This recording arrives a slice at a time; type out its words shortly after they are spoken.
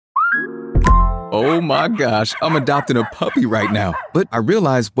Oh my gosh, I'm adopting a puppy right now. But I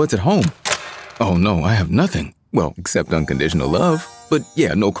realize what's at home. Oh no, I have nothing. Well, except unconditional love. But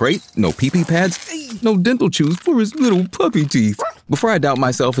yeah, no crate, no pee-pee pads, no dental chews for his little puppy teeth. Before I adopt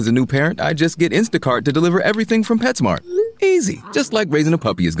myself as a new parent, I just get Instacart to deliver everything from PetSmart. Easy, just like raising a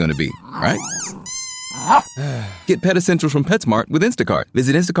puppy is gonna be, right? Get Pet Essentials from PetSmart with Instacart.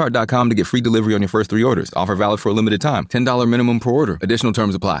 Visit instacart.com to get free delivery on your first 3 orders. Offer valid for a limited time. $10 minimum per order. Additional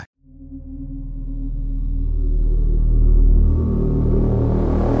terms apply.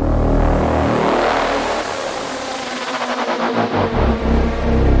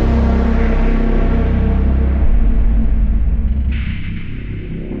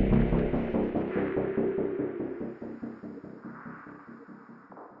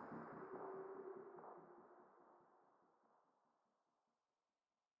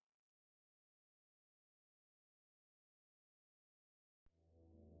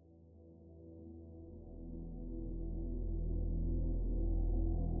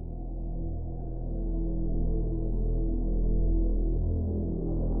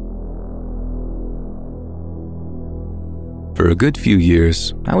 For a good few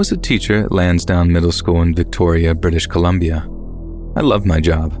years, I was a teacher at Lansdowne Middle School in Victoria, British Columbia. I loved my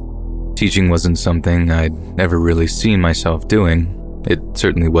job. Teaching wasn't something I'd ever really seen myself doing. It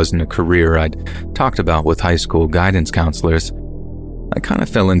certainly wasn't a career I'd talked about with high school guidance counselors. I kind of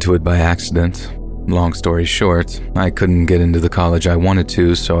fell into it by accident. Long story short, I couldn't get into the college I wanted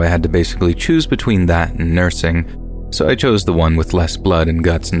to, so I had to basically choose between that and nursing, so I chose the one with less blood and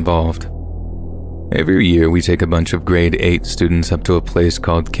guts involved. Every year, we take a bunch of grade 8 students up to a place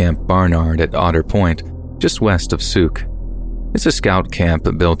called Camp Barnard at Otter Point, just west of Souk. It's a scout camp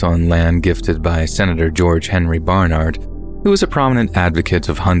built on land gifted by Senator George Henry Barnard, who was a prominent advocate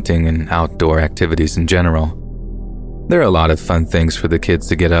of hunting and outdoor activities in general. There are a lot of fun things for the kids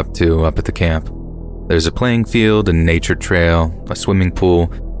to get up to up at the camp. There's a playing field, a nature trail, a swimming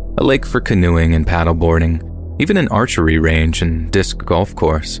pool, a lake for canoeing and paddleboarding, even an archery range and disc golf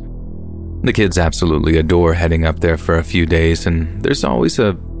course. The kids absolutely adore heading up there for a few days, and there's always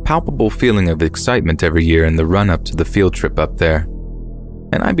a palpable feeling of excitement every year in the run-up to the field trip up there.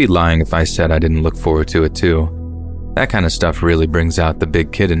 And I'd be lying if I said I didn't look forward to it too. That kind of stuff really brings out the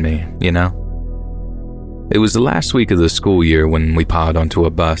big kid in me, you know? It was the last week of the school year when we piled onto a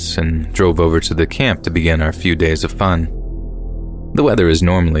bus and drove over to the camp to begin our few days of fun. The weather is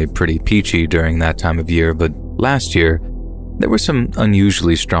normally pretty peachy during that time of year, but last year, there were some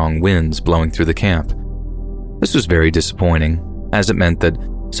unusually strong winds blowing through the camp. This was very disappointing, as it meant that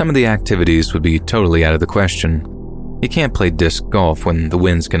some of the activities would be totally out of the question. You can't play disc golf when the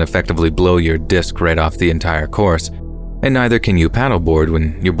winds can effectively blow your disc right off the entire course, and neither can you paddleboard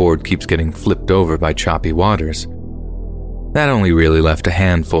when your board keeps getting flipped over by choppy waters. That only really left a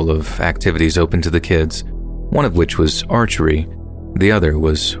handful of activities open to the kids, one of which was archery, the other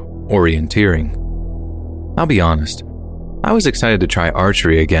was orienteering. I'll be honest, I was excited to try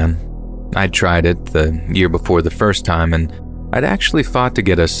archery again. I'd tried it the year before the first time, and I'd actually fought to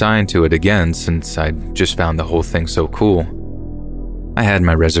get assigned to it again since I'd just found the whole thing so cool. I had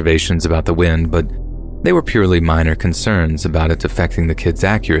my reservations about the wind, but they were purely minor concerns about it affecting the kids'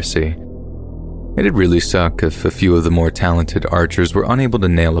 accuracy. It'd really suck if a few of the more talented archers were unable to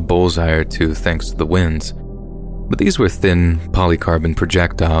nail a bullseye or two thanks to the winds. But these were thin polycarbon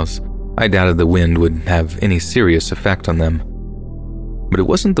projectiles. I doubted the wind would have any serious effect on them. But it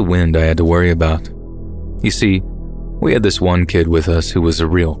wasn't the wind I had to worry about. You see, we had this one kid with us who was a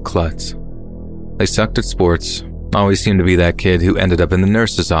real klutz. They sucked at sports, always seemed to be that kid who ended up in the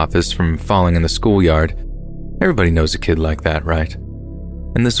nurse's office from falling in the schoolyard. Everybody knows a kid like that, right?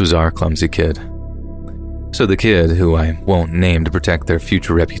 And this was our clumsy kid. So the kid, who I won't name to protect their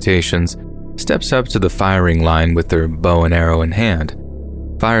future reputations, steps up to the firing line with their bow and arrow in hand.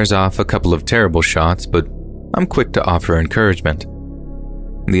 Fires off a couple of terrible shots, but I'm quick to offer encouragement.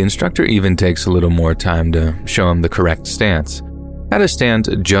 The instructor even takes a little more time to show him the correct stance, how to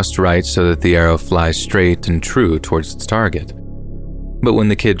stand just right so that the arrow flies straight and true towards its target. But when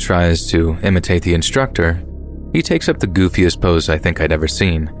the kid tries to imitate the instructor, he takes up the goofiest pose I think I'd ever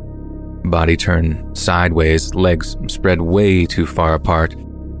seen. Body turned sideways, legs spread way too far apart,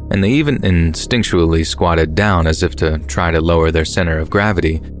 and they even instinctually squatted down as if to try to lower their center of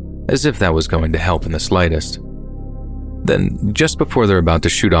gravity, as if that was going to help in the slightest. Then, just before they're about to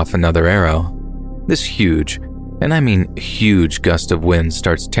shoot off another arrow, this huge, and I mean huge gust of wind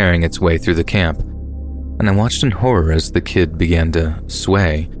starts tearing its way through the camp, and I watched in horror as the kid began to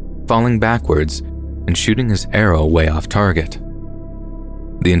sway, falling backwards and shooting his arrow way off target.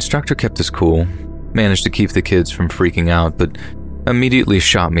 The instructor kept his cool, managed to keep the kids from freaking out, but immediately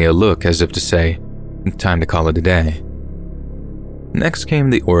shot me a look as if to say, time to call it a day. Next came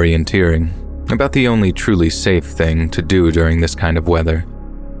the orienteering, about the only truly safe thing to do during this kind of weather.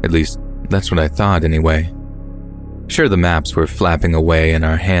 At least, that's what I thought anyway. Sure, the maps were flapping away in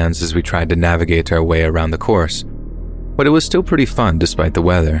our hands as we tried to navigate our way around the course, but it was still pretty fun despite the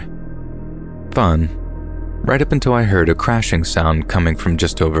weather. Fun, right up until I heard a crashing sound coming from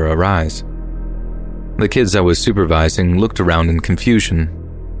just over a rise. The kids I was supervising looked around in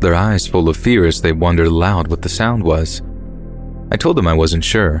confusion, their eyes full of fear as they wondered aloud what the sound was. I told them I wasn't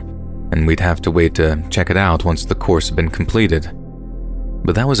sure, and we'd have to wait to check it out once the course had been completed.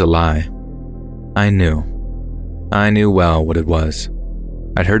 But that was a lie. I knew well what it was.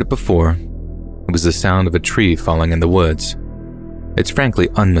 I'd heard it before. It was the sound of a tree falling in the woods. It's frankly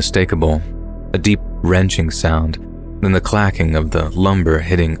unmistakable, a deep wrenching sound, then the clacking of the lumber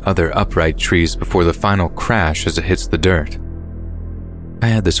hitting other upright trees before the final crash as it hits the dirt. I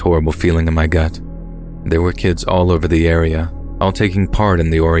had this horrible feeling in my gut. There were kids all over the area, all taking part in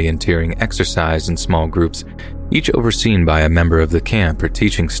the orienteering exercise in small groups, each overseen by a member of the camp or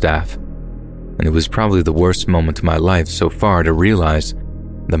teaching staff. And it was probably the worst moment of my life so far to realize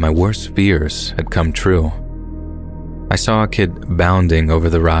that my worst fears had come true. I saw a kid bounding over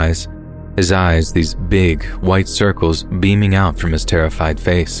the rise, his eyes, these big, white circles beaming out from his terrified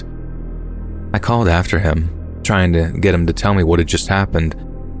face. I called after him, trying to get him to tell me what had just happened,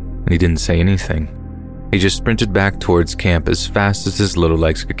 and he didn't say anything. He just sprinted back towards camp as fast as his little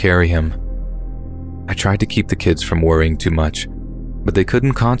legs could carry him. I tried to keep the kids from worrying too much, but they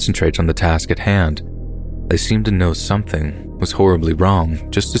couldn't concentrate on the task at hand. They seemed to know something was horribly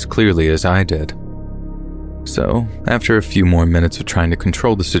wrong just as clearly as I did. So, after a few more minutes of trying to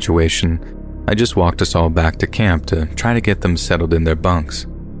control the situation, I just walked us all back to camp to try to get them settled in their bunks.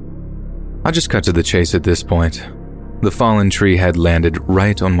 I'll just cut to the chase at this point. The fallen tree had landed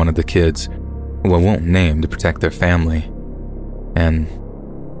right on one of the kids, who I won't name to protect their family. And,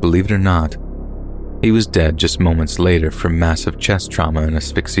 believe it or not, he was dead just moments later from massive chest trauma and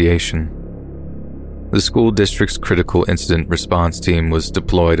asphyxiation. The school district's critical incident response team was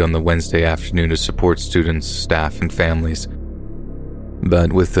deployed on the Wednesday afternoon to support students, staff, and families.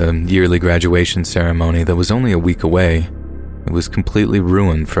 But with the yearly graduation ceremony that was only a week away, it was completely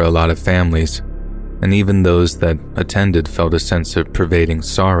ruined for a lot of families, and even those that attended felt a sense of pervading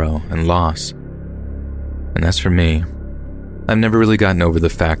sorrow and loss. And as for me, I've never really gotten over the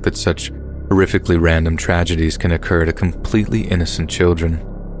fact that such horrifically random tragedies can occur to completely innocent children.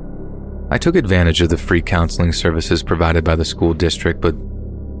 I took advantage of the free counseling services provided by the school district, but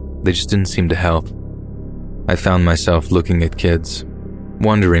they just didn't seem to help. I found myself looking at kids,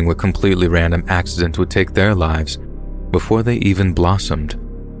 wondering what completely random accident would take their lives before they even blossomed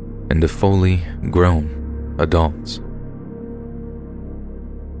into fully grown adults.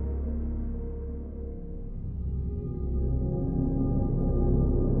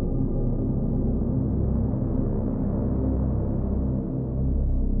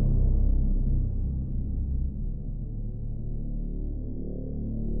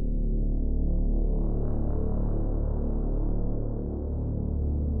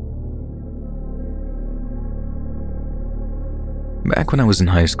 Back when I was in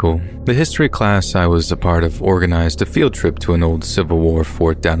high school, the history class I was a part of organized a field trip to an old Civil War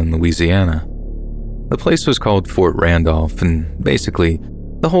fort down in Louisiana. The place was called Fort Randolph, and basically,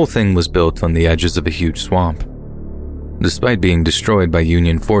 the whole thing was built on the edges of a huge swamp. Despite being destroyed by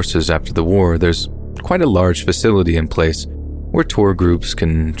Union forces after the war, there's quite a large facility in place where tour groups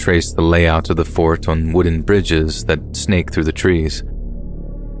can trace the layout of the fort on wooden bridges that snake through the trees.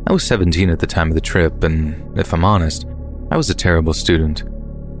 I was 17 at the time of the trip, and if I'm honest, I was a terrible student.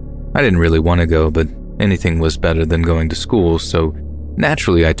 I didn't really want to go, but anything was better than going to school, so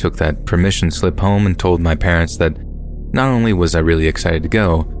naturally I took that permission slip home and told my parents that not only was I really excited to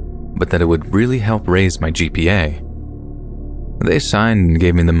go, but that it would really help raise my GPA. They signed and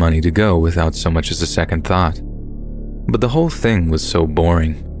gave me the money to go without so much as a second thought. But the whole thing was so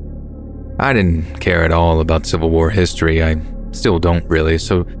boring. I didn't care at all about Civil War history. I still don't really,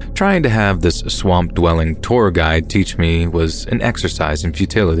 so trying to have this swamp-dwelling tour guide teach me was an exercise in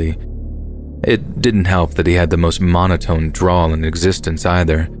futility. It didn't help that he had the most monotone drawl in existence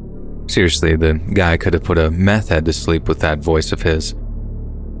either. Seriously, the guy could have put a meth head to sleep with that voice of his.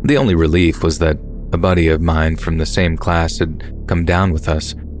 The only relief was that a buddy of mine from the same class had come down with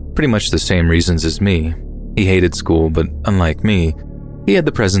us, pretty much the same reasons as me. He hated school, but unlike me, he had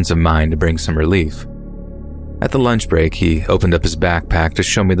the presence of mind to bring some relief. At the lunch break, he opened up his backpack to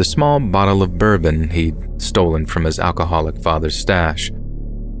show me the small bottle of bourbon he'd stolen from his alcoholic father's stash.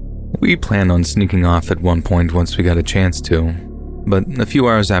 We planned on sneaking off at one point once we got a chance to, but a few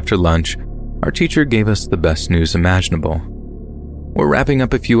hours after lunch, our teacher gave us the best news imaginable. We're wrapping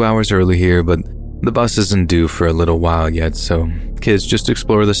up a few hours early here, but the bus isn't due for a little while yet, so kids, just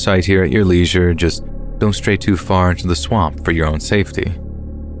explore the site here at your leisure, just don't stray too far into the swamp for your own safety.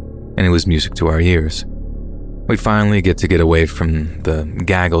 And it was music to our ears. We'd finally get to get away from the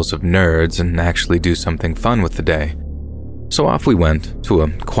gaggles of nerds and actually do something fun with the day. So off we went to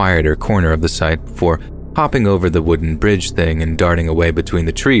a quieter corner of the site before hopping over the wooden bridge thing and darting away between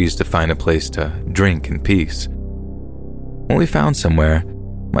the trees to find a place to drink in peace. When we found somewhere,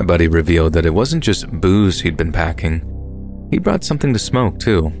 my buddy revealed that it wasn't just booze he'd been packing. He brought something to smoke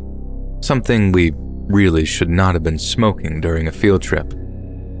too. Something we really should not have been smoking during a field trip.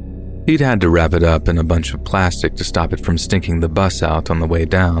 He'd had to wrap it up in a bunch of plastic to stop it from stinking the bus out on the way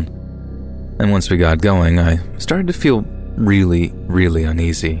down. And once we got going, I started to feel really, really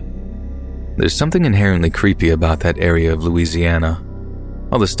uneasy. There's something inherently creepy about that area of Louisiana.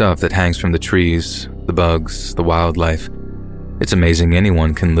 All the stuff that hangs from the trees, the bugs, the wildlife. It's amazing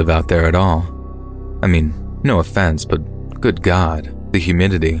anyone can live out there at all. I mean, no offense, but good God, the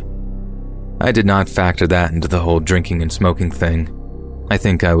humidity. I did not factor that into the whole drinking and smoking thing. I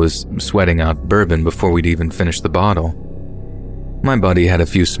think I was sweating out bourbon before we'd even finished the bottle. My buddy had a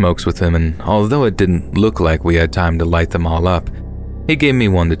few smokes with him, and although it didn't look like we had time to light them all up, he gave me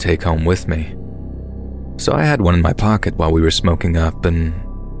one to take home with me. So I had one in my pocket while we were smoking up, and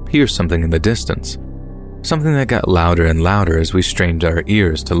here's something in the distance. Something that got louder and louder as we strained our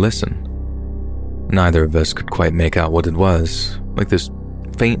ears to listen. Neither of us could quite make out what it was, like this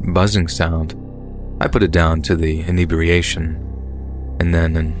faint buzzing sound. I put it down to the inebriation, and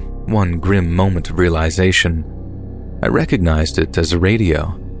then in one grim moment of realization, I recognized it as a radio,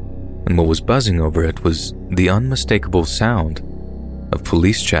 and what was buzzing over it was the unmistakable sound of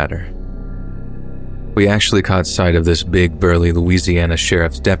police chatter. We actually caught sight of this big burly Louisiana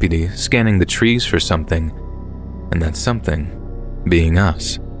sheriff's deputy scanning the trees for something, and that something being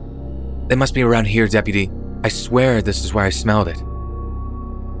us. "They must be around here, deputy. I swear this is where I smelled it."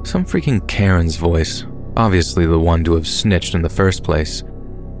 Some freaking Karen's voice, obviously the one to have snitched in the first place,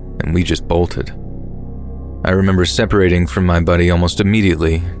 and we just bolted. I remember separating from my buddy almost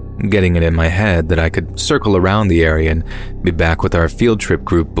immediately, getting it in my head that I could circle around the area and be back with our field trip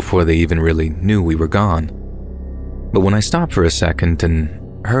group before they even really knew we were gone. But when I stopped for a second and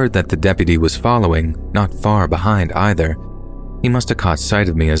heard that the deputy was following, not far behind either, he must have caught sight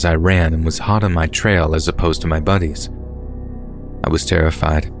of me as I ran and was hot on my trail as opposed to my buddies. I was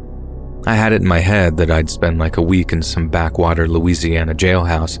terrified. I had it in my head that I'd spend like a week in some backwater Louisiana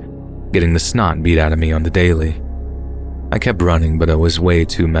jailhouse, getting the snot beat out of me on the daily. I kept running, but I was way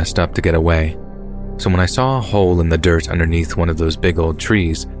too messed up to get away. So when I saw a hole in the dirt underneath one of those big old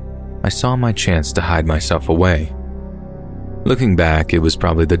trees, I saw my chance to hide myself away. Looking back, it was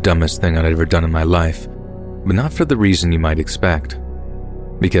probably the dumbest thing I'd ever done in my life, but not for the reason you might expect.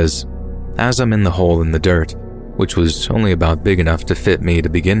 Because as I'm in the hole in the dirt, which was only about big enough to fit me to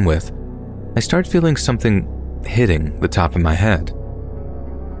begin with, I start feeling something hitting the top of my head.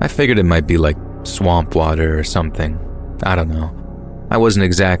 I figured it might be like swamp water or something. I don't know. I wasn't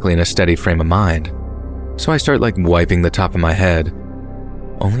exactly in a steady frame of mind. So I start like wiping the top of my head,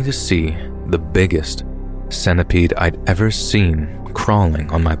 only to see the biggest centipede I'd ever seen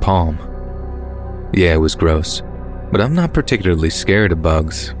crawling on my palm. Yeah, it was gross, but I'm not particularly scared of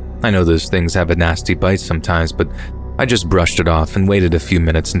bugs. I know those things have a nasty bite sometimes, but I just brushed it off and waited a few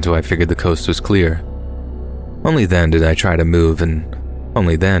minutes until I figured the coast was clear. Only then did I try to move, and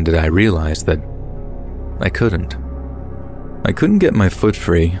only then did I realize that I couldn't. I couldn't get my foot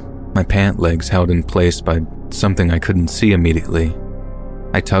free, my pant legs held in place by something I couldn't see immediately.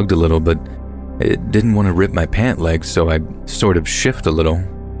 I tugged a little, but it didn't want to rip my pant legs, so I sort of shift a little,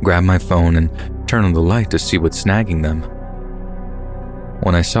 grab my phone, and turn on the light to see what's snagging them.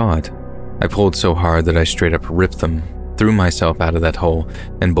 When I saw it, I pulled so hard that I straight up ripped them, threw myself out of that hole,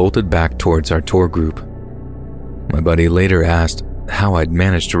 and bolted back towards our tour group. My buddy later asked how I'd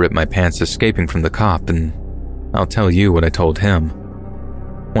managed to rip my pants escaping from the cop, and I'll tell you what I told him.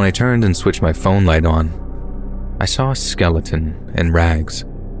 When I turned and switched my phone light on, I saw a skeleton in rags,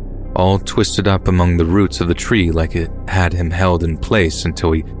 all twisted up among the roots of the tree like it had him held in place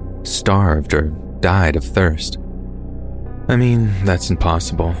until he starved or died of thirst. I mean, that's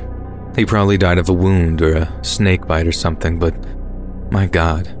impossible. He probably died of a wound or a snake bite or something, but my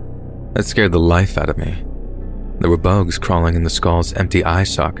God, that scared the life out of me. There were bugs crawling in the skull's empty eye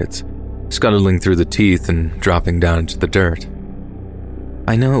sockets, scuttling through the teeth and dropping down into the dirt.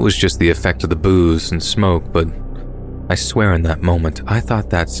 I know it was just the effect of the booze and smoke, but I swear in that moment I thought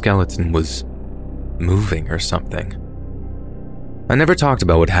that skeleton was moving or something. I never talked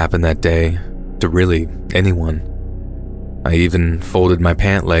about what happened that day to really anyone. I even folded my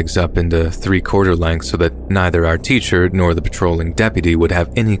pant legs up into 3/4 lengths so that neither our teacher nor the patrolling deputy would have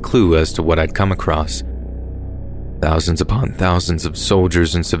any clue as to what I'd come across. Thousands upon thousands of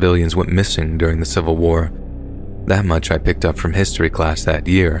soldiers and civilians went missing during the Civil War. That much I picked up from history class that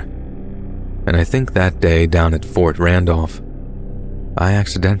year. And I think that day down at Fort Randolph, I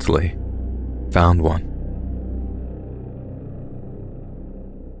accidentally found one.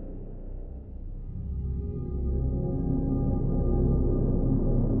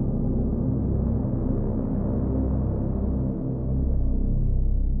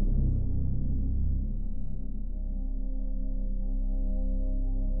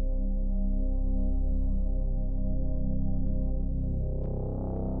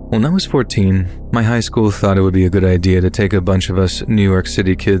 When I was 14, my high school thought it would be a good idea to take a bunch of us New York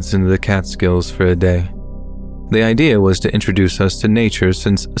City kids into the Catskills for a day. The idea was to introduce us to nature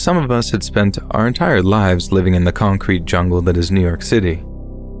since some of us had spent our entire lives living in the concrete jungle that is New York City.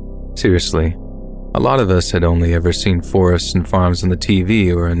 Seriously, a lot of us had only ever seen forests and farms on the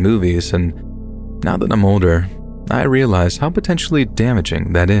TV or in movies, and now that I'm older, I realize how potentially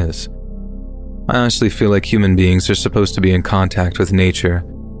damaging that is. I honestly feel like human beings are supposed to be in contact with nature,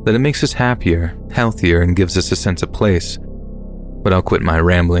 that it makes us happier, healthier, and gives us a sense of place. But I'll quit my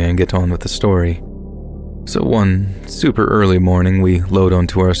rambling and get on with the story. So one super early morning, we load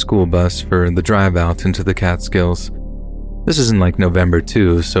onto our school bus for the drive out into the Catskills. This is in like November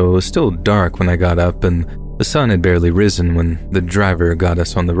too, so it was still dark when I got up and the sun had barely risen when the driver got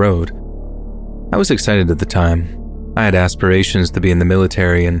us on the road. I was excited at the time. I had aspirations to be in the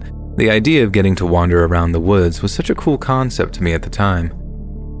military, and the idea of getting to wander around the woods was such a cool concept to me at the time.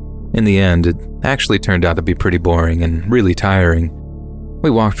 In the end, it actually turned out to be pretty boring and really tiring. We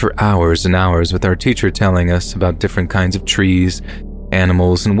walked for hours and hours with our teacher telling us about different kinds of trees,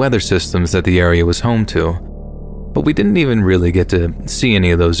 animals, and weather systems that the area was home to. But we didn't even really get to see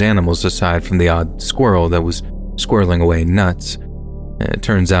any of those animals aside from the odd squirrel that was squirreling away nuts. It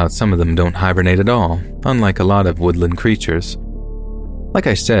turns out some of them don't hibernate at all, unlike a lot of woodland creatures. Like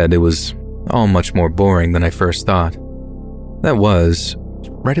I said, it was all much more boring than I first thought. That was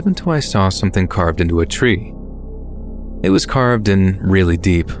right up until I saw something carved into a tree. It was carved in really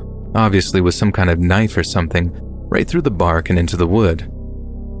deep, obviously with some kind of knife or something, right through the bark and into the wood.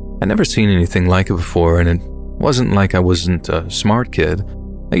 I'd never seen anything like it before, and it wasn't like I wasn't a smart kid.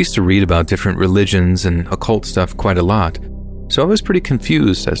 I used to read about different religions and occult stuff quite a lot, so I was pretty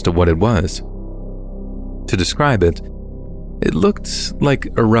confused as to what it was. To describe it, it looked like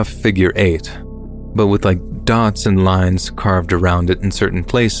a rough figure 8, but with like dots and lines carved around it in certain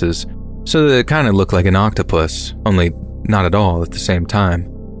places, so that it kind of looked like an octopus, only not at all at the same time.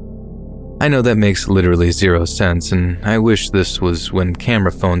 I know that makes literally zero sense, and I wish this was when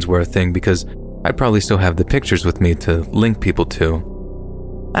camera phones were a thing because I'd probably still have the pictures with me to link people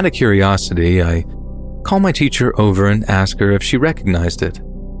to. Out of curiosity, I call my teacher over and ask her if she recognized it.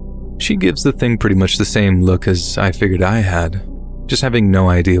 She gives the thing pretty much the same look as I figured I had, just having no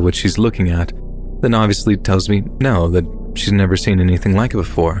idea what she's looking at, then obviously tells me no, that she's never seen anything like it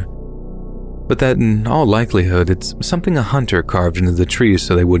before. But that in all likelihood it's something a hunter carved into the trees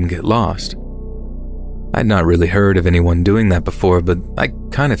so they wouldn't get lost. I'd not really heard of anyone doing that before, but I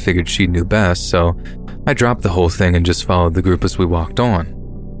kind of figured she knew best, so I dropped the whole thing and just followed the group as we walked on.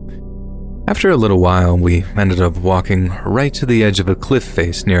 After a little while, we ended up walking right to the edge of a cliff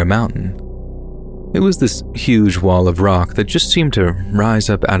face near a mountain. It was this huge wall of rock that just seemed to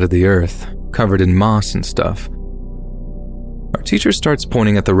rise up out of the earth, covered in moss and stuff. Our teacher starts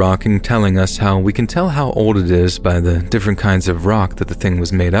pointing at the rock and telling us how we can tell how old it is by the different kinds of rock that the thing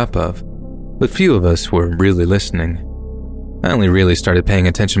was made up of, but few of us were really listening. I only really started paying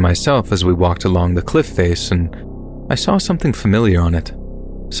attention myself as we walked along the cliff face, and I saw something familiar on it,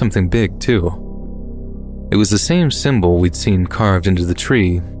 something big too. It was the same symbol we'd seen carved into the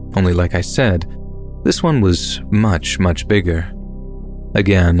tree, only like I said, this one was much, much bigger.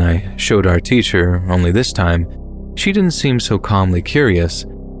 Again, I showed our teacher, only this time, she didn't seem so calmly curious,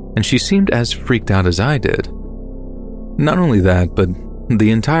 and she seemed as freaked out as I did. Not only that, but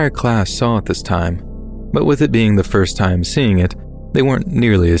the entire class saw it this time, but with it being the first time seeing it, they weren't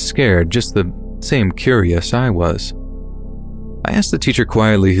nearly as scared, just the same curious I was. I asked the teacher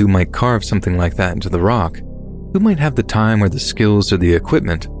quietly who might carve something like that into the rock, who might have the time or the skills or the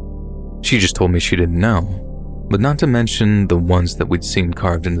equipment. She just told me she didn't know, but not to mention the ones that we'd seen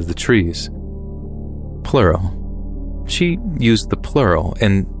carved into the trees. Plural. She used the plural,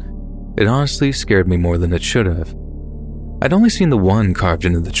 and it honestly scared me more than it should have. I'd only seen the one carved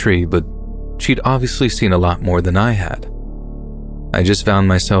into the tree, but she'd obviously seen a lot more than I had. I just found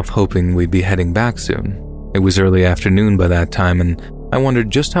myself hoping we'd be heading back soon. It was early afternoon by that time, and I wondered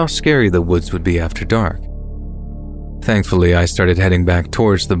just how scary the woods would be after dark. Thankfully, I started heading back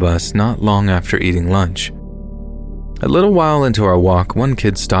towards the bus not long after eating lunch. A little while into our walk, one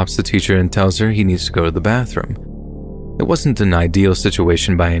kid stops the teacher and tells her he needs to go to the bathroom. It wasn't an ideal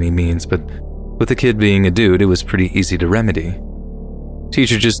situation by any means, but with the kid being a dude, it was pretty easy to remedy.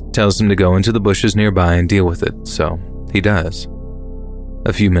 Teacher just tells him to go into the bushes nearby and deal with it, so he does.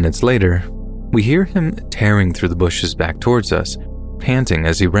 A few minutes later, we hear him tearing through the bushes back towards us, panting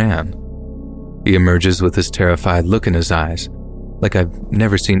as he ran. He emerges with this terrified look in his eyes, like I've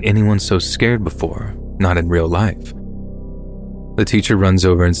never seen anyone so scared before, not in real life. The teacher runs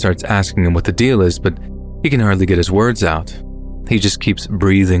over and starts asking him what the deal is, but he can hardly get his words out. He just keeps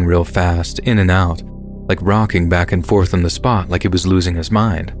breathing real fast, in and out, like rocking back and forth on the spot like he was losing his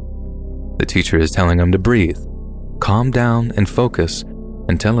mind. The teacher is telling him to breathe, calm down and focus,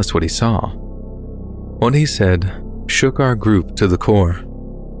 and tell us what he saw. What he said shook our group to the core.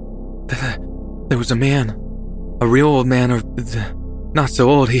 There was a man, a real old man, or not so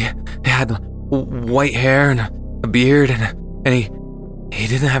old. He had white hair and a beard, and he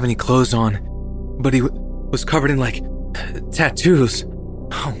didn't have any clothes on, but he was covered in like tattoos.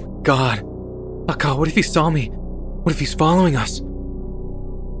 Oh God, what if he saw me? What if he's following us?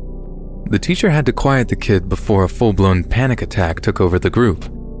 The teacher had to quiet the kid before a full-blown panic attack took over the group,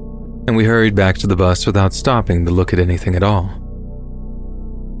 and we hurried back to the bus without stopping to look at anything at all.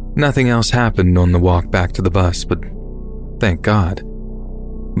 Nothing else happened on the walk back to the bus, but thank God.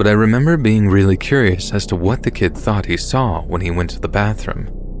 But I remember being really curious as to what the kid thought he saw when he went to the bathroom.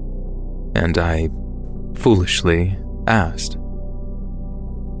 And I foolishly asked.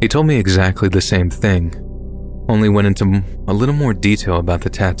 He told me exactly the same thing, only went into a little more detail about the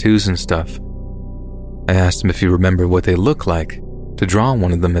tattoos and stuff. I asked him if he remembered what they looked like, to draw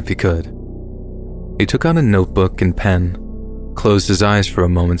one of them if he could. He took out a notebook and pen, closed his eyes for a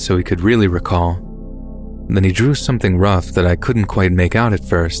moment so he could really recall. Then he drew something rough that I couldn't quite make out at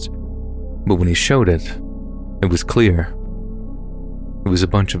first, but when he showed it, it was clear. It was a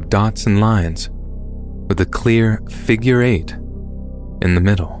bunch of dots and lines, with a clear figure 8 in the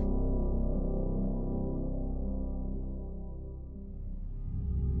middle.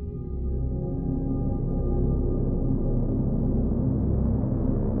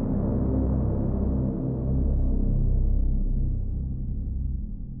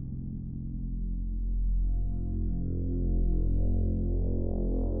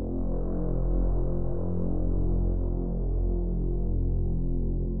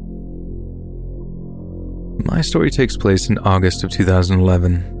 My story takes place in August of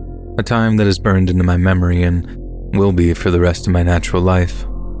 2011, a time that is burned into my memory and will be for the rest of my natural life.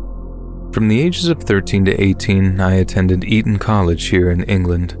 From the ages of 13 to 18, I attended Eton College here in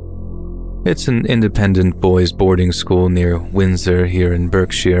England. It's an independent boys' boarding school near Windsor here in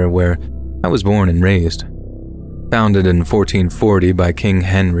Berkshire, where I was born and raised. Founded in 1440 by King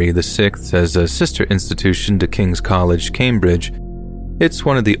Henry VI as a sister institution to King's College, Cambridge, it's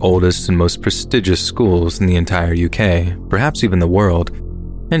one of the oldest and most prestigious schools in the entire UK, perhaps even the world,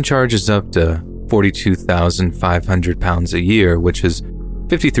 and charges up to £42,500 a year, which is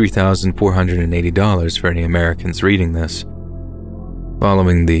 $53,480 for any Americans reading this.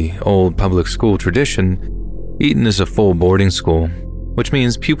 Following the old public school tradition, Eton is a full boarding school, which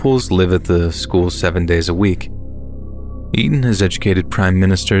means pupils live at the school 7 days a week. Eton has educated prime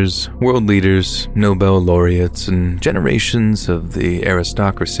ministers, world leaders, Nobel laureates, and generations of the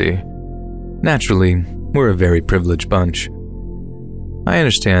aristocracy. Naturally, we're a very privileged bunch. I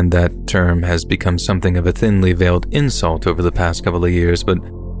understand that term has become something of a thinly veiled insult over the past couple of years, but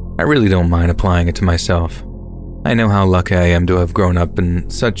I really don't mind applying it to myself. I know how lucky I am to have grown up in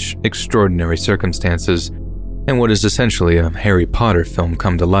such extraordinary circumstances, and what is essentially a Harry Potter film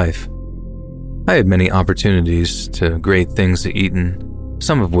come to life. I had many opportunities to great things at Eton,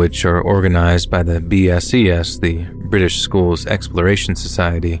 some of which are organized by the BSES, the British Schools Exploration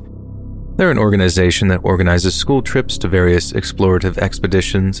Society. They're an organization that organizes school trips to various explorative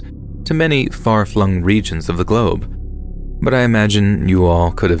expeditions to many far-flung regions of the globe. But I imagine you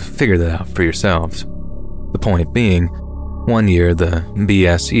all could have figured that out for yourselves. The point being, one year the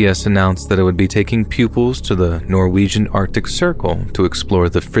BSES announced that it would be taking pupils to the Norwegian Arctic Circle to explore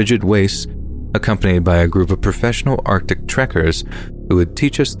the frigid wastes, accompanied by a group of professional Arctic trekkers who would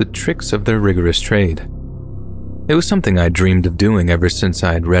teach us the tricks of their rigorous trade. It was something I dreamed of doing ever since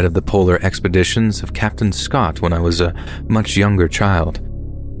I had read of the polar expeditions of Captain Scott when I was a much younger child.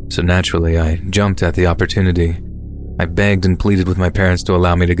 So naturally, I jumped at the opportunity. I begged and pleaded with my parents to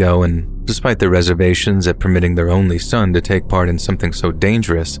allow me to go, and despite their reservations at permitting their only son to take part in something so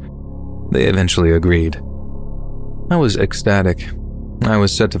dangerous, they eventually agreed. I was ecstatic. I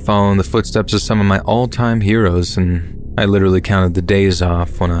was set to follow in the footsteps of some of my all-time heroes, and I literally counted the days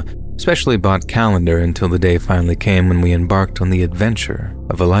off on a specially bought calendar until the day finally came when we embarked on the adventure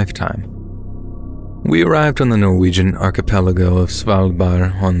of a lifetime. We arrived on the Norwegian archipelago of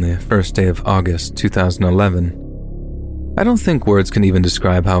Svalbard on the first day of August 2011. I don't think words can even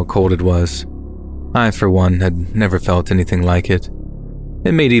describe how cold it was. I, for one, had never felt anything like it.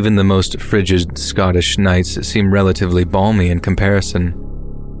 It made even the most frigid Scottish nights seem relatively balmy in comparison.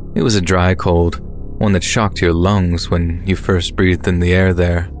 It was a dry cold, one that shocked your lungs when you first breathed in the air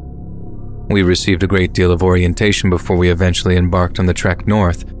there. We received a great deal of orientation before we eventually embarked on the trek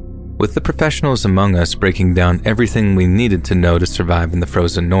north, with the professionals among us breaking down everything we needed to know to survive in the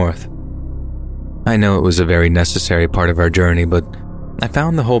frozen north. I know it was a very necessary part of our journey, but I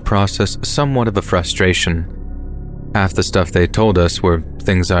found the whole process somewhat of a frustration. Half the stuff they told us were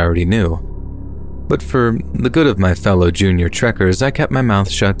things I already knew. But for the good of my fellow junior trekkers, I kept my mouth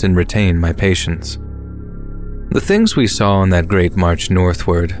shut and retained my patience. The things we saw on that great march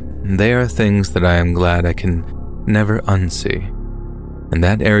northward, they are things that I am glad I can never unsee. In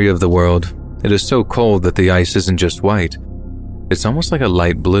that area of the world, it is so cold that the ice isn't just white. It's almost like a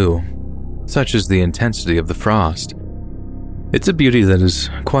light blue. Such is the intensity of the frost. It's a beauty that is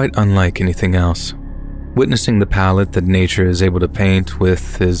quite unlike anything else. Witnessing the palette that nature is able to paint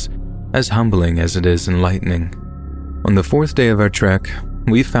with is as humbling as it is enlightening. On the fourth day of our trek,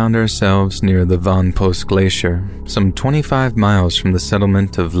 we found ourselves near the Vannpost Glacier, some 25 miles from the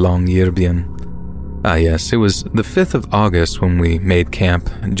settlement of Longyearbyen. Ah yes, it was the 5th of August when we made camp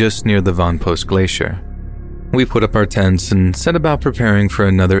just near the Vannpost Glacier. We put up our tents and set about preparing for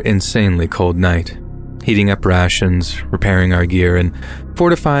another insanely cold night, heating up rations, repairing our gear, and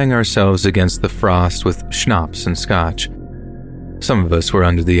fortifying ourselves against the frost with schnapps and scotch. Some of us were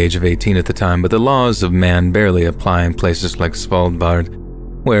under the age of 18 at the time, but the laws of man barely apply in places like Svalbard,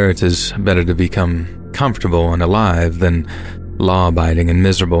 where it is better to become comfortable and alive than law-abiding and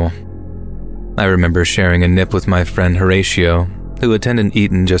miserable. I remember sharing a nip with my friend Horatio, who attended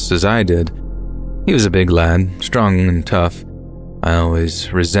Eton just as I did. He was a big lad, strong and tough. I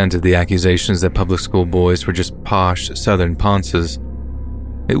always resented the accusations that public school boys were just posh southern ponces.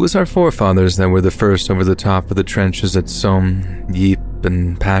 It was our forefathers that were the first over the top of the trenches at Somme, Ypres,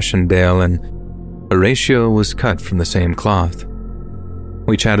 and Passchendaele, and Horatio was cut from the same cloth.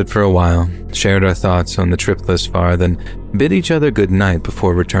 We chatted for a while, shared our thoughts on the trip thus far, then bid each other good night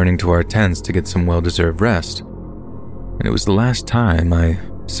before returning to our tents to get some well-deserved rest. And it was the last time I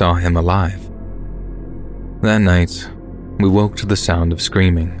saw him alive. That night, we woke to the sound of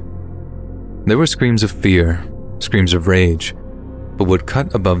screaming. There were screams of fear, screams of rage, but what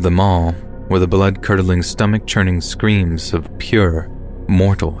cut above them all were the blood-curdling, stomach-churning screams of pure,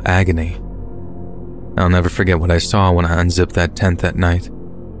 mortal agony. I'll never forget what I saw when I unzipped that tent that night.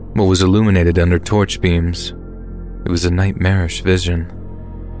 What was illuminated under torch beams. It was a nightmarish vision.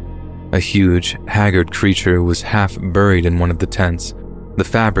 A huge, haggard creature was half buried in one of the tents, the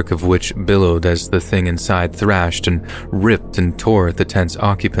fabric of which billowed as the thing inside thrashed and ripped and tore at the tent's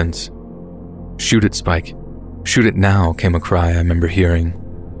occupants. "Shoot it, Spike. Shoot it now," came a cry I remember hearing.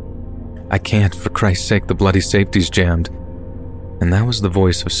 "I can't, for Christ's sake, the bloody safety's jammed." And that was the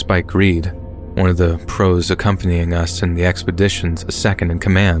voice of Spike Reed, one of the pros accompanying us in the expedition's second in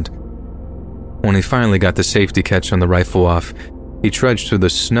command. When he finally got the safety catch on the rifle off, he trudged through the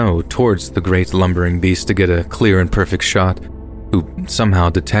snow towards the great lumbering beast to get a clear and perfect shot, who somehow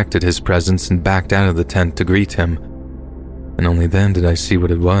detected his presence and backed out of the tent to greet him. And only then did I see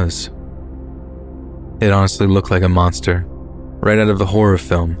what it was. It honestly looked like a monster, right out of the horror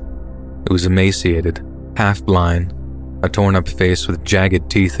film. It was emaciated, half-blind, a torn-up face with jagged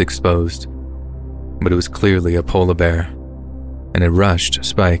teeth exposed. But it was clearly a polar bear, and it rushed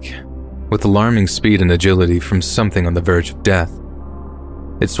Spike with alarming speed and agility from something on the verge of death.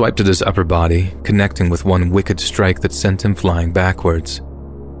 It swiped at his upper body, connecting with one wicked strike that sent him flying backwards.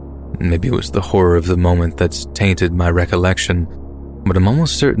 Maybe it was the horror of the moment that's tainted my recollection, but I'm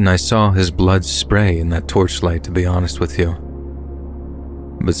almost certain I saw his blood spray in that torchlight, to be honest with you.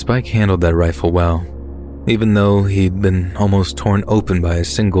 But Spike handled that rifle well, even though he'd been almost torn open by a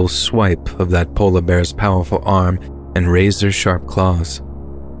single swipe of that polar bear's powerful arm and razor-sharp claws.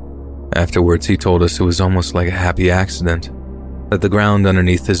 Afterwards, he told us it was almost like a happy accident, that the ground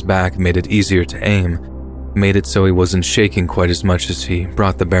underneath his back made it easier to aim, made it so he wasn't shaking quite as much as he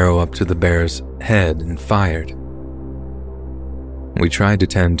brought the barrel up to the bear's head and fired. We tried to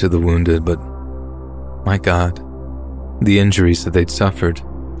tend to the wounded, but my God, the injuries that they'd suffered.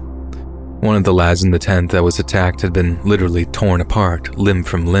 One of the lads in the tent that was attacked had been literally torn apart, limb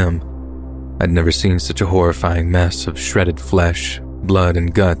from limb. I'd never seen such a horrifying mess of shredded flesh, blood,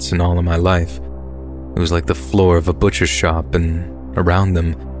 and guts in all of my life. It was like the floor of a butcher's shop, and around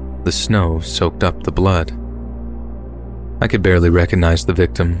them, the snow soaked up the blood. I could barely recognize the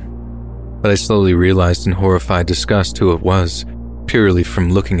victim, but I slowly realized in horrified disgust who it was, purely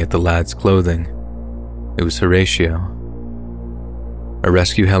from looking at the lad's clothing. It was Horatio. A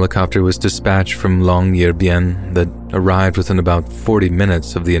rescue helicopter was dispatched from Longyearbyen that arrived within about 40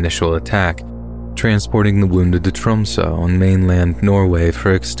 minutes of the initial attack, transporting the wounded to Tromsø on mainland Norway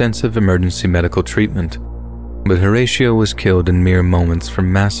for extensive emergency medical treatment. But Horatio was killed in mere moments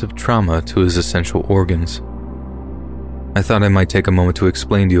from massive trauma to his essential organs. I thought I might take a moment to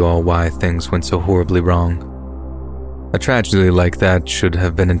explain to you all why things went so horribly wrong. A tragedy like that should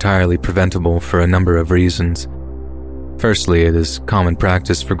have been entirely preventable for a number of reasons. Firstly, it is common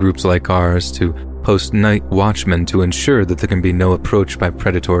practice for groups like ours to post night watchmen to ensure that there can be no approach by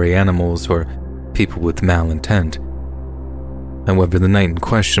predatory animals or people with malintent. However, the night in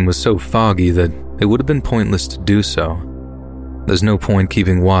question was so foggy that it would have been pointless to do so. There's no point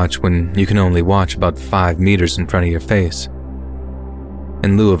keeping watch when you can only watch about 5 meters in front of your face.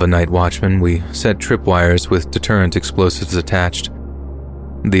 In lieu of a night watchman, we set tripwires with deterrent explosives attached.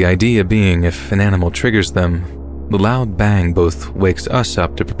 The idea being, if an animal triggers them, the loud bang both wakes us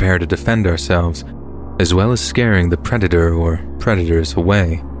up to prepare to defend ourselves, as well as scaring the predator or predators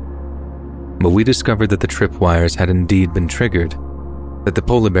away. But we discovered that the tripwires had indeed been triggered, that the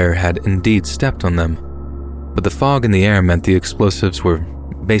polar bear had indeed stepped on them, but the fog in the air meant the explosives were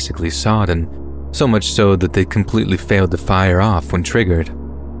basically sodden, so much so that they completely failed to fire off when triggered.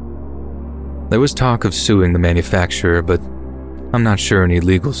 There was talk of suing the manufacturer, but I'm not sure any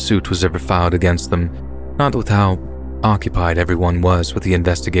legal suit was ever filed against them, not with how occupied everyone was with the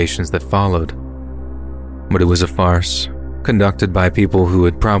investigations that followed. But it was a farce, conducted by people who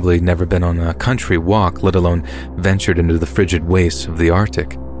had probably never been on a country walk, let alone ventured into the frigid wastes of the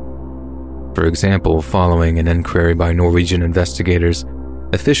Arctic. For example, following an inquiry by Norwegian investigators,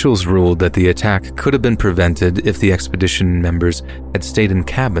 officials ruled that the attack could have been prevented if the expedition members had stayed in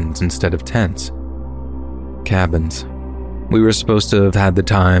cabins instead of tents. Cabins. We were supposed to have had the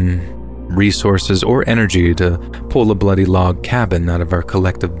time, resources, or energy to pull a bloody log cabin out of our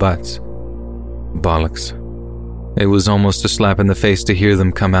collective butts. Bollocks. It was almost a slap in the face to hear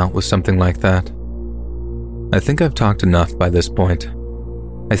them come out with something like that. I think I've talked enough by this point.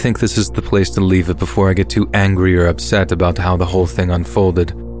 I think this is the place to leave it before I get too angry or upset about how the whole thing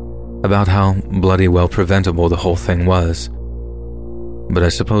unfolded, about how bloody well preventable the whole thing was. But I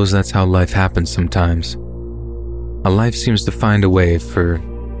suppose that's how life happens sometimes. A life seems to find a way for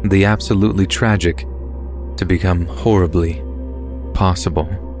the absolutely tragic to become horribly possible.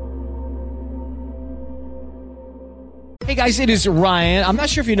 Hey guys, it is Ryan. I'm not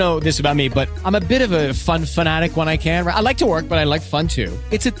sure if you know this about me, but I'm a bit of a fun fanatic when I can. I like to work, but I like fun too.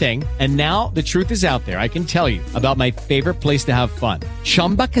 It's a thing. And now the truth is out there. I can tell you about my favorite place to have fun.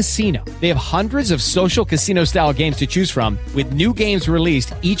 Chumba Casino. They have hundreds of social casino style games to choose from with new games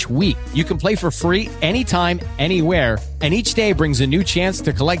released each week. You can play for free anytime, anywhere. And each day brings a new chance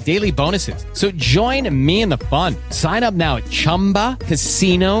to collect daily bonuses. So join me in the fun. Sign up now at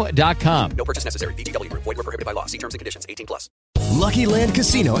ChumbaCasino.com. No purchase necessary. VGW Group. Void where prohibited by law. See terms and conditions. 18+. Lucky Land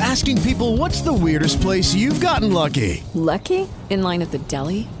Casino, asking people, what's the weirdest place you've gotten lucky? Lucky? In line at the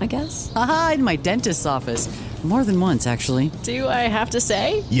deli, I guess? Aha, in my dentist's office. More than once, actually. Do I have to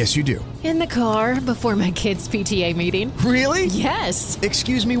say? Yes, you do. In the car before my kids' PTA meeting. Really? Yes.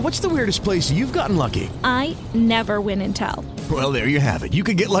 Excuse me, what's the weirdest place you've gotten lucky? I never win and tell. Well, there you have it. You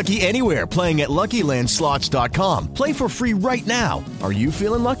can get lucky anywhere, playing at LuckyLandSlots.com. Play for free right now. Are you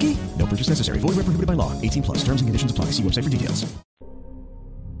feeling lucky? No purchase necessary. Void where prohibited by law. 18+. Terms and conditions apply. See website for details.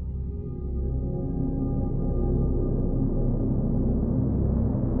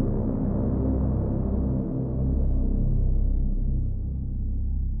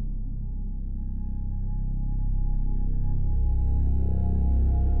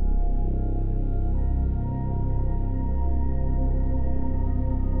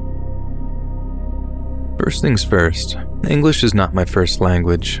 First things first, English is not my first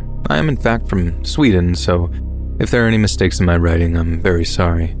language. I am in fact from Sweden, so if there are any mistakes in my writing, I'm very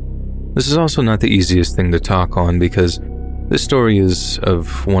sorry. This is also not the easiest thing to talk on because this story is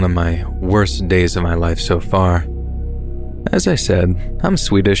of one of my worst days of my life so far. As I said, I'm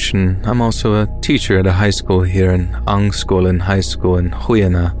Swedish and I'm also a teacher at a high school here in Angskolen High School in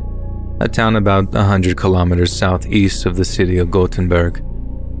Huena, a town about 100 kilometers southeast of the city of Gothenburg.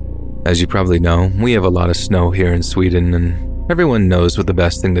 As you probably know, we have a lot of snow here in Sweden, and Everyone knows what the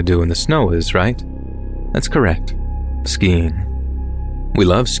best thing to do in the snow is, right? That's correct. Skiing. We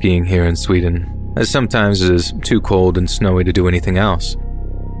love skiing here in Sweden, as sometimes it is too cold and snowy to do anything else.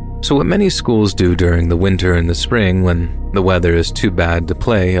 So what many schools do during the winter and the spring when the weather is too bad to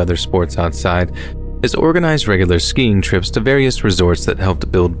play other sports outside is organize regular skiing trips to various resorts that help to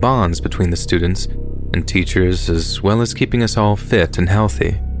build bonds between the students and teachers, as well as keeping us all fit and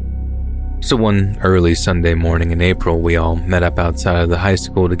healthy. So one early Sunday morning in April, we all met up outside of the high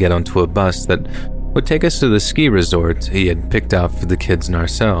school to get onto a bus that would take us to the ski resort he had picked out for the kids and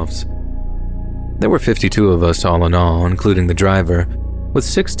ourselves. There were 52 of us all in all, including the driver, with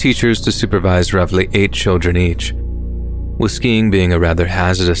 6 teachers to supervise roughly 8 children each. With skiing being a rather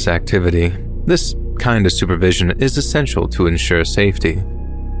hazardous activity, this kind of supervision is essential to ensure safety.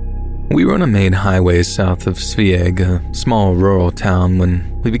 We were on a main highway south of Sveg, a small rural town,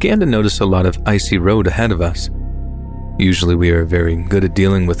 when we began to notice a lot of icy road ahead of us. Usually we are very good at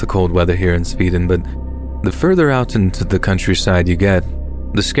dealing with the cold weather here in Sweden, but the further out into the countryside you get,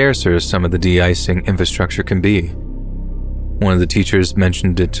 the scarcer some of the de-icing infrastructure can be. One of the teachers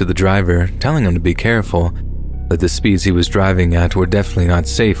mentioned it to the driver, telling him to be careful, that the speeds he was driving at were definitely not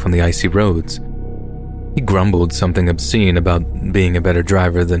safe on the icy roads. He grumbled something obscene about being a better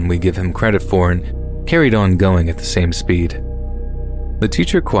driver than we give him credit for and carried on going at the same speed. The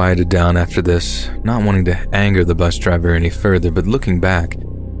teacher quieted down after this, not wanting to anger the bus driver any further, but looking back,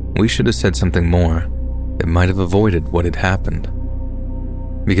 we should have said something more that might have avoided what had happened.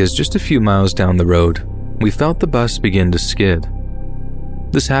 Because just a few miles down the road, we felt the bus begin to skid.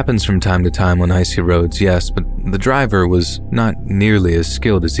 This happens from time to time on icy roads, yes, but the driver was not nearly as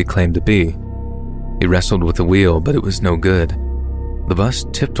skilled as he claimed to be. He wrestled with the wheel, but it was no good. The bus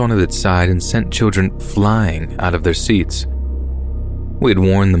tipped onto its side and sent children flying out of their seats. We had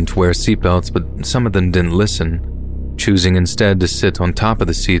warned them to wear seatbelts, but some of them didn't listen, choosing instead to sit on top of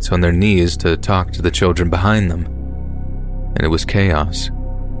the seats on their knees to talk to the children behind them. And it was chaos.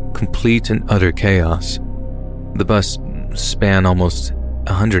 Complete and utter chaos. The bus span almost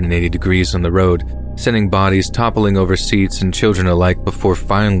 180 degrees on the road, sending bodies toppling over seats and children alike before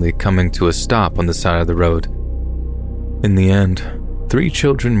finally coming to a stop on the side of the road. In the end, 3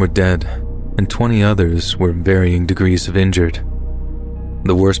 children were dead, and 20 others were varying degrees of injured.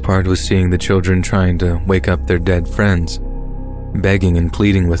 The worst part was seeing the children trying to wake up their dead friends, begging and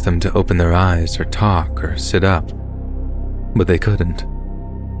pleading with them to open their eyes or talk or sit up. But they couldn't.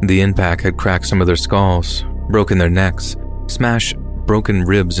 The impact had cracked some of their skulls, broken their necks, smashed broken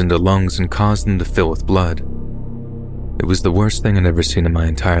ribs into lungs, and caused them to fill with blood. It was the worst thing I'd ever seen in my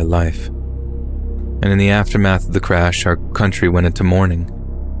entire life. And in the aftermath of the crash, our country went into mourning.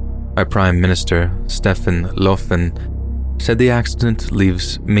 Our Prime Minister, Stefan Löfven, said the accident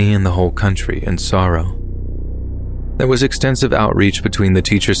leaves me and the whole country in sorrow. There was extensive outreach between the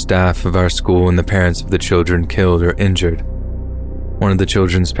teacher staff of our school and the parents of the children killed or injured. One of the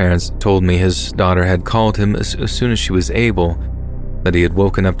children's parents told me his daughter had called him as soon as she was able, that he had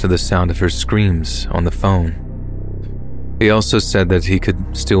woken up to the sound of her screams on the phone. He also said that he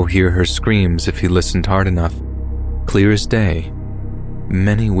could still hear her screams if he listened hard enough, clear as day,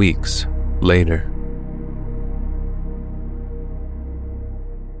 many weeks later.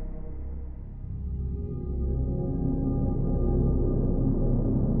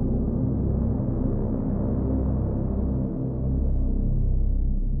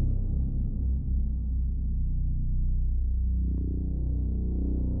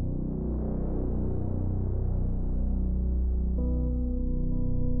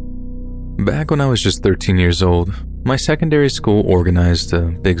 Back when I was just 13 years old, my secondary school organized a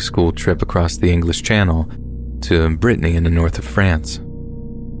big school trip across the English Channel to Brittany in the north of France.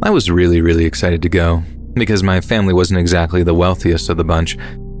 I was really excited to go, because my family wasn't exactly the wealthiest of the bunch.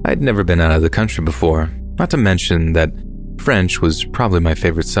 I'd never been out of the country before, not to mention that French was probably my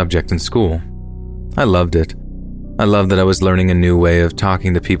favorite subject in school. I loved it. I loved that I was learning a new way of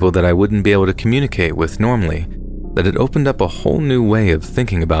talking to people that I wouldn't be able to communicate with normally, that it opened up a whole new way of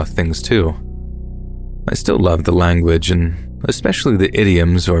thinking about things too. I still love the language, and especially the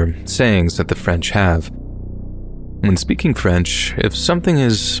idioms or sayings that the French have. When speaking French, if something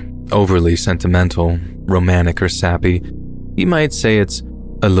is overly sentimental, romantic, or sappy, you might say it's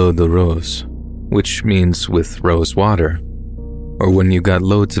à l'eau de rose, which means with rose water. Or when you got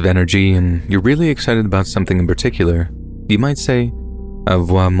loads of energy and you're really excited about something in particular, you might say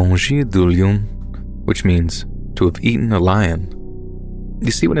avoir mangé du lion, which means to have eaten a lion.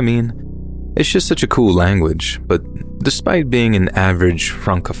 You see what I mean? It's just such a cool language, but despite being an average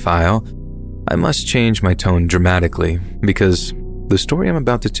francophile, I must change my tone dramatically because the story I'm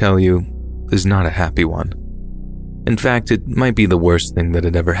about to tell you is not a happy one. In fact, it might be the worst thing that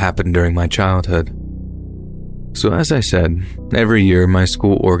had ever happened during my childhood. So as I said, every year my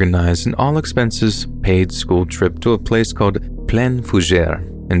school organized an all-expenses-paid school trip to a place called Plaine Fougère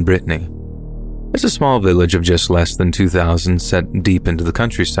in Brittany. It's a small village of just less than 2,000 set deep into the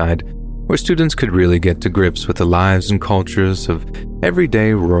countryside, where students could really get to grips with the lives and cultures of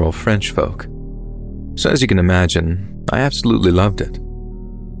everyday rural French folk. So as you can imagine, I absolutely loved it.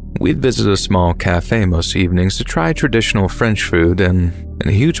 We'd visit a small cafe most evenings to try traditional French food, and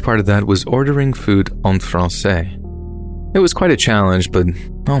a huge part of that was ordering food en français. It was quite a challenge, but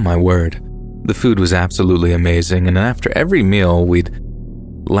oh my word, the food was absolutely amazing, and after every meal, we'd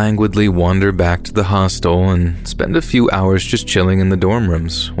languidly wander back to the hostel and spend a few hours just chilling in the dorm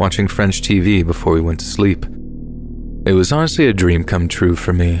rooms, watching French TV before we went to sleep. It was honestly a dream come true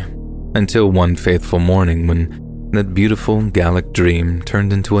for me, until one fateful morning when that beautiful Gallic dream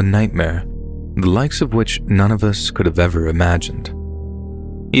turned into a nightmare, the likes of which none of us could have ever imagined.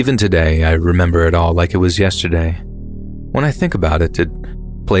 Even today, I remember it all like it was yesterday. When I think about it, it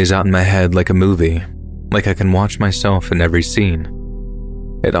plays out in my head like a movie, like I can watch myself in every scene.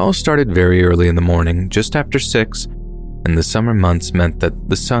 It all started very early in the morning, just after 6, and the summer months meant that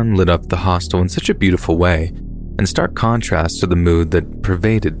the sun lit up the hostel in such a beautiful way, in stark contrast to the mood that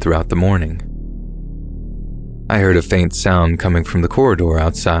pervaded throughout the morning. I heard a faint sound coming from the corridor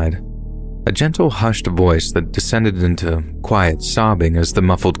outside, a gentle hushed voice that descended into quiet sobbing as the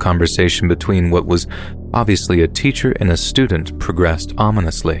muffled conversation between what was obviously a teacher and a student progressed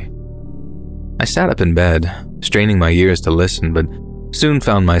ominously. I sat up in bed, straining my ears to listen, but soon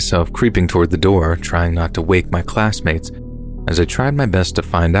found myself creeping toward the door, trying not to wake my classmates as I tried my best to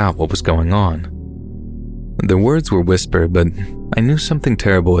find out what was going on. The words were whispered, but I knew something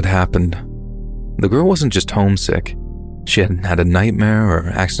terrible had happened. The girl wasn't just homesick. She hadn't had a nightmare or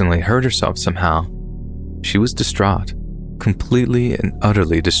accidentally hurt herself somehow. She was distraught, completely and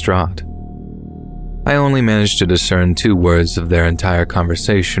utterly distraught. I only managed to discern 2 words of their entire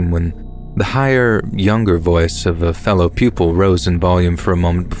conversation when the higher, younger voice of a fellow pupil rose in volume for a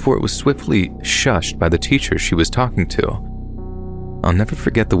moment before it was swiftly shushed by the teacher she was talking to. I'll never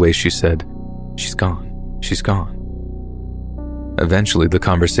forget the way she said, "She's gone, she's gone." Eventually, the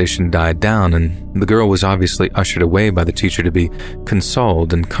conversation died down, and the girl was obviously ushered away by the teacher to be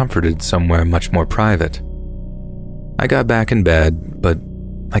consoled and comforted somewhere much more private. I got back in bed, but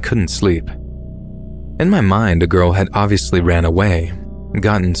I couldn't sleep. In my mind, a girl had obviously ran away,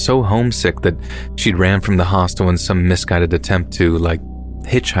 gotten so homesick that she'd ran from the hostel in some misguided attempt to,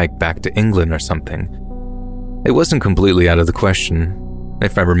 hitchhike back to England or something. It wasn't completely out of the question.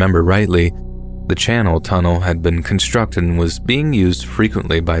 If I remember rightly, the Channel Tunnel had been constructed and was being used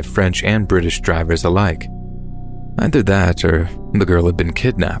frequently by French and British drivers alike. Either that or the girl had been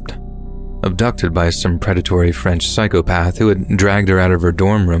kidnapped, abducted by some predatory French psychopath who had dragged her out of her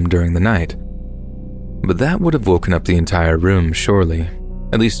dorm room during the night. But that would have woken up the entire room, surely.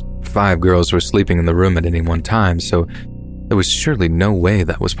 At least 5 girls were sleeping in the room at any one time, so there was surely no way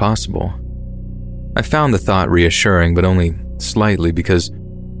that was possible. I found the thought reassuring, but only slightly, because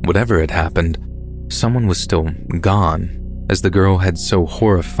whatever had happened, someone was still gone, as the girl had so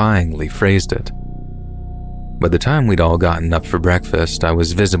horrifyingly phrased it. By the time we'd all gotten up for breakfast, I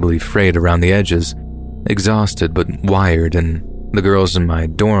was visibly frayed around the edges, exhausted but wired, and the girls in my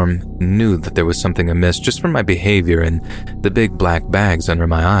dorm knew that there was something amiss just from my behavior and the big black bags under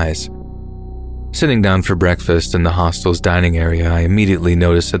my eyes. Sitting down for breakfast in the hostel's dining area, I immediately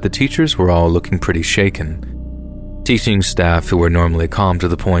noticed that the teachers were all looking pretty shaken. Teaching staff who were normally calm to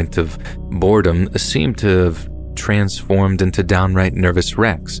the point of boredom seemed to have transformed into downright nervous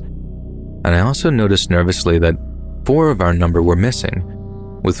wrecks. And I also noticed nervously that 4 of our number were missing,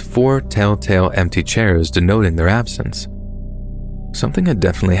 with 4 telltale empty chairs denoting their absence. Something had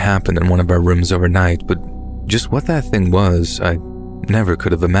definitely happened in one of our rooms overnight, but just what that thing was, I never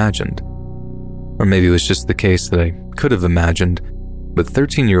could have imagined. Or maybe it was just the case that I could have imagined, but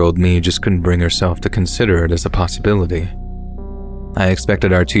 13-year-old me just couldn't bring herself to consider it as a possibility. I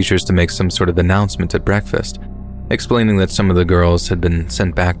expected our teachers to make some sort of announcement at breakfast, explaining that some of the girls had been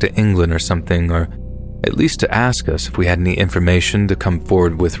sent back to England or something, or at least to ask us if we had any information to come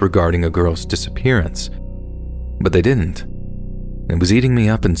forward with regarding a girl's disappearance. But they didn't. It was eating me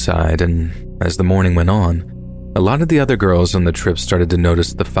up inside, and as the morning went on, a lot of the other girls on the trip started to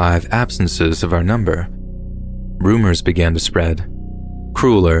notice the 5 absences of our number. Rumors began to spread.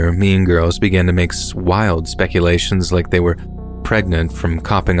 Crueler, mean girls began to make wild speculations like they were pregnant from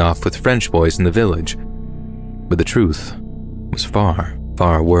copping off with French boys in the village. But the truth was far,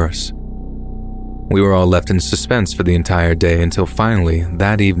 far worse. We were all left in suspense for the entire day until finally,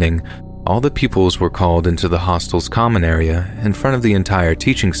 that evening, all the pupils were called into the hostel's common area in front of the entire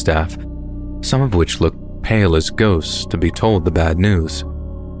teaching staff, some of which looked pale as ghosts, to be told the bad news.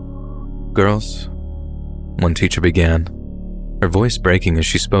 "Girls," one teacher began, her voice breaking as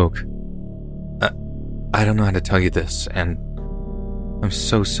she spoke. I don't know how to tell you this, and I'm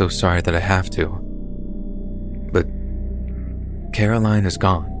so sorry that I have to. But Caroline is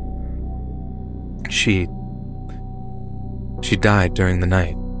gone. She died during the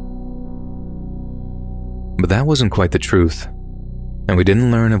night." But that wasn't quite the truth, and we didn't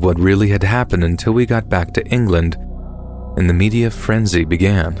learn of what really had happened until we got back to England and the media frenzy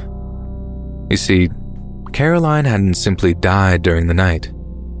began. You see, Caroline hadn't simply died during the night.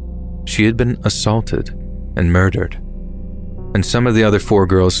 She had been assaulted and murdered, and some of the other 4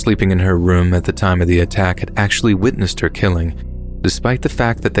 girls sleeping in her room at the time of the attack had actually witnessed her killing, despite the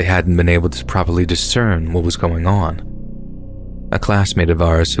fact that they hadn't been able to properly discern what was going on. A classmate of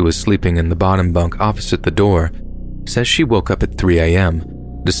ours who was sleeping in the bottom bunk opposite the door says she woke up at 3 a.m.,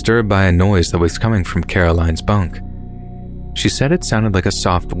 disturbed by a noise that was coming from Caroline's bunk. She said it sounded like a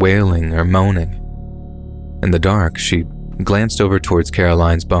soft wailing or moaning. In the dark, she glanced over towards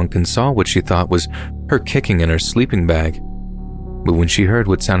Caroline's bunk and saw what she thought was her kicking in her sleeping bag. But when she heard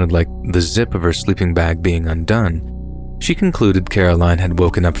what sounded like the zip of her sleeping bag being undone, she concluded Caroline had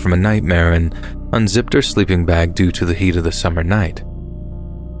woken up from a nightmare and unzipped her sleeping bag due to the heat of the summer night.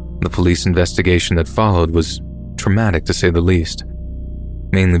 The police investigation that followed was traumatic to say the least,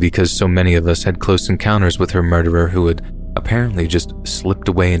 mainly because so many of us had close encounters with her murderer who had apparently just slipped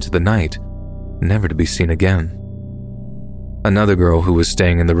away into the night, never to be seen again. Another girl who was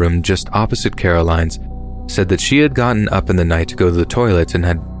staying in the room just opposite Caroline's said that she had gotten up in the night to go to the toilet and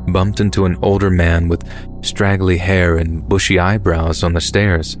had bumped into an older man with straggly hair and bushy eyebrows on the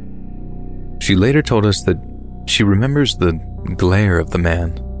stairs. She later told us that she remembers the glare of the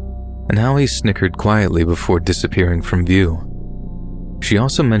man and how he snickered quietly before disappearing from view. She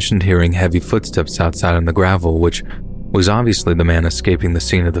also mentioned hearing heavy footsteps outside on the gravel, which was obviously the man escaping the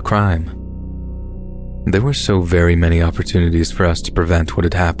scene of the crime. There were so very many opportunities for us to prevent what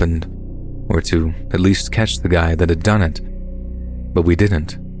had happened, or to at least catch the guy that had done it, but we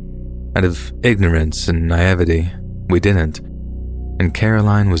didn't. Out of ignorance and naivety, we didn't, and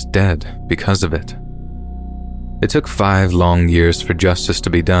Caroline was dead because of it. It took 5 long years for justice to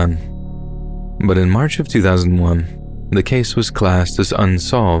be done, but in March of 2001, the case was classed as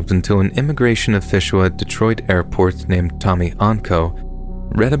unsolved until an immigration official at Detroit Airport named Tommy Onko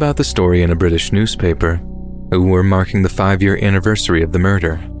read about the story in a British newspaper, who were marking the 5-year anniversary of the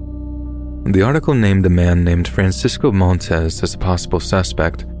murder. The article named a man named Francisco Montes as a possible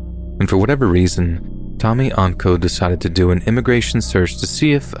suspect, and for whatever reason, Tommy Onko decided to do an immigration search to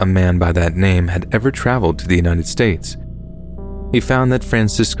see if a man by that name had ever traveled to the United States. He found that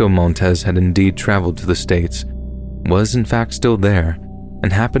Francisco Montes had indeed traveled to the States, was in fact still there,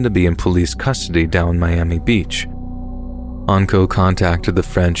 and happened to be in police custody down Miami Beach. Onko contacted the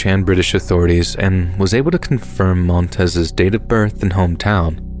French and British authorities and was able to confirm Montez's date of birth and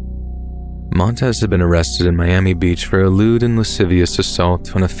hometown. Montes had been arrested in Miami Beach for a lewd and lascivious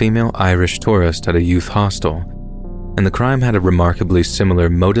assault on a female Irish tourist at a youth hostel, and the crime had a remarkably similar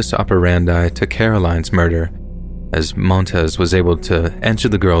modus operandi to Caroline's murder, as Montes was able to enter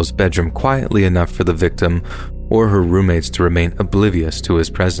the girl's bedroom quietly enough for the victim or her roommates to remain oblivious to his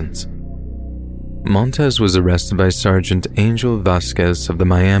presence. Montes was arrested by Sergeant Angel Vasquez of the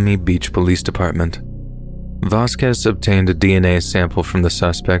Miami Beach Police Department. Vasquez obtained a DNA sample from the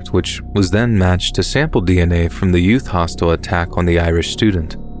suspect, which was then matched to sample DNA from the youth hostel attack on the Irish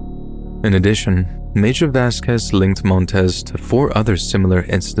student. In addition, Major Vasquez linked Montes to 4 other similar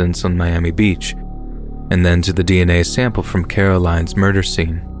incidents on Miami Beach, and then to the DNA sample from Caroline's murder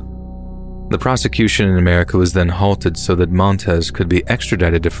scene. The prosecution in America was then halted so that Montes could be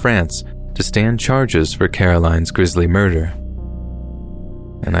extradited to France to stand charges for Caroline's grisly murder.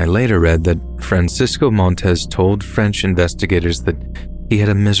 And I later read that Francisco Montes told French investigators that he had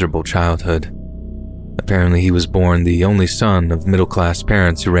a miserable childhood. Apparently, he was born the only son of middle-class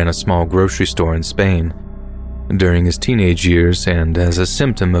parents who ran a small grocery store in Spain. During his teenage years, and as a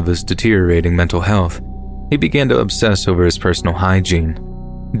symptom of his deteriorating mental health, he began to obsess over his personal hygiene,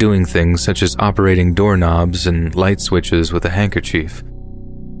 doing things such as operating doorknobs and light switches with a handkerchief.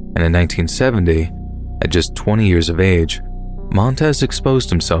 And in 1970, at just 20 years of age, Montes exposed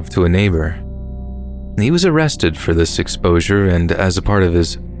himself to a neighbor. He was arrested for this exposure and, as a part of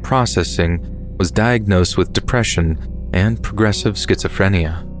his processing, was diagnosed with depression and progressive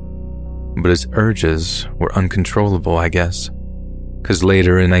schizophrenia. But his urges were uncontrollable, I guess. Because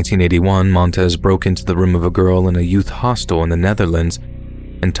later in 1981, Montes broke into the room of a girl in a youth hostel in the Netherlands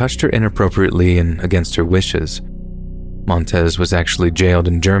and touched her inappropriately and against her wishes. Montez was actually jailed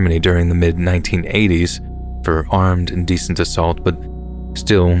in Germany during the mid-1980s for armed indecent assault, but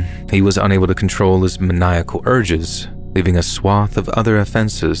still, he was unable to control his maniacal urges, leaving a swath of other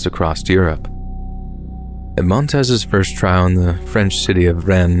offenses across Europe. At Montez's first trial in the French city of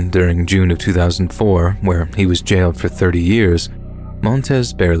Rennes during June of 2004, where he was jailed for 30 years,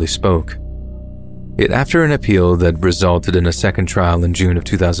 Montez barely spoke. Yet after an appeal that resulted in a second trial in June of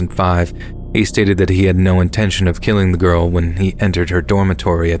 2005, he stated that he had no intention of killing the girl when he entered her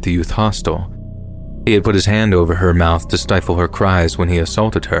dormitory at the youth hostel. He had put his hand over her mouth to stifle her cries when he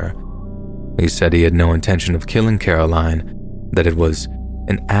assaulted her. He said he had no intention of killing Caroline, that it was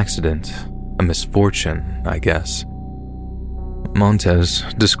an accident, a misfortune, I guess. Montez,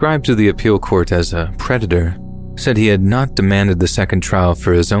 described to the appeal court as a predator, said he had not demanded the second trial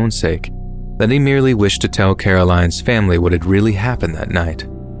for his own sake, that he merely wished to tell Caroline's family what had really happened that night.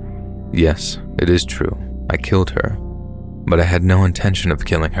 Yes, it is true, I killed her, but I had no intention of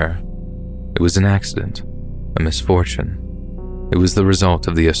killing her. It was an accident, a misfortune. It was the result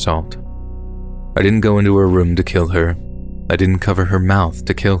of the assault. I didn't go into her room to kill her. I didn't cover her mouth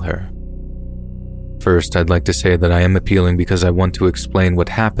to kill her. First, I'd like to say that I am appealing because I want to explain what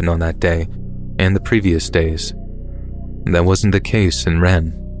happened on that day and the previous days. That wasn't the case in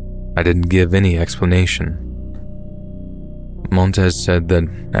Rennes. I didn't give any explanation. Montez said that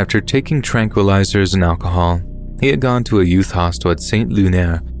after taking tranquilizers and alcohol, he had gone to a youth hostel at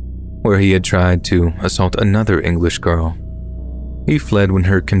Saint-Lunaire, where he had tried to assault another English girl. He fled when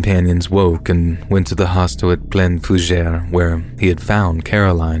her companions woke and went to the hostel at Plaine Fougère, where he had found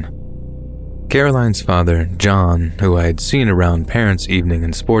Caroline. Caroline's father, John, who I had seen around parents' evening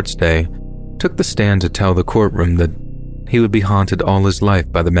and sports day, took the stand to tell the courtroom that he would be haunted all his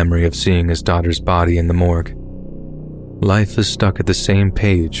life by the memory of seeing his daughter's body in the morgue. Life is stuck at the same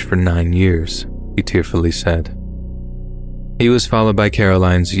page for 9 years, he tearfully said. He was followed by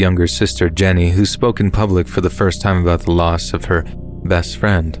Caroline's younger sister, Jenny, who spoke in public for the first time about the loss of her best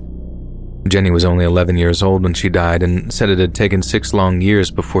friend. Jenny was only 11 years old when she died and said it had taken 6 long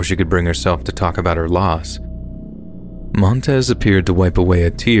years before she could bring herself to talk about her loss. Montez appeared to wipe away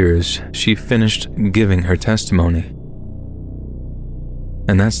a tear as she finished giving her testimony.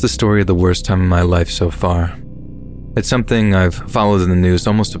 And that's the story of the worst time of my life so far. It's something I've followed in the news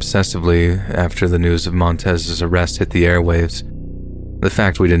almost obsessively after the news of Montez's arrest hit the airwaves. The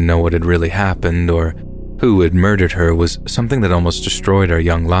fact we didn't know what had really happened or who had murdered her was something that almost destroyed our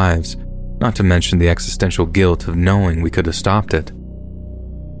young lives, not to mention the existential guilt of knowing we could have stopped it.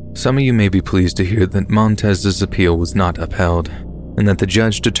 Some of you may be pleased to hear that Montez's appeal was not upheld, and that the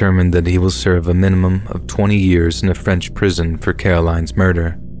judge determined that he will serve a minimum of 20 years in a French prison for Caroline's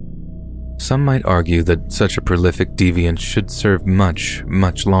murder. Some might argue that such a prolific deviant should serve much,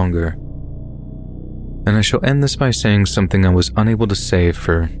 much longer. And I shall end this by saying something I was unable to say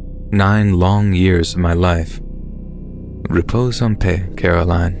for 9 long years of my life. Repose en paix,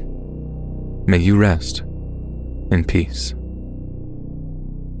 Caroline. May you rest in peace.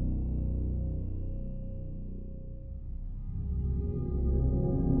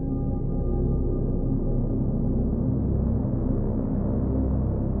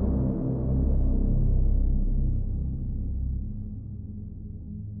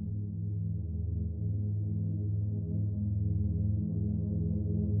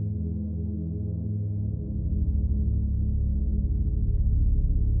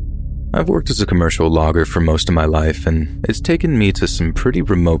 I've worked as a commercial logger for most of my life, and it's taken me to some pretty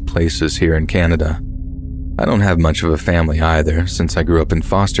remote places here in Canada. I don't have much of a family either, since I grew up in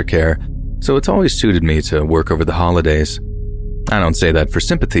foster care, so it's always suited me to work over the holidays. I don't say that for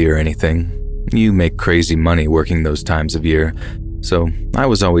sympathy or anything. You make crazy money working those times of year, so I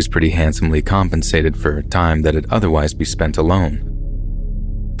was always pretty handsomely compensated for time that'd otherwise be spent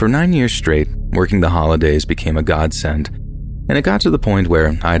alone. For 9 years straight, working the holidays became a godsend, and it got to the point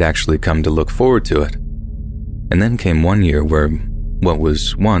where I'd actually come to look forward to it. And then came one year where what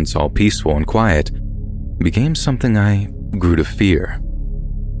was once all peaceful and quiet became something I grew to fear.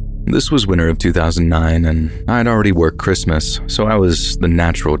 This was winter of 2009, and I'd already worked Christmas, so I was the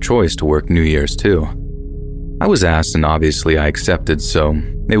natural choice to work New Year's too. I was asked, and obviously I accepted, so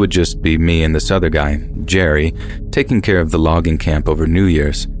it would just be me and this other guy, Jerry, taking care of the logging camp over New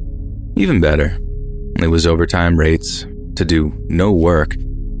Year's. Even better, it was overtime rates, to do no work,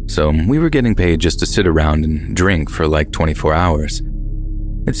 so we were getting paid just to sit around and drink for like 24 hours.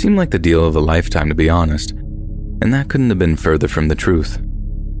 It seemed like the deal of a lifetime, to be honest, and that couldn't have been further from the truth.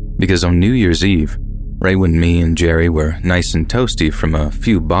 Because on New Year's Eve, right when me and Jerry were nice and toasty from a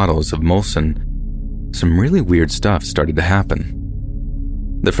few bottles of Molson, some really weird stuff started to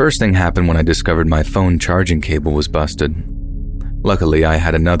happen. The first thing happened when I discovered my phone charging cable was busted. Luckily, I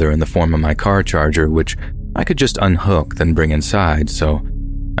had another in the form of my car charger, which I could just unhook then bring inside, so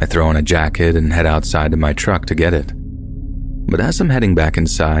I throw on a jacket and head outside to my truck to get it. But as I'm heading back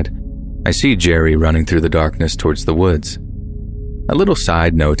inside, I see Jerry running through the darkness towards the woods. A little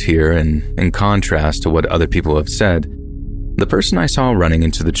side note here, and in contrast to what other people have said, the person I saw running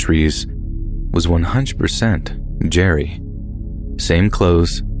into the trees was 100% Jerry. Same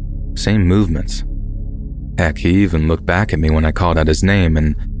clothes, same movements. Heck, he even looked back at me when I called out his name,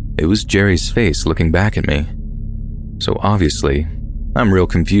 and it was Jerry's face looking back at me. So obviously, I'm real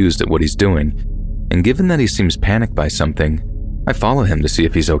confused at what he's doing, and given that he seems panicked by something, I follow him to see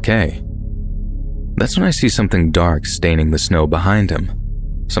if he's okay. That's when I see something dark staining the snow behind him,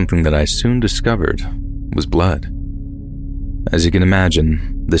 something that I soon discovered was blood. As you can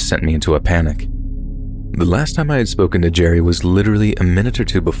imagine, this sent me into a panic. The last time I had spoken to Jerry was literally a minute or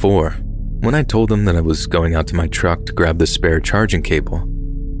two before, when I told him that I was going out to my truck to grab the spare charging cable.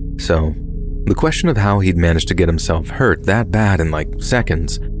 So, the question of how he'd managed to get himself hurt that bad in like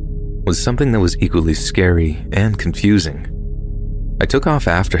seconds was something that was equally scary and confusing. I took off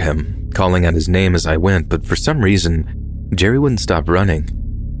after him, calling out his name as I went, but for some reason, Jerry wouldn't stop running.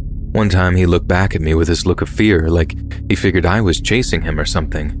 One time he looked back at me with this look of fear, like he figured I was chasing him or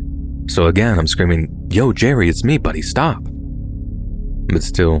something. So again, I'm screaming, "Yo, Jerry, it's me, buddy, stop." But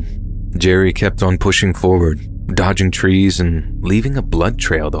still, Jerry kept on pushing forward, dodging trees and leaving a blood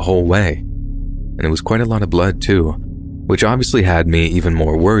trail the whole way. And it was quite a lot of blood too, which obviously had me even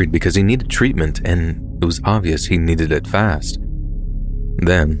more worried because he needed treatment and it was obvious he needed it fast.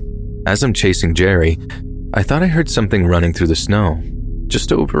 Then, as I'm chasing Jerry, I thought I heard something running through the snow,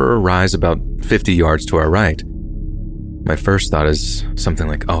 just over a rise about 50 yards to our right. My first thought is something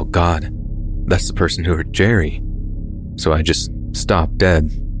like, oh God, that's the person who hurt Jerry. So I just stopped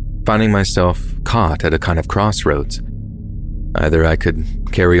dead, finding myself caught at a kind of crossroads. Either I could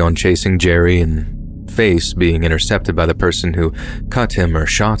carry on chasing Jerry and face being intercepted by the person who cut him or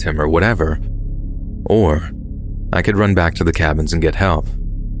shot him or whatever, or I could run back to the cabins and get help.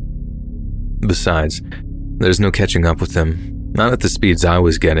 Besides, there's no catching up with him, not at the speeds I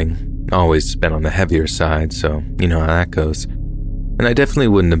was getting. Always been on the heavier side, so you know how that goes. And I definitely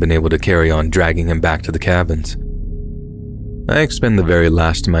wouldn't have been able to carry on dragging him back to the cabins. I expend the very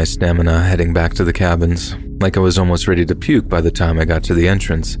last of my stamina heading back to the cabins, like I was almost ready to puke by the time I got to the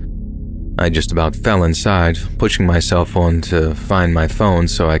entrance. I just about fell inside, pushing myself on to find my phone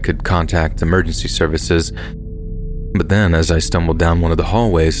so I could contact emergency services. But then, as I stumbled down one of the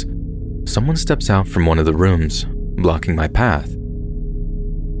hallways, someone steps out from one of the rooms, blocking my path.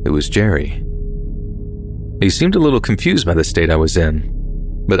 It was Jerry. He seemed a little confused by the state I was in,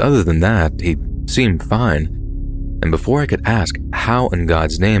 but other than that, he seemed fine. And before I could ask how in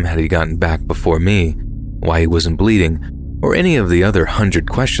God's name had he gotten back before me, why he wasn't bleeding, or any of the other 100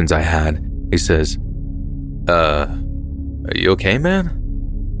 questions I had, he says, Are you okay, man?"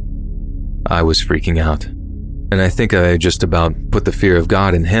 I was freaking out, and I think I just about put the fear of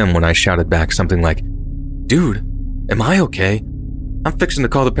God in him when I shouted back something like, "Dude, am I okay? I'm fixing to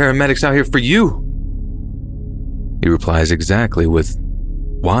call the paramedics out here for you." He replies exactly with,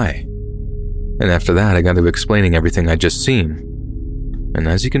 "Why?" And after that, I got to explaining everything I'd just seen. And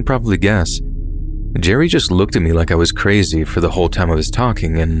as you can probably guess, Jerry just looked at me like I was crazy for the whole time I was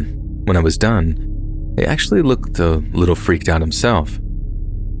talking, and when I was done, he actually looked a little freaked out himself.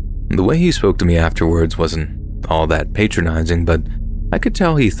 The way he spoke to me afterwards wasn't all that patronizing, but I could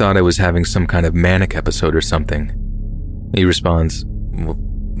tell he thought I was having some kind of manic episode or something. He responds, "Well,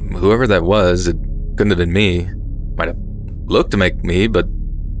 whoever that was, it couldn't have been me. Might have looked to make me, but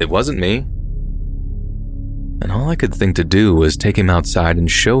it wasn't me." And all I could think to do was take him outside and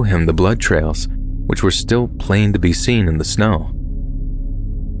show him the blood trails, which were still plain to be seen in the snow.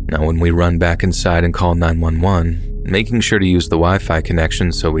 Now, when we run back inside and call 911, making sure to use the Wi-Fi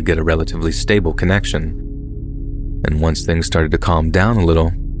connection so we'd get a relatively stable connection. And once things started to calm down a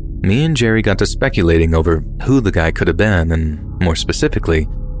little, me and Jerry got to speculating over who the guy could have been, and more specifically,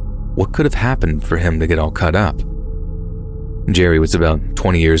 what could have happened for him to get all cut up. Jerry was about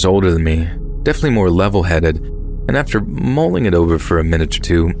 20 years older than me, definitely more level-headed, and after mulling it over for a minute or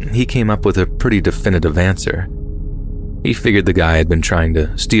two, he came up with a pretty definitive answer. He figured the guy had been trying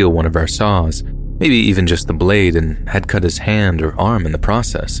to steal one of our saws, maybe even just the blade, and had cut his hand or arm in the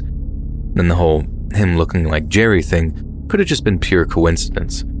process. Then the whole him looking like Jerry thing could have just been pure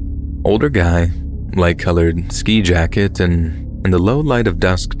coincidence. Older guy, light-colored ski jacket, and in the low light of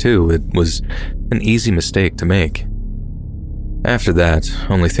dusk too, it was an easy mistake to make. After that,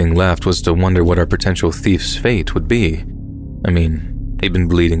 only thing left was to wonder what our potential thief's fate would be. I mean, He'd been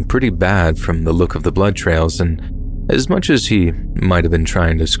bleeding pretty bad from the look of the blood trails, and as much as he might have been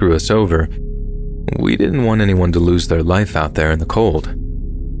trying to screw us over, we didn't want anyone to lose their life out there in the cold.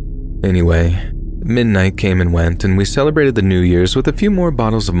 Anyway, midnight came and went, and we celebrated the New Year's with a few more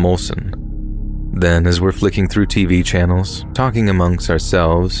bottles of Molson. Then, as we're flicking through TV channels, talking amongst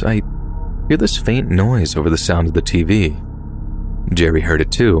ourselves, I hear this faint noise over the sound of the TV. Jerry heard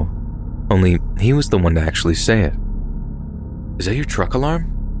it too, only he was the one to actually say it. "Is that your truck alarm?"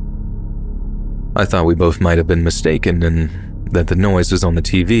 I thought we both might have been mistaken and that the noise was on the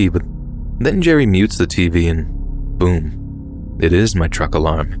TV, but then Jerry mutes the TV and boom, it is my truck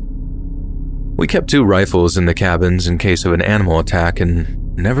alarm. We kept 2 rifles in the cabins in case of an animal attack, and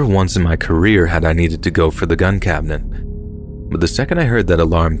never once in my career had I needed to go for the gun cabinet. But the second I heard that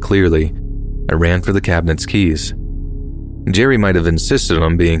alarm clearly, I ran for the cabinet's keys. Jerry might have insisted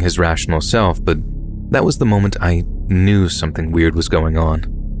on being his rational self, but that was the moment I knew something weird was going on.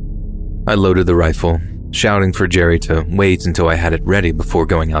 I loaded the rifle, shouting for Jerry to wait until I had it ready before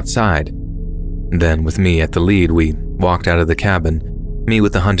going outside. Then, with me at the lead, we walked out of the cabin, me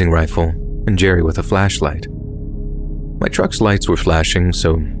with the hunting rifle and Jerry with a flashlight. My truck's lights were flashing,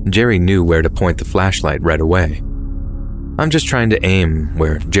 so Jerry knew where to point the flashlight right away. I'm just trying to aim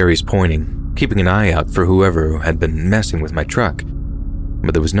where Jerry's pointing, keeping an eye out for whoever had been messing with my truck,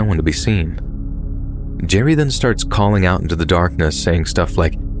 but there was no one to be seen. Jerry then starts calling out into the darkness, saying stuff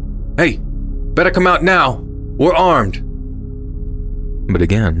like, "Hey, better come out now! We're armed!" But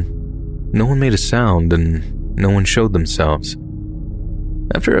again, no one made a sound and no one showed themselves.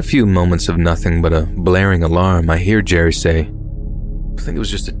 After a few moments of nothing but a blaring alarm, I hear Jerry say, "I think it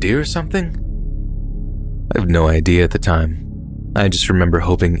was just a deer or something?" I have no idea at the time. I just remember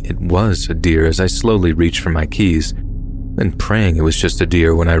hoping it was a deer as I slowly reached for my keys, and praying it was just a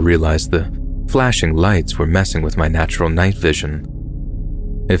deer when I realized the flashing lights were messing with my natural night vision.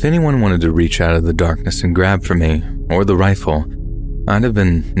 If anyone wanted to reach out of the darkness and grab for me, or the rifle, I'd have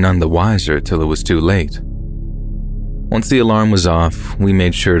been none the wiser till it was too late. Once the alarm was off, we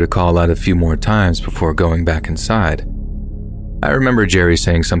made sure to call out a few more times before going back inside. I remember Jerry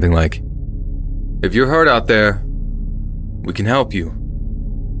saying something like, "If you're hurt out there, we can help you."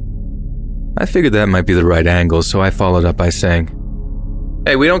 I figured that might be the right angle, so I followed up by saying,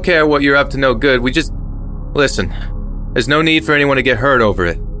 "Hey, we don't care what you're up to no good, we just... Listen, there's no need for anyone to get hurt over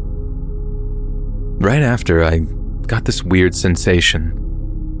it." Right after, I got this weird sensation.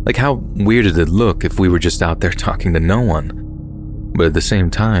 Like, how weird did it look if we were just out there talking to no one? But at the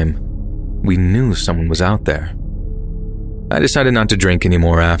same time, we knew someone was out there. I decided not to drink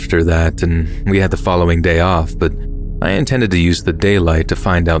anymore after that, and we had the following day off, but I intended to use the daylight to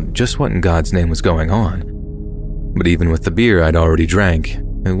find out just what in God's name was going on. But even with the beer I'd already drank,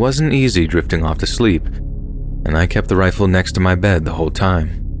 it wasn't easy drifting off to sleep, and I kept the rifle next to my bed the whole time.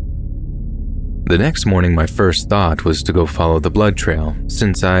 The next morning, my first thought was to go follow the blood trail,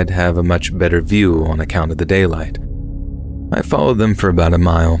 since I'd have a much better view on account of the daylight. I followed them for about a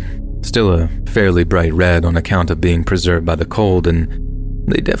mile, still a fairly bright red on account of being preserved by the cold, and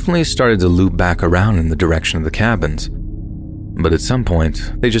they definitely started to loop back around in the direction of the cabins. But at some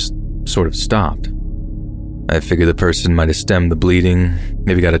point, they just sort of stopped. I figured the person might have stemmed the bleeding,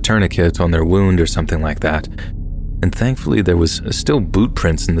 maybe got a tourniquet on their wound or something like that. And thankfully there was still boot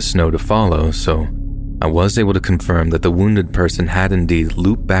prints in the snow to follow, so I was able to confirm that the wounded person had indeed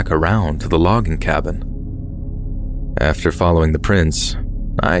looped back around to the logging cabin. After following the prints,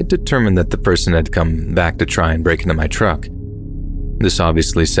 I determined that the person had come back to try and break into my truck. This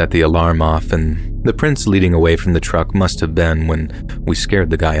obviously set the alarm off, and the prints leading away from the truck must have been when we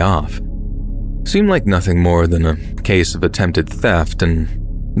scared the guy off. Seemed like nothing more than a case of attempted theft, and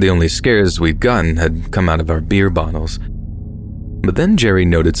the only scares we'd gotten had come out of our beer bottles. But then Jerry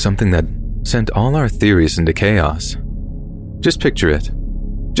noted something that sent all our theories into chaos. Just picture it.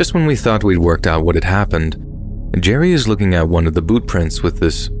 Just when we thought we'd worked out what had happened, Jerry is looking at one of the boot prints with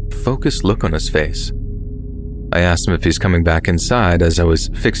this focused look on his face. I asked him if he's coming back inside as I was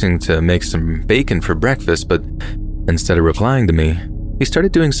fixing to make some bacon for breakfast, but instead of replying to me, he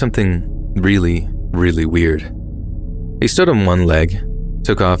started doing something really, really weird. He stood on one leg,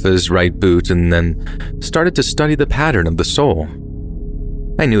 took off his right boot, and then started to study the pattern of the sole.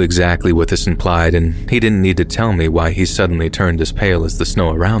 I knew exactly what this implied, and he didn't need to tell me why he suddenly turned as pale as the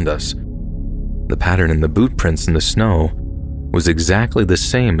snow around us. The pattern in the boot prints in the snow was exactly the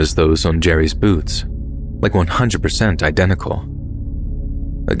same as those on Jerry's boots, like 100% identical.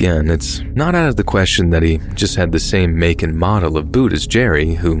 Again, it's not out of the question that he just had the same make and model of boot as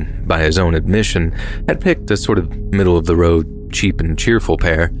Jerry, who, by his own admission, had picked a sort of middle-of-the-road, cheap and cheerful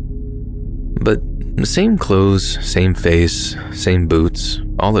pair. But Same clothes, same face, same boots,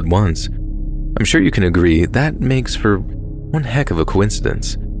 all at once. I'm sure you can agree that makes for one heck of a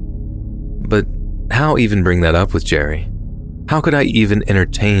coincidence. But how even bring that up with Jerry? How could I even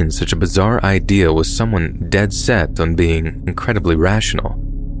entertain such a bizarre idea with someone dead set on being incredibly rational?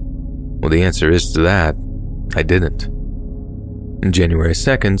 Well, the answer is to that, I didn't. January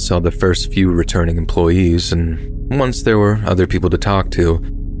 2nd saw the first few returning employees, and once there were other people to talk to,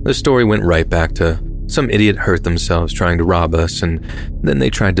 the story went right back to some idiot hurt themselves trying to rob us, and then they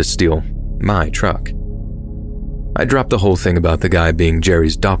tried to steal my truck. I dropped the whole thing about the guy being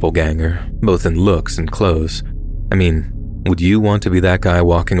Jerry's doppelganger, both in looks and clothes. I mean, would you want to be that guy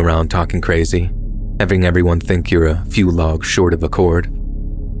walking around talking crazy, having everyone think you're a few logs short of a cord?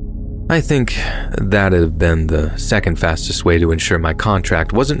 I think that'd have been the second fastest way to ensure my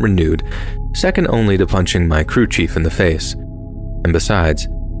contract wasn't renewed, second only to punching my crew chief in the face. And besides,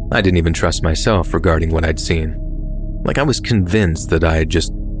 I didn't even trust myself regarding what I'd seen. Like I was convinced that I had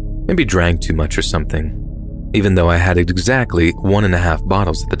just maybe drank too much or something, even though I had exactly 1.5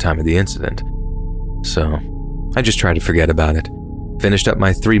 bottles at the time of the incident. So, I just tried to forget about it, finished up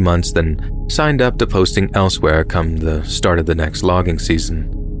my 3 months, then signed up to posting elsewhere come the start of the next logging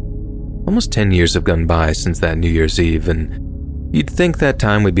season. Almost 10 years have gone by since that New Year's Eve, and you'd think that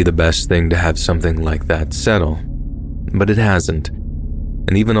time would be the best thing to have something like that settle. But it hasn't.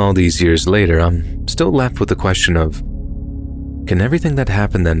 And even all these years later, I'm still left with the question of, can everything that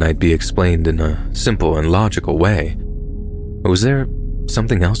happened that night be explained in a simple and logical way? Or was there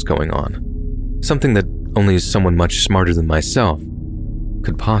something else going on? Something that only someone much smarter than myself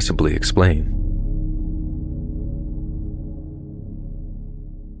could possibly explain?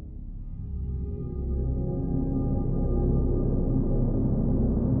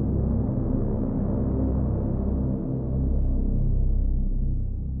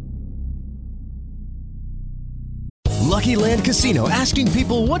 Lucky Land Casino, asking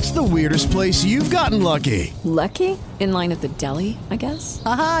people, what's the weirdest place you've gotten lucky? Lucky? In line at the deli, I guess?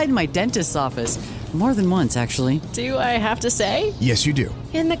 Aha, in my dentist's office. More than once, actually. Do I have to say? Yes, you do.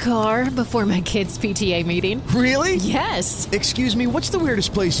 In the car before my kids' PTA meeting. Really? Yes. Excuse me, what's the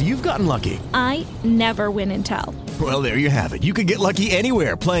weirdest place you've gotten lucky? I never win and tell. Well, there you have it. You can get lucky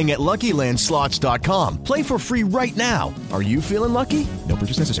anywhere, playing at LuckyLandSlots.com. Play for free right now. Are you feeling lucky? No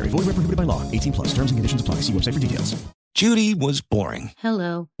purchase necessary. Void where prohibited by law. 18+. Terms and conditions apply. See website for details. Judy was boring.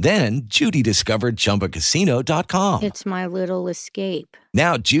 Hello. Then Judy discovered ChumbaCasino.com. It's my little escape.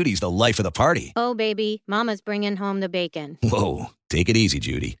 Now Judy's the life of the party. Oh, baby, mama's bringing home the bacon. Whoa, take it easy,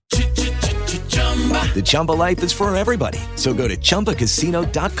 Judy. The Chumba life is for everybody. So go to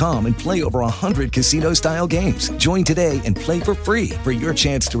ChumbaCasino.com and play over 100 casino-style games. Join today and play for free for your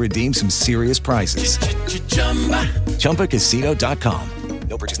chance to redeem some serious prizes. ChumbaCasino.com.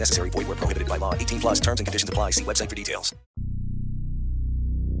 No purchase necessary. Void where prohibited by law. 18+. Terms and conditions apply. See website for details.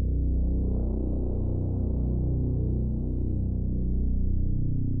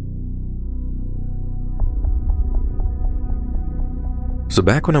 So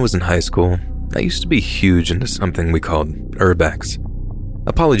back when I was in high school, I used to be huge into something we called urbex.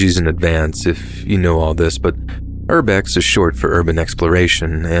 Apologies in advance if you know all this, but urbex is short for urban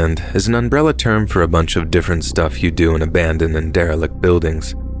exploration and is an umbrella term for a bunch of different stuff you do in abandoned and derelict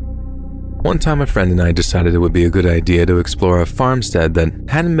buildings. One time a friend and I decided it would be a good idea to explore a farmstead that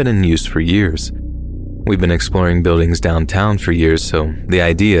hadn't been in use for years. We've been exploring buildings downtown for years, so the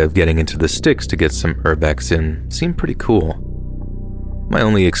idea of getting into the sticks to get some urbex in seemed pretty cool. My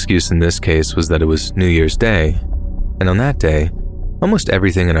only excuse in this case was that it was New Year's Day, and on that day, almost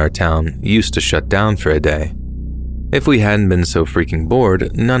everything in our town used to shut down for a day. If we hadn't been so freaking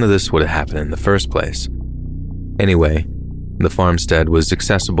bored, none of this would have happened in the first place. Anyway, the farmstead was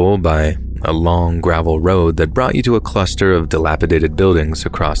accessible by a long gravel road that brought you to a cluster of dilapidated buildings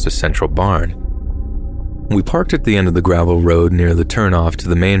across a central barn. We parked at the end of the gravel road near the turnoff to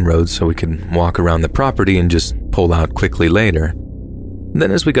the main road so we could walk around the property and just pull out quickly later.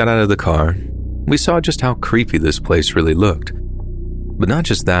 Then as we got out of the car, we saw just how creepy this place really looked. But not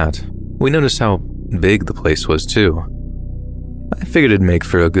just that, we noticed how big the place was too. I figured it'd make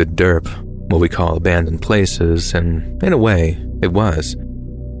for a good derp, what we call abandoned places, and in a way, it was.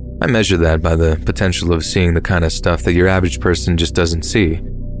 I measure that by the potential of seeing the kind of stuff that your average person just doesn't see.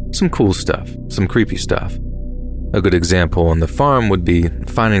 Some cool stuff, some creepy stuff. A good example on the farm would be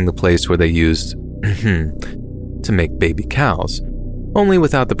finding the place where they used to make baby cows, only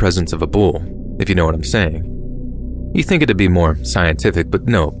without the presence of a bull, if you know what I'm saying. You think it'd be more scientific, but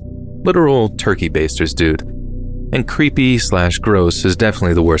no, literal turkey basters, dude. And creepy/gross is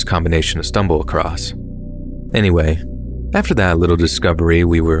definitely the worst combination to stumble across. Anyway, After that little discovery,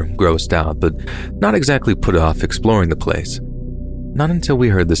 we were grossed out, but not exactly put off exploring the place. Not until we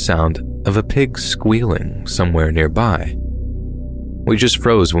heard the sound of a pig squealing somewhere nearby. We just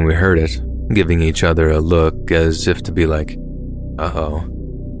froze when we heard it, giving each other a look as if to be like, uh-oh.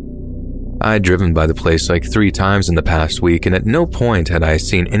 I'd driven by the place like 3 times in the past week, and at no point had I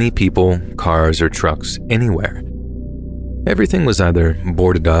seen any people, cars, or trucks anywhere. Everything was either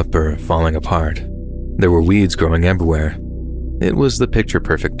boarded up or falling apart. There were weeds growing everywhere. It was the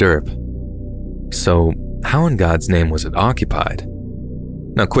picture-perfect derp. So, how in God's name was it occupied?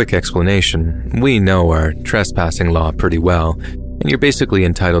 Now, quick explanation. We know our trespassing law pretty well, and you're basically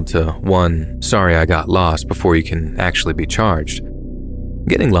entitled to one sorry I got lost before you can actually be charged.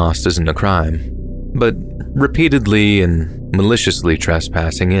 Getting lost isn't a crime, but repeatedly and maliciously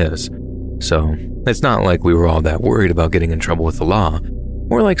trespassing is. So, it's not like we were all that worried about getting in trouble with the law,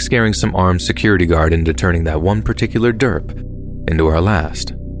 or like scaring some armed security guard into turning that one particular derp into our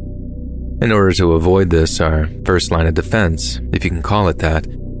last. In order to avoid this, our first line of defense, if you can call it that,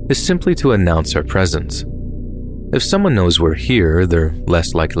 is simply to announce our presence. If someone knows we're here, they're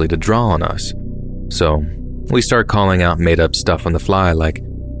less likely to draw on us. So, we start calling out made-up stuff on the fly like,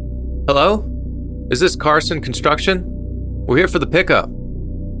 "Hello? Is this Carson Construction? We're here for the pickup."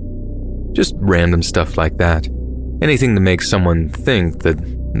 Just random stuff like that. Anything to make someone think that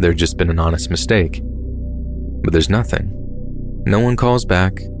there'd just been an honest mistake. But there's nothing. No one calls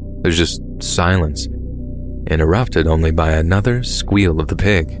back. There's just silence, interrupted only by another squeal of the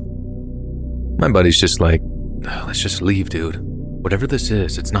pig. My buddy's just like, "Let's just leave, dude. Whatever this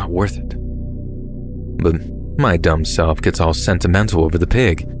is, it's not worth it." But my dumb self gets all sentimental over the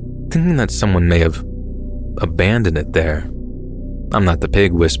pig, thinking that someone may have abandoned it there. I'm not the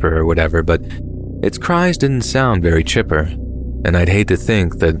pig whisperer or whatever, but its cries didn't sound very chipper, and I'd hate to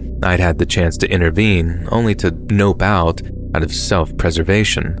think that I'd had the chance to intervene only to nope out of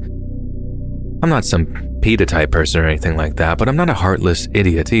self-preservation. I'm not some PETA-type person or anything like that, but I'm not a heartless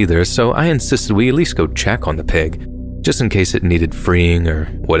idiot either, so I insisted we at least go check on the pig, just in case it needed freeing or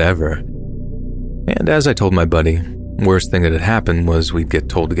whatever. And as I told my buddy, worst thing that had happened was we'd get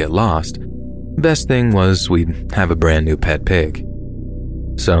told to get lost. Best thing was we'd have a brand new pet pig.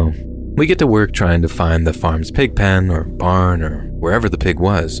 So, we get to work trying to find the farm's pig pen or barn or wherever the pig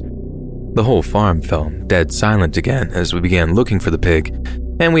was. The whole farm fell dead silent again as we began looking for the pig,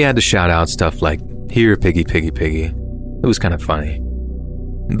 and we had to shout out stuff like, "Here, piggy, piggy, piggy." It was kind of funny.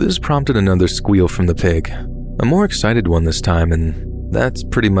 This prompted another squeal from the pig, a more excited one this time, and that's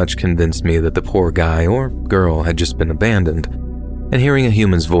pretty much convinced me that the poor guy or girl had just been abandoned, and hearing a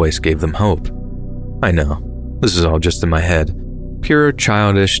human's voice gave them hope. I know, this is all just in my head, pure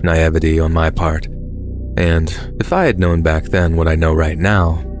childish naivety on my part, and if I had known back then what I know right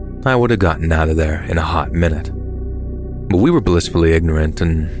now, I would have gotten out of there in a hot minute. But we were blissfully ignorant,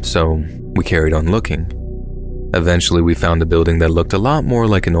 and so we carried on looking. Eventually, we found a building that looked a lot more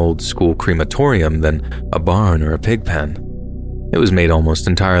like an old-school crematorium than a barn or a pig pen. It was made almost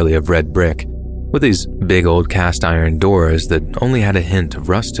entirely of red brick, with these big old cast-iron doors that only had a hint of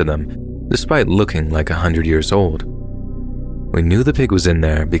rust to them, despite looking like 100 years old. We knew the pig was in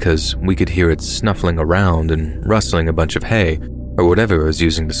there because we could hear it snuffling around and rustling a bunch of hay or whatever it was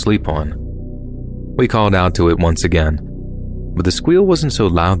using to sleep on. We called out to it once again, but the squeal wasn't so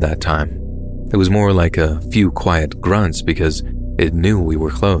loud that time. It was more like a few quiet grunts because it knew we were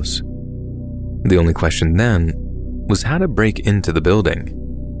close. The only question then was how to break into the building.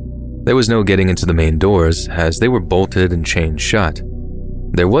 There was no getting into the main doors as they were bolted and chained shut.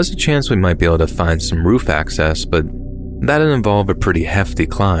 There was a chance we might be able to find some roof access, but that'd involve a pretty hefty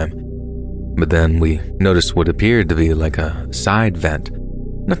climb. But then we noticed what appeared to be like a side vent,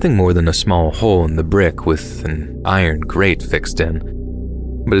 nothing more than a small hole in the brick with an iron grate fixed in.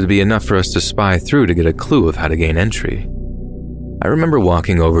 But it'd be enough for us to spy through to get a clue of how to gain entry. I remember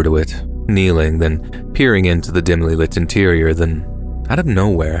walking over to it, kneeling, then peering into the dimly lit interior, then, out of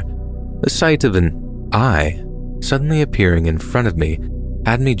nowhere, the sight of an eye suddenly appearing in front of me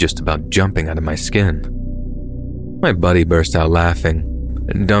had me just about jumping out of my skin. My buddy burst out laughing,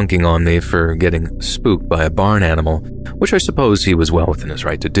 dunking on me for getting spooked by a barn animal, which I suppose he was well within his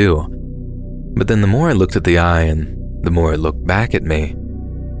right to do. But then the more I looked at the eye and the more it looked back at me,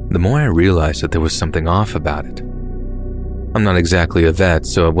 the more I realized that there was something off about it. I'm not exactly a vet,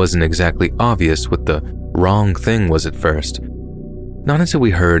 so it wasn't exactly obvious what the wrong thing was at first. Not until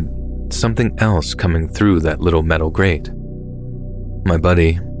we heard something else coming through that little metal grate. My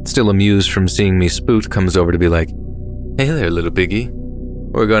buddy, still amused from seeing me spooked, comes over to be like, "Hey there, little piggy.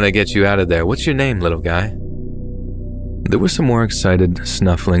 We're gonna get you out of there. What's your name, little guy?" There was some more excited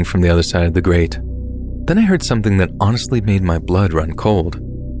snuffling from the other side of the grate. then I heard something that honestly made my blood run cold.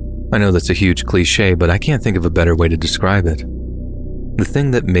 I know that's a huge cliche, but I can't think of a better way to describe it. The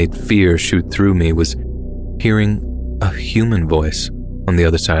thing that made fear shoot through me was hearing a human voice on the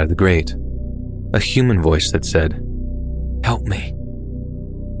other side of the grate. A human voice that said, "Help me."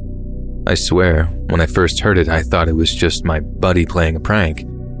 I swear, when I first heard it, I thought it was just my buddy playing a prank.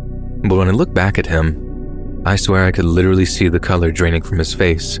 But when I looked back at him, I swear I could literally see the color draining from his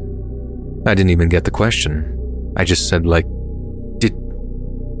face. I didn't even get the question. I just said, "Did..."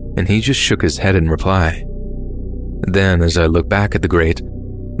 And he just shook his head in reply. Then, as I look back at the grate,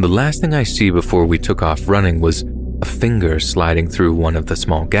 the last thing I see before we took off running was a finger sliding through one of the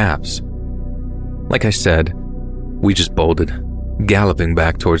small gaps. Like I said, we just bolted, galloping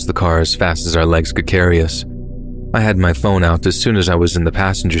back towards the car as fast as our legs could carry us. I had my phone out as soon as I was in the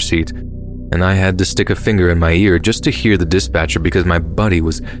passenger seat, and I had to stick a finger in my ear just to hear the dispatcher because my buddy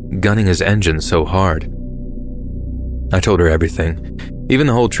was gunning his engine so hard. I told her everything, even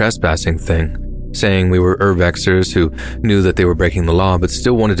the whole trespassing thing, saying we were urbexers who knew that they were breaking the law but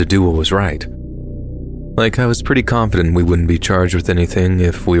still wanted to do what was right. Like, I was pretty confident we wouldn't be charged with anything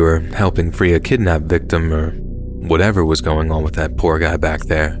if we were helping free a kidnap victim or whatever was going on with that poor guy back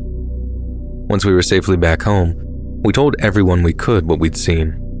there. Once we were safely back home, we told everyone we could what we'd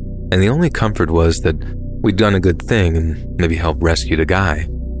seen, and the only comfort was that we'd done a good thing and maybe helped rescue the guy.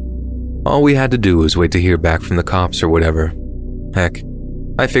 All we had to do was wait to hear back from the cops or whatever. Heck,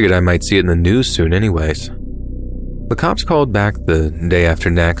 I figured I might see it in the news soon anyways. The cops called back the day after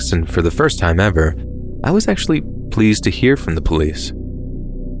next, and for the first time ever, I was actually pleased to hear from the police.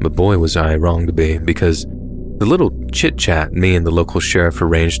 But boy was I wrong to be, because the little chit-chat me and the local sheriff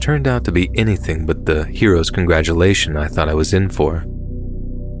arranged turned out to be anything but the hero's congratulation I thought I was in for.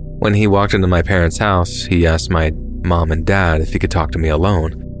 When he walked into my parents' house, he asked my mom and dad if he could talk to me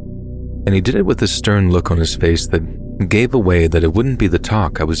alone, and he did it with a stern look on his face that gave away that it wouldn't be the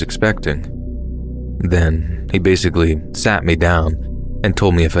talk I was expecting. Then he basically sat me down and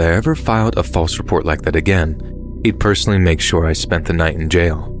told me if I ever filed a false report like that again, he'd personally make sure I spent the night in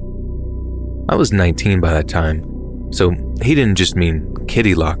jail. I was 19 by that time, so he didn't just mean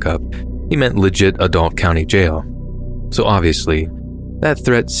kiddie lockup, he meant legit adult county jail. So obviously, that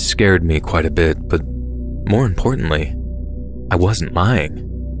threat scared me quite a bit, but more importantly, I wasn't lying.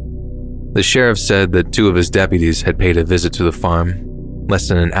 The sheriff said that 2 of his deputies had paid a visit to the farm less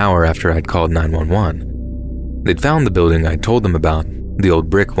than an hour after I'd called 911. They'd found the building I'd told them about, the old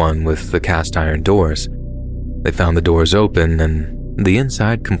brick one with the cast iron doors. They found the doors open and the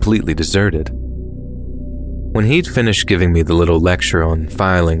inside completely deserted. When he'd finished giving me the little lecture on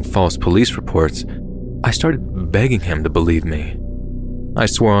filing false police reports, I started begging him to believe me. I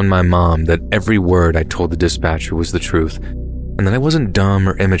swore on my mom that every word I told the dispatcher was the truth, and that I wasn't dumb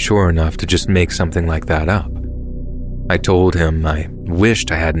or immature enough to just make something like that up. I told him I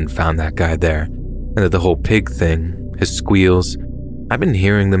wished I hadn't found that guy there, and that the whole pig thing, his squeals, I've been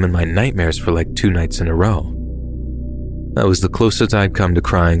hearing them in my nightmares for like 2 nights in a row. That was the closest I'd come to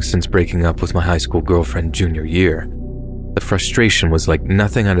crying since breaking up with my high school girlfriend junior year. The frustration was like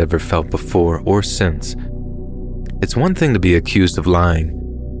nothing I'd ever felt before or since. It's one thing to be accused of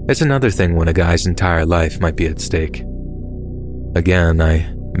lying. It's another thing when a guy's entire life might be at stake. Again,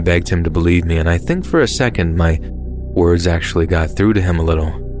 I begged him to believe me, and I think for a second my words actually got through to him a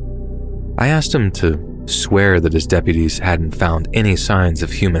little. I asked him to swear that his deputies hadn't found any signs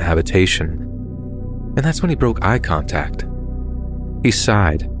of human habitation, and that's when he broke eye contact. He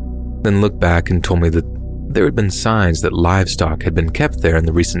sighed, then looked back and told me that there had been signs that livestock had been kept there in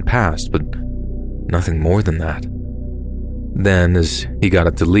the recent past, but nothing more than that. Then, as he got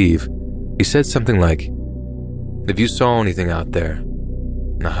up to leave, he said something like, "If you saw anything out there,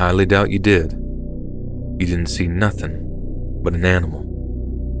 and I highly doubt you did, you didn't see nothing but an animal."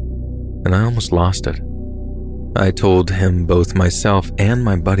 And I almost lost it. I told him both myself and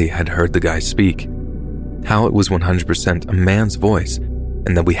my buddy had heard the guy speak, how it was 100% a man's voice,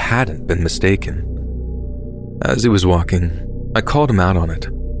 and that we hadn't been mistaken. As he was walking, I called him out on it,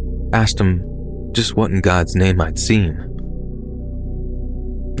 asked him just what in God's name I'd seen.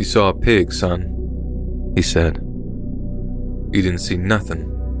 "You saw a pig, son," he said. "You didn't see nothing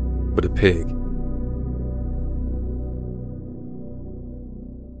but a pig."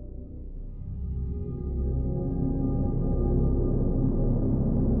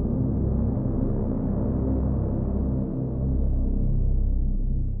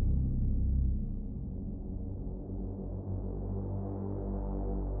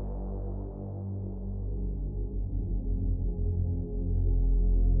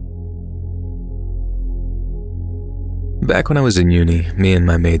 Back when I was in uni, me and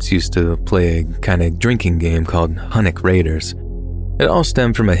my mates used to play a kind of drinking game called Hunnic Raiders. It all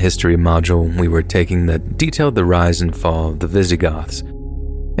stemmed from a history module we were taking that detailed the rise and fall of the Visigoths.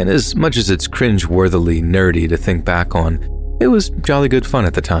 And as much as it's cringe-worthily nerdy to think back on, it was jolly good fun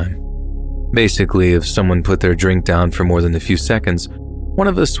at the time. Basically, if someone put their drink down for more than a few seconds, one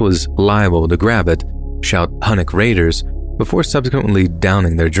of us was liable to grab it, shout Hunnic Raiders, before subsequently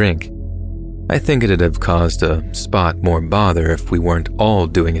downing their drink. I think it'd have caused a spot more bother if we weren't all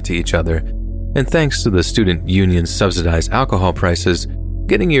doing it to each other, and thanks to the student union's subsidized alcohol prices,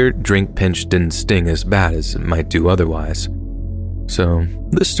 getting your drink pinched didn't sting as bad as it might do otherwise. So,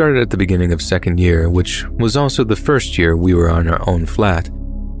 this started at the beginning of second year, which was also the first year we were on our own flat.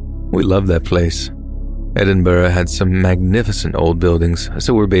 We loved that place. Edinburgh had some magnificent old buildings,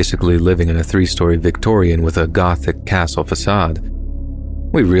 so we're basically living in a 3-story Victorian with a Gothic castle facade.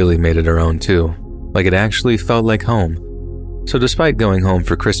 We really made it our own too, like it actually felt like home. So despite going home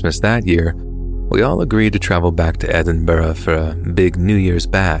for Christmas that year, we all agreed to travel back to Edinburgh for a big New Year's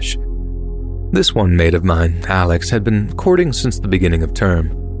bash. This one mate of mine, Alex, had been courting since the beginning of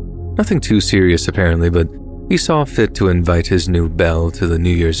term. Nothing too serious apparently, but he saw fit to invite his new belle to the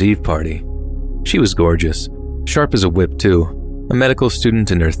New Year's Eve party. She was gorgeous, sharp as a whip too, a medical student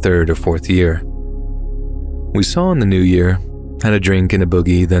in her 3rd or 4th year. We saw in the new year, had a drink and a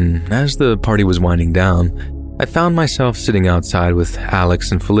boogie, then as the party was winding down, I found myself sitting outside with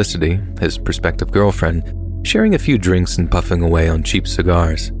Alex and Felicity, his prospective girlfriend, sharing a few drinks and puffing away on cheap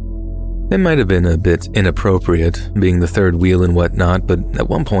cigars. It might have been a bit inappropriate, being the third wheel and whatnot, but at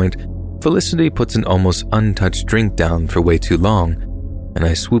one point, Felicity puts an almost untouched drink down for way too long, and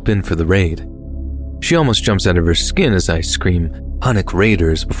I swoop in for the raid. She almost jumps out of her skin as I scream, Hunnic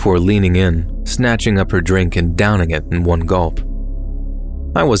Raiders, before leaning in, snatching up her drink and downing it in one gulp.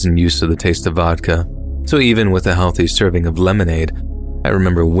 I wasn't used to the taste of vodka, so even with a healthy serving of lemonade, I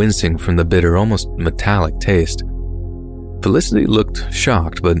remember wincing from the bitter, almost metallic taste. Felicity looked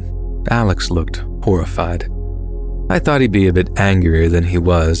shocked, but Alex looked horrified. I thought he'd be a bit angrier than he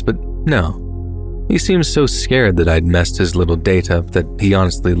was, but no. He seemed so scared that I'd messed his little date up that he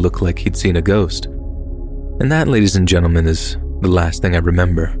honestly looked like he'd seen a ghost. And that, ladies and gentlemen, is the last thing I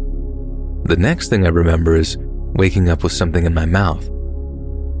remember. The next thing I remember is waking up with something in my mouth.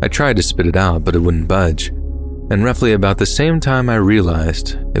 I tried to spit it out, but it wouldn't budge. And roughly about the same time I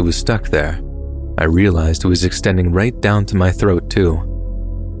realized it was stuck there, I realized it was extending right down to my throat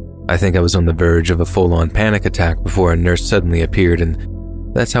too. I think I was on the verge of a full-on panic attack before a nurse suddenly appeared,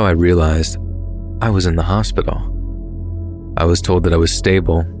 and that's how I realized I was in the hospital. I was told that I was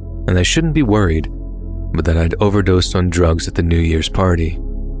stable and I shouldn't be worried, but that I'd overdosed on drugs at the New Year's party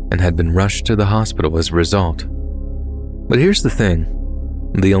and had been rushed to the hospital as a result. But here's the thing.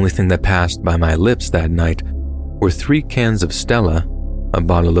 The only thing that passed by my lips that night were 3 cans of Stella, a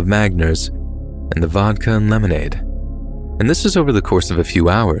bottle of Magners, and the vodka and lemonade. And this is over the course of a few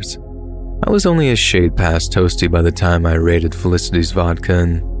hours. I was only a shade past toasty by the time I raided Felicity's vodka,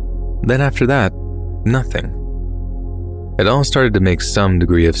 and then after that, nothing. It all started to make some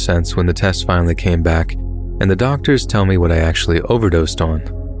degree of sense when the test finally came back, and the doctors tell me what I actually overdosed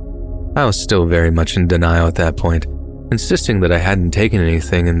on. I was still very much in denial at that point, insisting that I hadn't taken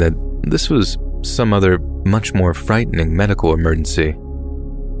anything and that this was some other, much more frightening medical emergency.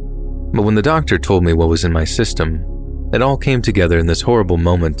 But when the doctor told me what was in my system, it all came together in this horrible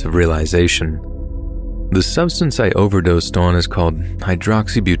moment of realization. The substance I overdosed on is called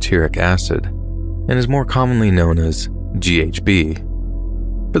hydroxybutyric acid, and is more commonly known as GHB.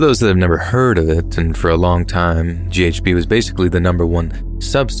 For those that have never heard of it, and for a long time, GHB was basically the #1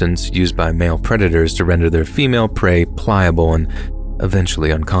 substance used by male predators to render their female prey pliable and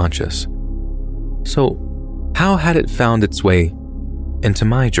eventually unconscious. So, how had it found its way into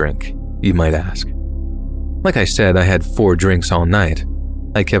my drink, you might ask? Like I said, I had 4 drinks all night.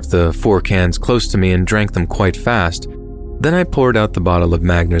 I kept the 4 cans close to me and drank them quite fast. Then I poured out the bottle of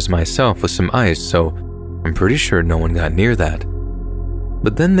Magners myself with some ice, so I'm pretty sure no one got near that.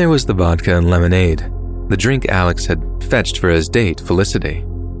 But then there was the vodka and lemonade, the drink Alex had fetched for his date, Felicity.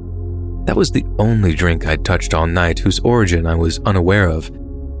 That was the only drink I'd touched all night whose origin I was unaware of,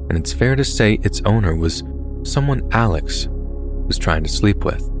 and it's fair to say its owner was someone Alex was trying to sleep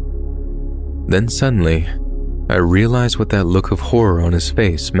with. Then suddenly, I realized what that look of horror on his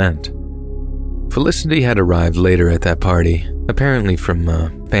face meant. Felicity had arrived later at that party, apparently from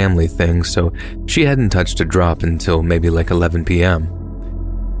a family thing, so she hadn't touched a drop until maybe like 11 p.m.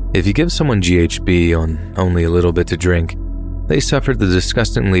 If you give someone GHB on only a little bit to drink, they suffer the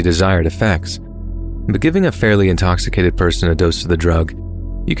disgustingly desired effects. But giving a fairly intoxicated person a dose of the drug,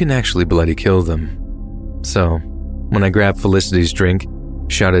 you can actually bloody kill them. So, When I grabbed Felicity's drink,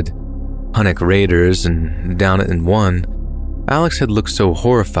 shouted, "Hunnick Raiders," and down it in one, Alex had looked so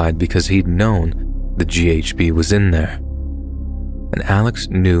horrified because he'd known the GHB was in there. And Alex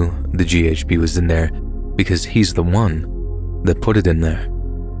knew the GHB was in there because he's the one that put it in there.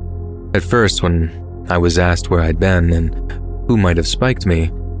 At first, when I was asked where I'd been and who might have spiked me,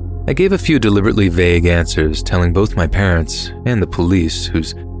 I gave a few deliberately vague answers, telling both my parents and the police,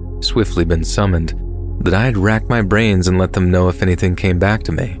 who's swiftly been summoned, that I had racked my brains and let them know if anything came back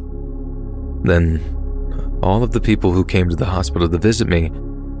to me. Then, all of the people who came to the hospital to visit me,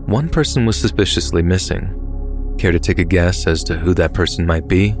 one person was suspiciously missing. Care to take a guess as to who that person might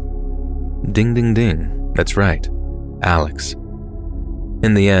be? Ding, ding, ding. That's right, Alex.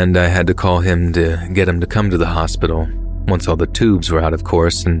 In the end, I had to call him to get him to come to the hospital, once all the tubes were out, of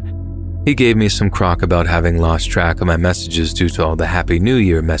course, and he gave me some crock about having lost track of my messages due to all the Happy New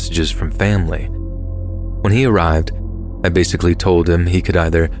Year messages from family. When he arrived, I basically told him he could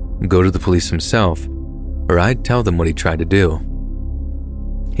either go to the police himself, or I'd tell them what he tried to do.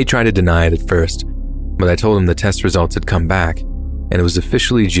 He tried to deny it at first, but I told him the test results had come back, and it was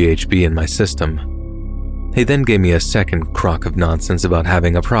officially GHB in my system. He then gave me a second crock of nonsense about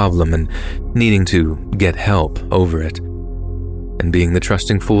having a problem and needing to get help over it. And being the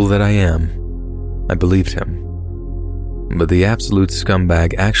trusting fool that I am, I believed him. But the absolute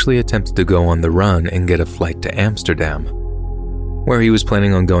scumbag actually attempted to go on the run and get a flight to Amsterdam. Where he was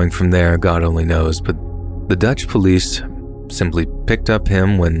planning on going from there, God only knows, but the Dutch police simply picked up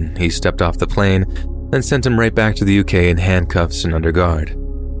him when he stepped off the plane and sent him right back to the UK in handcuffs and under guard.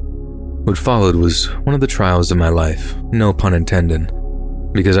 What followed was one of the trials of my life, no pun intended,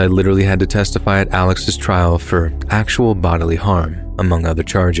 because I literally had to testify at Alex's trial for actual bodily harm, among other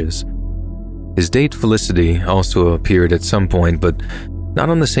charges. His date Felicity also appeared at some point, but not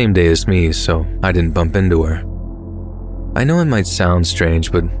on the same day as me, so I didn't bump into her. I know it might sound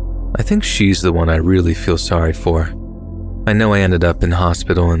strange, but I think she's the one I really feel sorry for. I know I ended up in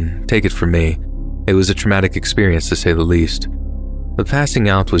hospital, and take it from me, it was a traumatic experience to say the least. But passing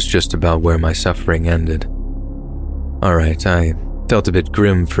out was just about where my suffering ended. Alright, I felt a bit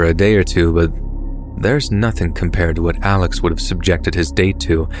grim for a day or two, but there's nothing compared to what Alex would have subjected his date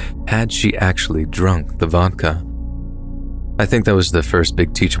to had she actually drunk the vodka. I think that was the first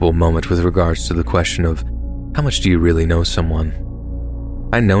big teachable moment with regards to the question of how much do you really know someone?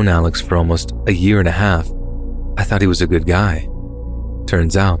 I'd known Alex for almost a year and a half. I thought he was a good guy.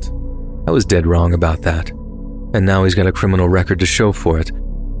 Turns out, I was dead wrong about that. And now he's got a criminal record to show for it,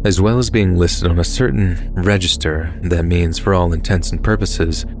 as well as being listed on a certain register that means, for all intents and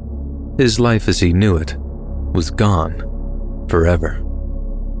purposes, his life as he knew it was gone forever.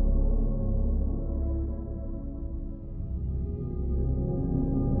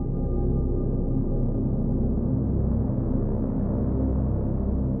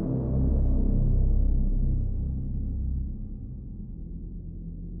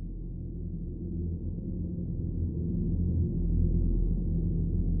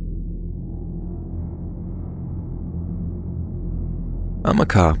 I'm a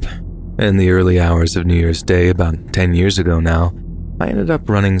cop. In the early hours of New Year's Day, about 10 years ago now, I ended up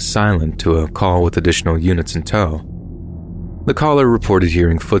running silent to a call with additional units in tow. The caller reported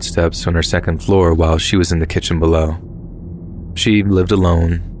hearing footsteps on her second floor while she was in the kitchen below. She lived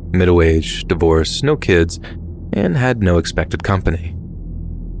alone, middle-aged, divorced, no kids, and had no expected company.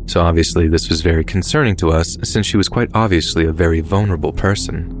 So obviously this was very concerning to us since she was quite obviously a very vulnerable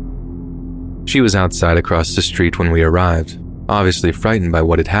person. She was outside across the street when we arrived, obviously frightened by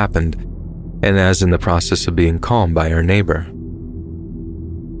what had happened, and as in the process of being calmed by her neighbor.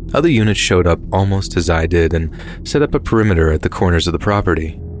 Other units showed up almost as I did and set up a perimeter at the corners of the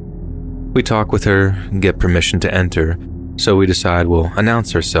property. We talk with her, get permission to enter, so we decide we'll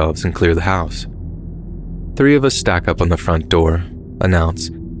announce ourselves and clear the house. 3 of us stack up on the front door, announce,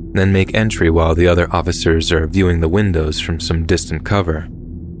 then make entry while the other officers are viewing the windows from some distant cover.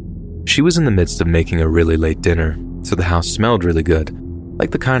 She was in the midst of making a really late dinner, so the house smelled really good,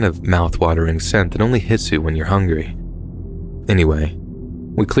 like the kind of mouth-watering scent that only hits you when you're hungry. Anyway,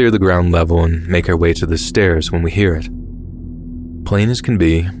 we clear the ground level and make our way to the stairs when we hear it. Plain as can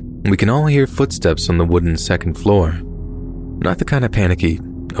be, we can all hear footsteps on the wooden second floor. Not the kind of panicky,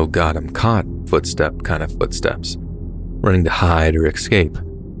 oh god, I'm caught footstep kind of footsteps, running to hide or escape.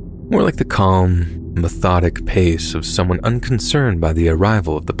 More like the calm, methodic pace of someone unconcerned by the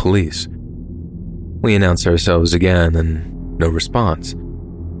arrival of the police. We announce ourselves again and no response,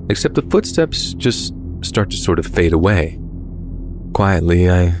 except the footsteps just start to sort of fade away. Quietly,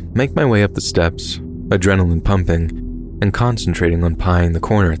 I make my way up the steps, adrenaline pumping, and concentrating on pieing the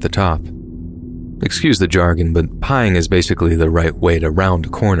corner at the top. Excuse the jargon, but pieing is basically the right way to round a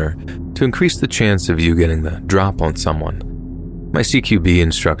corner to increase the chance of you getting the drop on someone. My CQB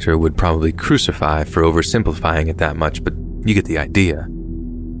instructor would probably crucify for oversimplifying it that much, but you get the idea.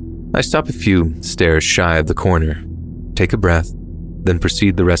 I stop a few stairs shy of the corner, take a breath, then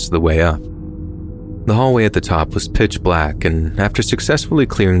proceed the rest of the way up. The hallway at the top was pitch black, and after successfully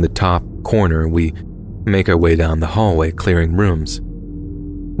clearing the top corner, we make our way down the hallway, clearing rooms.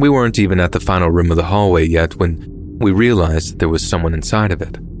 We weren't even at the final room of the hallway yet when we realized that there was someone inside of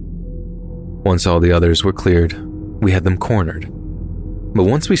it. Once all the others were cleared, we had them cornered. But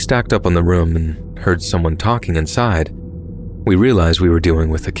once we stacked up on the room and heard someone talking inside, we realized we were dealing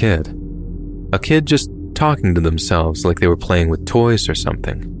with a kid. A kid just talking to themselves like they were playing with toys or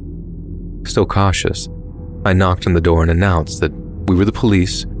something. Still cautious, I knocked on the door and announced that we were the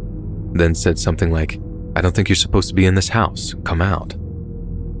police, then said something like, "I don't think you're supposed to be in this house. Come out."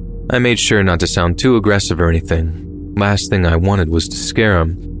 I made sure not to sound too aggressive or anything. Last thing I wanted was to scare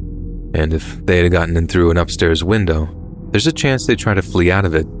them, and if they had gotten in through an upstairs window, there's a chance they'd try to flee out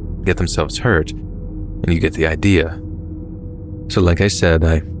of it, get themselves hurt, and you get the idea. So like I said,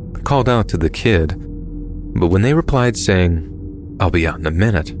 I called out to the kid, but when they replied saying, "I'll be out in a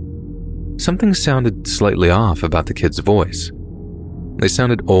minute," something sounded slightly off about the kid's voice. They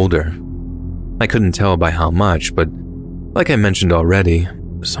sounded older. I couldn't tell by how much, but like I mentioned already,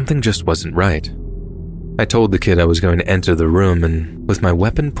 something just wasn't right. I told the kid I was going to enter the room, and with my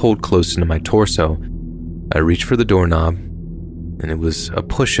weapon pulled close into my torso, I reached for the doorknob, and it was a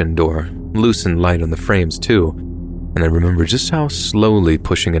push-in door, loose and light on the frames too, and I remember just how slowly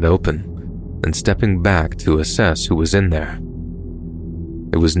pushing it open, and stepping back to assess who was in there.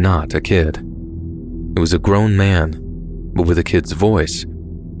 It was not a kid. It was a grown man, but with a kid's voice,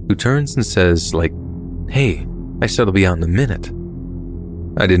 who turns and says, like, "Hey, I said I'll be out in a minute."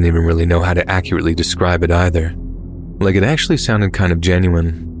 I didn't even really know how to accurately describe it either. Like, it actually sounded kind of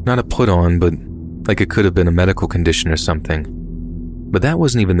genuine, not a put-on, but like it could have been a medical condition or something. But that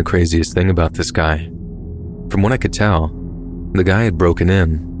wasn't even the craziest thing about this guy. From what I could tell, the guy had broken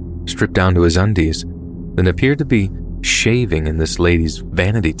in, stripped down to his undies, then appeared to be shaving in this lady's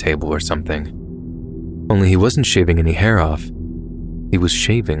vanity table or something. Only he wasn't shaving any hair off. He was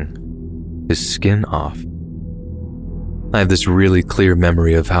shaving his skin off. I have this really clear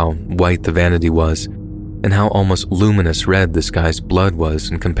memory of how white the vanity was and how almost luminous red this guy's blood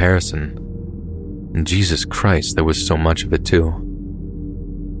was in comparison. And Jesus Christ, there was so much of it too.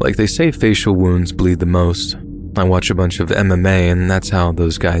 Like they say facial wounds bleed the most. I watch a bunch of MMA and that's how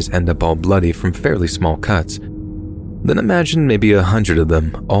those guys end up all bloody from fairly small cuts. Then imagine maybe 100 of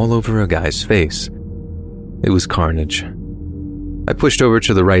them all over a guy's face. It was carnage. I pushed over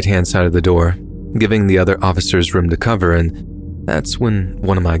to the right-hand side of the door, giving the other officers room to cover, and that's when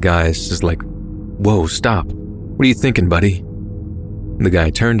one of my guys is like, "Whoa, stop. What are you thinking, buddy?" The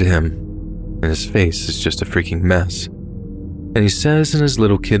guy turned to him, and his face is just a freaking mess. And he says in his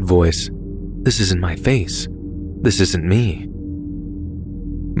little kid voice, "This isn't my face. This isn't me."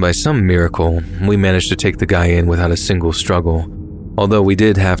 By some miracle, we managed to take the guy in without a single struggle, although we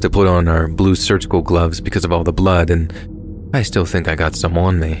did have to put on our blue surgical gloves because of all the blood, and I still think I got some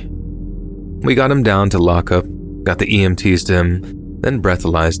on me. We got him down to lockup, got the EMTs to him, then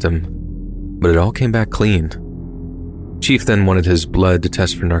breathalyzed him, but it all came back clean. Chief then wanted his blood to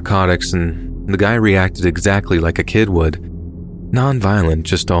test for narcotics, and the guy reacted exactly like a kid would. Non-violent,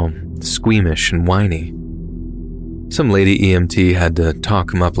 just all squeamish and whiny. Some lady EMT had to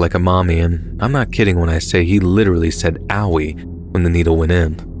talk him up like a mommy, and I'm not kidding when I say he literally said "owie" when the needle went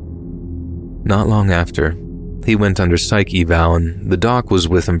in. Not long after, he went under psych eval, and the doc was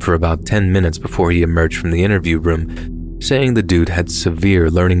with him for about 10 minutes before he emerged from the interview room, saying the dude had severe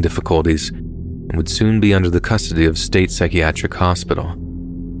learning difficulties and would soon be under the custody of State Psychiatric Hospital.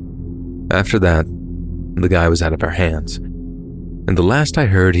 After that, the guy was out of our hands, and the last I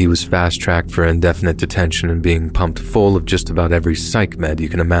heard, he was fast-tracked for indefinite detention and being pumped full of just about every psych med you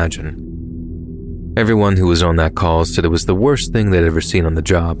can imagine. Everyone who was on that call said it was the worst thing they'd ever seen on the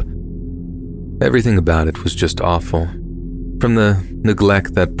job. Everything about it was just awful. From the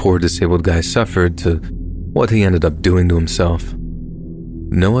neglect that poor disabled guy suffered to what he ended up doing to himself.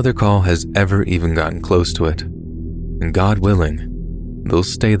 No other call has ever even gotten close to it. And God willing, they'll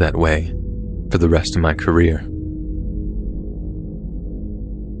stay that way for the rest of my career.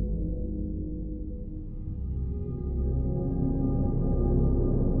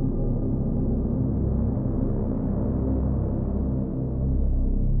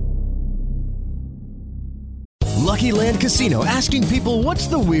 Lucky Land Casino, asking people, what's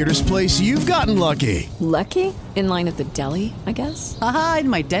the weirdest place you've gotten lucky? Lucky? In line at the deli, I guess? Aha, in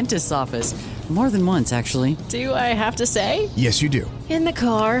my dentist's office. More than once, actually. Do I have to say? Yes, you do. In the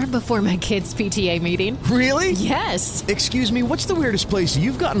car before my kids' PTA meeting. Really? Yes. Excuse me, what's the weirdest place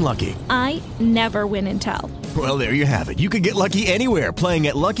you've gotten lucky? I never win and tell. Well, there you have it. You can get lucky anywhere, playing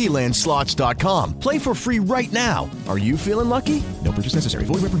at LuckyLandSlots.com. Play for free right now. Are you feeling lucky? No purchase necessary.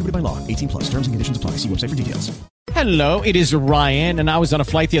 Void where prohibited by law. 18+. Terms and conditions apply. See website for details. Hello, it is Ryan, and I was on a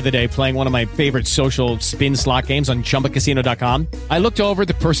flight the other day playing one of my favorite social spin slot games on ChumbaCasino.com. I looked over at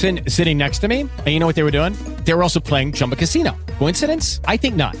the person sitting next to me, and you know what they were doing? They were also playing Chumba Casino. Coincidence? I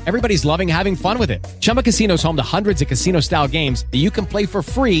think not. Everybody's loving having fun with it. Chumba Casino is home to hundreds of casino-style games that you can play for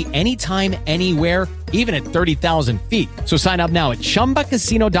free anytime, anywhere, even at 30,000 feet. So sign up now at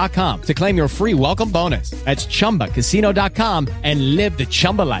ChumbaCasino.com to claim your free welcome bonus. That's ChumbaCasino.com and live the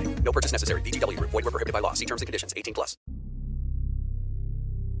Chumba life. No purchase necessary. VGW. Void where prohibited by law. See terms and conditions. 18+.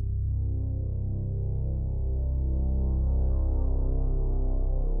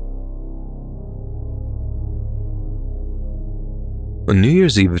 On New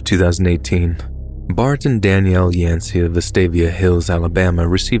Year's Eve of 2018, Bart and Danielle Yancey of Vestavia Hills, Alabama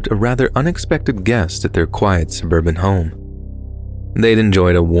received a rather unexpected guest at their quiet suburban home. They'd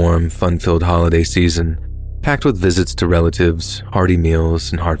enjoyed a warm, fun-filled holiday season, packed with visits to relatives, hearty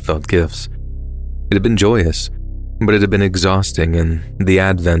meals, and heartfelt gifts. It had been joyous, but it had been exhausting, and the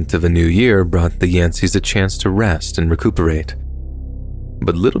advent of a new year brought the Yanceys a chance to rest and recuperate.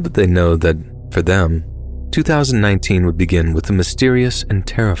 But little did they know that, for them, 2019 would begin with a mysterious and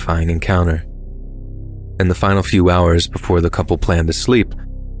terrifying encounter. In the final few hours before the couple planned to sleep,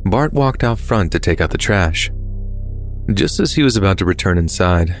 Bart walked out front to take out the trash. Just as he was about to return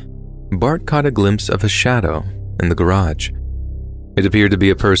inside, Bart caught a glimpse of a shadow in the garage. It appeared to be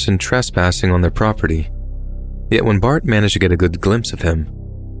a person trespassing on their property. Yet when Bart managed to get a good glimpse of him,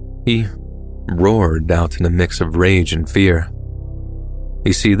 he roared out in a mix of rage and fear.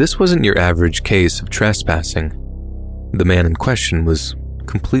 You see, this wasn't your average case of trespassing. The man in question was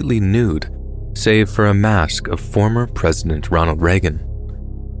completely nude, save for a mask of former President Ronald Reagan.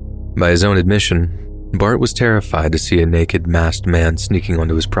 By his own admission, Bart was terrified to see a naked, masked man sneaking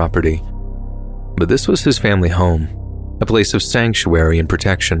onto his property. But this was his family home, a place of sanctuary and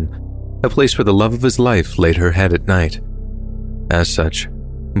protection, a place where the love of his life laid her head at night. As such,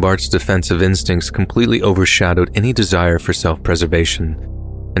 Bart's defensive instincts completely overshadowed any desire for self-preservation,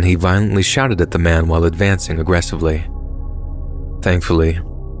 and he violently shouted at the man while advancing aggressively. Thankfully,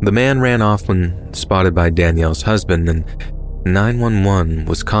 the man ran off when spotted by Danielle's husband, and 911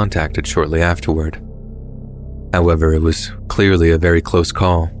 was contacted shortly afterward. However, it was clearly a very close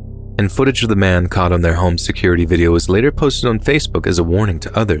call, and footage of the man caught on their home security video was later posted on Facebook as a warning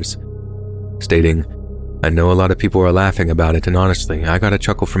to others, stating, "I know a lot of people are laughing about it, and honestly, I got a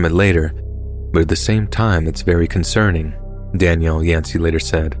chuckle from it later, but at the same time, it's very concerning," Danielle Yancey later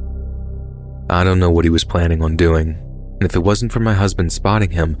said. "I don't know what he was planning on doing, and if it wasn't for my husband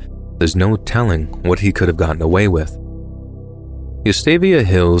spotting him, there's no telling what he could have gotten away with." Vestavia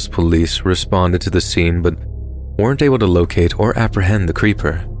Hills police responded to the scene but weren't able to locate or apprehend the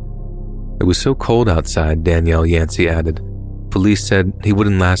creeper. It was so cold outside, Danielle Yancey added. Police said he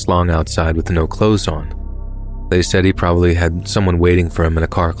wouldn't last long outside with no clothes on. They said he probably had someone waiting for him in a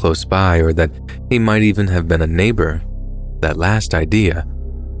car close by, or that he might even have been a neighbor. That last idea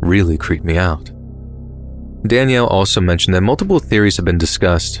really creeped me out. Danielle also mentioned that multiple theories have been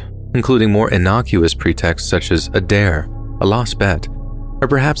discussed, including more innocuous pretexts such as a dare, a lost bet, or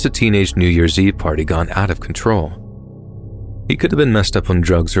perhaps a teenage New Year's Eve party gone out of control. He could have been messed up on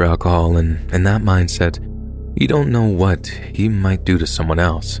drugs or alcohol, and in that mindset, you don't know what he might do to someone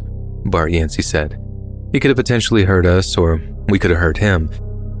else, Bart Yancey said. He could have potentially hurt us, or we could have hurt him.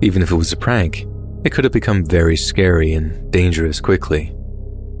 Even if it was a prank, it could have become very scary and dangerous quickly.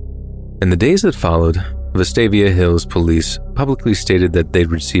 In the days that followed, Vestavia Hills police publicly stated that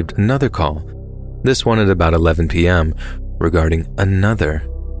they'd received another call, this one at about 11 p.m., regarding another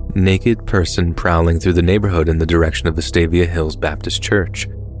naked person prowling through the neighborhood in the direction of Vestavia Hills Baptist Church.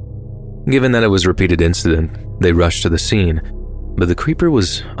 Given that it was a repeated incident, they rushed to the scene, but the creeper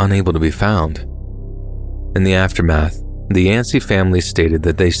was unable to be found. In the aftermath, the Yancey family stated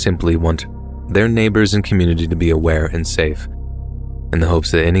that they simply want their neighbors and community to be aware and safe, in the hopes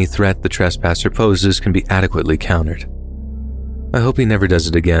that any threat the trespasser poses can be adequately countered. I hope he never does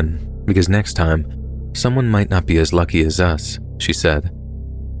it again, because next time, someone might not be as lucky as us, she said.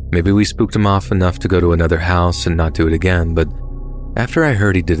 Maybe we spooked him off enough to go to another house and not do it again, but after I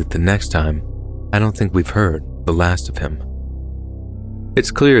heard he did it the next time, I don't think we've heard the last of him.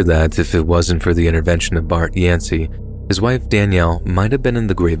 It's clear that if it wasn't for the intervention of Bart Yancey, his wife Danielle might have been in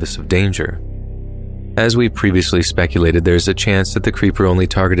the gravest of danger. As we previously speculated, there's a chance that the creeper only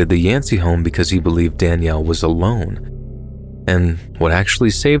targeted the Yancey home because he believed Danielle was alone. And what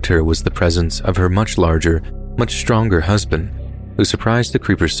actually saved her was the presence of her much larger, much stronger husband, who surprised the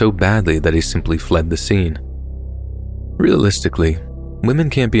creeper so badly that he simply fled the scene. Realistically, women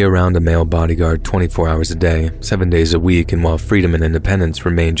can't be around a male bodyguard 24 hours a day, 7 days a week, and while freedom and independence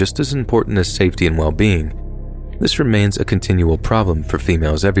remain just as important as safety and well-being, this remains a continual problem for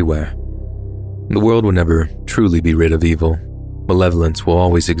females everywhere. The world will never truly be rid of evil. Malevolence will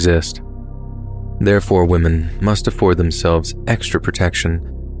always exist. Therefore, women must afford themselves extra protection,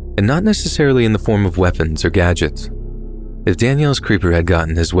 and not necessarily in the form of weapons or gadgets. If Danielle's creeper had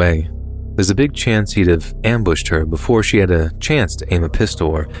gotten his way, there's a big chance he'd have ambushed her before she had a chance to aim a pistol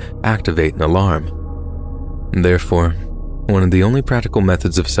or activate an alarm. Therefore, one of the only practical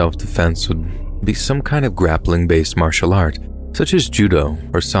methods of self-defense would be some kind of grappling-based martial art, such as judo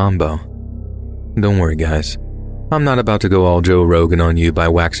or sambo. Don't worry, guys. I'm not about to go all Joe Rogan on you by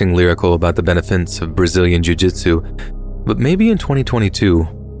waxing lyrical about the benefits of Brazilian Jiu-Jitsu, but maybe in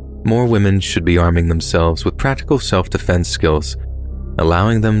 2022, more women should be arming themselves with practical self-defense skills,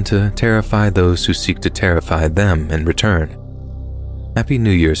 allowing them to terrify those who seek to terrify them in return. Happy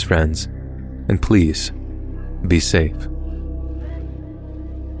New Year's, friends, and please, be safe.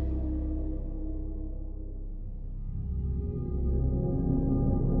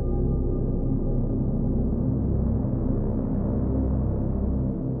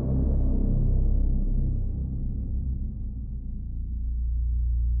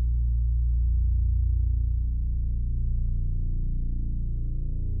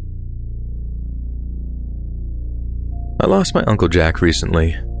 I lost my Uncle Jack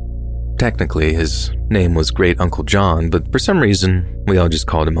recently. Technically, his name was Great Uncle John, but for some reason, we all just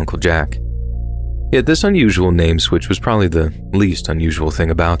called him Uncle Jack. Yet this unusual name switch was probably the least unusual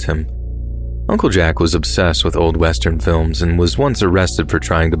thing about him. Uncle Jack was obsessed with old Western films and was once arrested for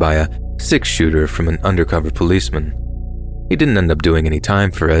trying to buy a six-shooter from an undercover policeman. He didn't end up doing any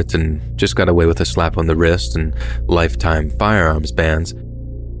time for it and just got away with a slap on the wrist and lifetime firearms bans.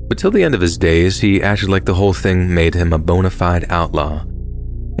 But till the end of his days, he acted like the whole thing made him a bona fide outlaw.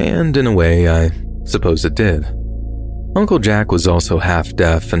 And in a way, I suppose it did. Uncle Jack was also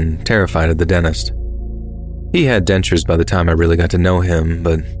half-deaf and terrified of the dentist. He had dentures by the time I really got to know him,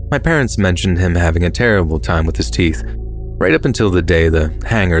 but my parents mentioned him having a terrible time with his teeth, right up until the day the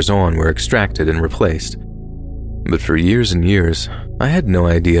hangers-on were extracted and replaced. But for years and years, I had no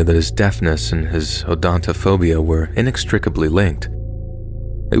idea that his deafness and his odontophobia were inextricably linked.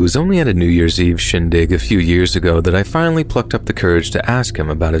 It was only at a New Year's Eve shindig a few years ago that I finally plucked up the courage to ask him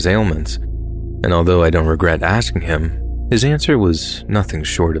about his ailments, and although I don't regret asking him, his answer was nothing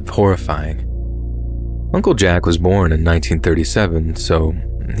short of horrifying. Uncle Jack was born in 1937, so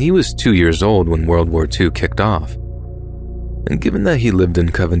he was 2 years old when World War II kicked off. And given that he lived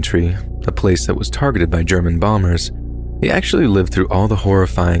in Coventry, a place that was targeted by German bombers, he actually lived through all the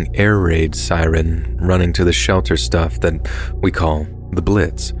horrifying air raid siren running to the shelter stuff that we call the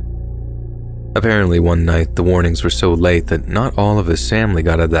Blitz. Apparently one night the warnings were so late that not all of his family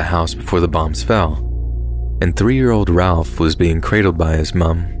got out of the house before the bombs fell, and 3-year-old Ralph was being cradled by his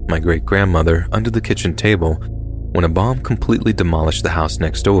mom, my great-grandmother, under the kitchen table when a bomb completely demolished the house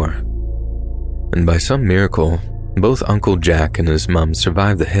next door. And by some miracle, both Uncle Jack and his mom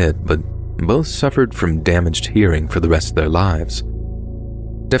survived the hit, but both suffered from damaged hearing for the rest of their lives.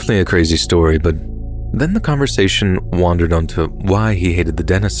 Definitely a crazy story, but then the conversation wandered onto why he hated the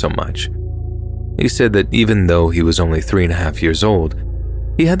dentist so much. He said that even though he was only 3.5 years old,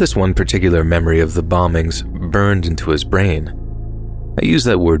 he had this one particular memory of the bombings burned into his brain. I use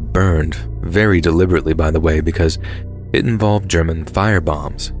that word burned very deliberately, by the way, because it involved German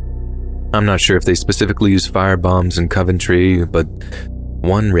firebombs. I'm not sure if they specifically used firebombs in Coventry, but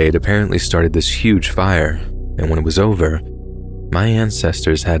one raid apparently started this huge fire, and when it was over, my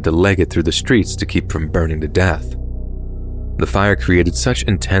ancestors had to leg it through the streets to keep from burning to death. The fire created such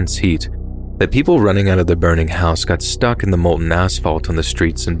intense heat that people running out of the burning house got stuck in the molten asphalt on the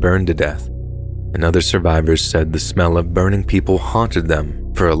streets and burned to death. And other survivors said the smell of burning people haunted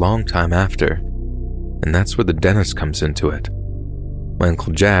them for a long time after. And that's where the dentist comes into it. My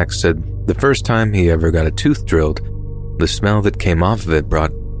Uncle Jack said the first time he ever got a tooth drilled, the smell that came off of it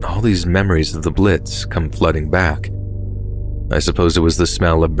brought all these memories of the Blitz come flooding back. I suppose it was the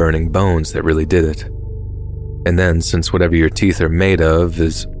smell of burning bones that really did it. And then, since whatever your teeth are made of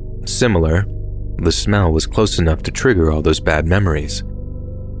is similar, the smell was close enough to trigger all those bad memories.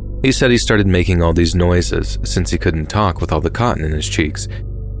 He said he started making all these noises since he couldn't talk with all the cotton in his cheeks,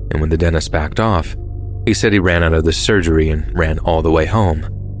 and when the dentist backed off, he said he ran out of the surgery and ran all the way home.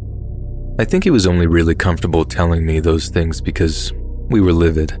 I think he was only really comfortable telling me those things because we were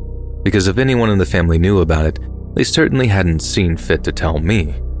livid. Because if anyone in the family knew about it, they certainly hadn't seen fit to tell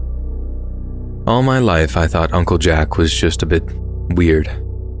me. All my life, I thought Uncle Jack was just a bit weird.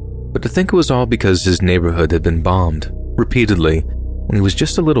 But to think it was all because his neighborhood had been bombed, repeatedly, when he was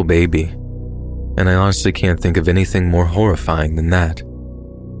just a little baby. And I honestly can't think of anything more horrifying than that.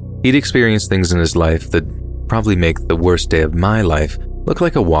 He'd experienced things in his life that probably make the worst day of my life look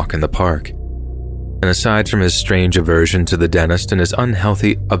like a walk in the park. And aside from his strange aversion to the dentist and his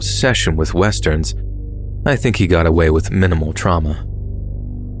unhealthy obsession with westerns, I think he got away with minimal trauma.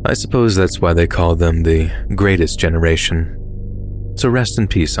 I suppose that's why they call them the greatest generation. So rest in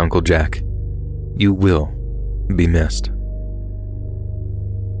peace, Uncle Jack. You will be missed.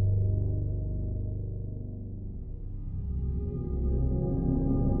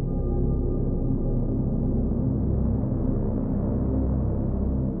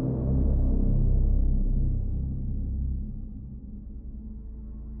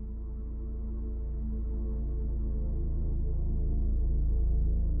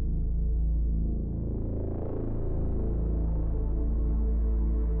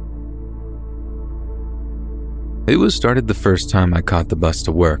 It was started the first time I caught the bus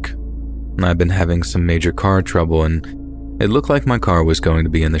to work. I'd been having some major car trouble and it looked like my car was going to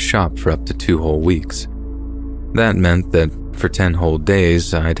be in the shop for up to 2 whole weeks. That meant that for 10 whole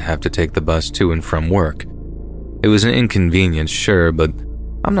days, I'd have to take the bus to and from work. It was an inconvenience, sure, but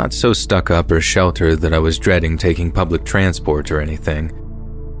I'm not so stuck up or sheltered that I was dreading taking public transport or anything.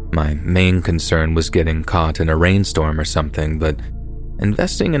 My main concern was getting caught in a rainstorm or something, but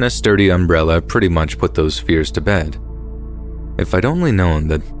investing in a sturdy umbrella pretty much put those fears to bed. If I'd only known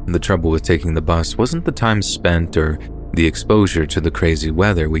that the trouble with taking the bus wasn't the time spent or the exposure to the crazy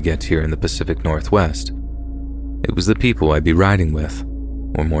weather we get here in the Pacific Northwest. It was the people I'd be riding with,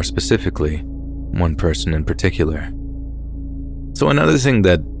 or more specifically, one person in particular. So another thing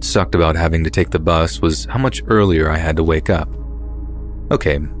that sucked about having to take the bus was how much earlier I had to wake up.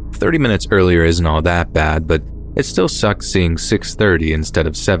 Okay, 30 minutes earlier isn't all that bad, but it still sucked seeing 6:30 instead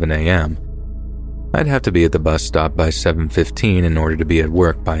of 7 a.m. I'd have to be at the bus stop by 7:15 in order to be at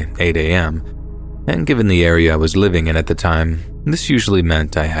work by 8 a.m., and given the area I was living in at the time, this usually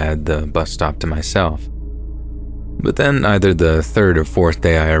meant I had the bus stop to myself. But then either the third or fourth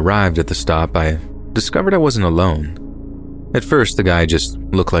day I arrived at the stop, I discovered I wasn't alone. At first, the guy just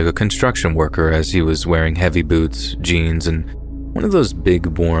looked like a construction worker as he was wearing heavy boots, jeans, and one of those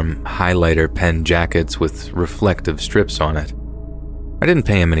big, warm, highlighter pen jackets with reflective strips on it. I didn't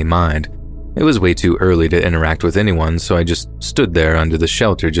pay him any mind. It was way too early to interact with anyone, so I just stood there under the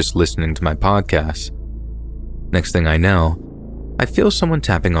shelter just listening to my podcast. Next thing I know, I feel someone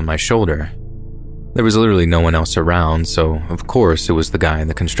tapping on my shoulder. There was literally no one else around, so of course it was the guy in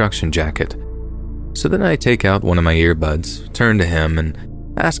the construction jacket. So then I take out one of my earbuds, turn to him, and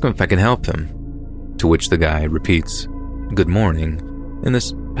ask him if I can help him. To which the guy repeats, "Good morning," in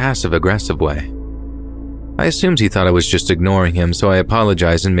this passive-aggressive way. I assumed he thought I was just ignoring him, so I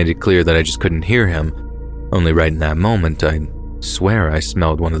apologized and made it clear that I just couldn't hear him. Only right in that moment, I swear I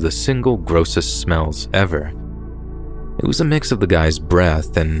smelled one of the single grossest smells ever. It was a mix of the guy's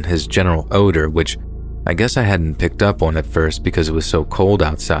breath and his general odor, which I guess I hadn't picked up on at first because it was so cold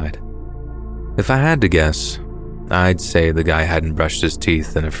outside. If I had to guess, I'd say the guy hadn't brushed his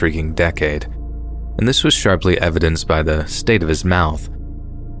teeth in a freaking decade. And this was sharply evidenced by the state of his mouth.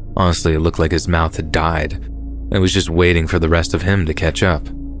 Honestly, it looked like his mouth had died, and was just waiting for the rest of him to catch up.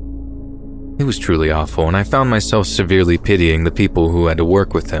 It was truly awful, and I found myself severely pitying the people who had to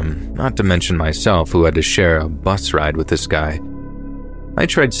work with him, not to mention myself who had to share a bus ride with this guy. I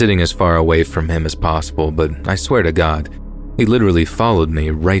tried sitting as far away from him as possible, but I swear to God, he literally followed me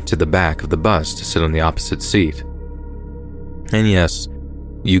right to the back of the bus to sit on the opposite seat. And yes,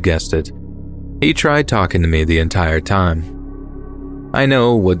 you guessed it, he tried talking to me the entire time. I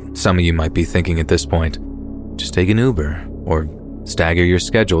know what some of you might be thinking at this point. Just take an Uber, or stagger your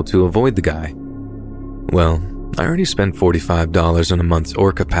schedule to avoid the guy. Well, I already spent $45 on a month's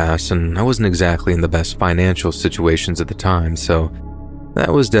Orca pass, and I wasn't exactly in the best financial situations at the time, so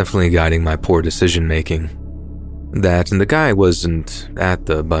that was definitely guiding my poor decision-making. That, and the guy wasn't at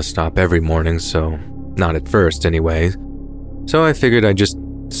the bus stop every morning, so not at first anyway. So I figured I'd just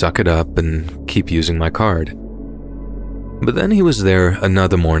suck it up and keep using my card. But then he was there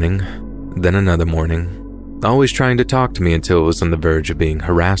another morning, then another morning, always trying to talk to me until it was on the verge of being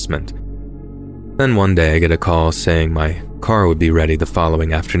harassment. Then one day I get a call saying my car would be ready the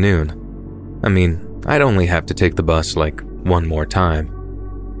following afternoon. I mean, I'd only have to take the bus like one more time.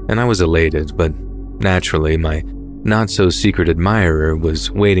 And I was elated, but naturally my not-so-secret admirer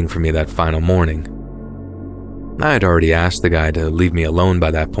was waiting for me that final morning. I had already asked the guy to leave me alone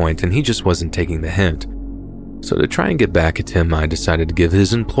by that point, and he just wasn't taking the hint. So to try and get back at him, I decided to give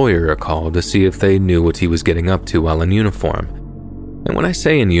his employer a call to see if they knew what he was getting up to while in uniform. And when I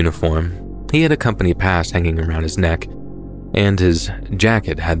say in uniform, he had a company pass hanging around his neck, and his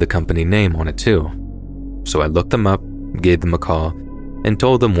jacket had the company name on it too. So I looked them up, gave them a call, and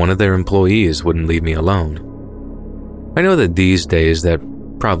told them one of their employees wouldn't leave me alone. I know that these days that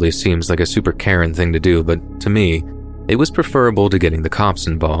probably seems like a super Karen thing to do, but to me, it was preferable to getting the cops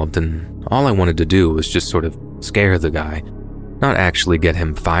involved, and all I wanted to do was just sort of scare the guy, not actually get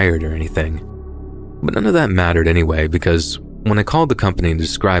him fired or anything. But none of that mattered anyway, because when I called the company and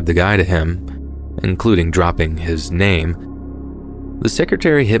described the guy to him, including dropping his name, the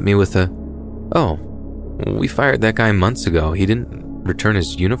secretary hit me with "Oh, we fired that guy months ago. He didn't return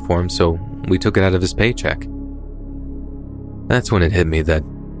his uniform, so we took it out of his paycheck." That's when it hit me that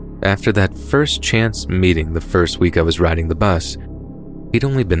after that first chance meeting the first week I was riding the bus, he'd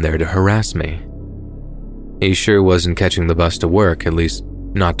only been there to harass me. He sure wasn't catching the bus to work, at least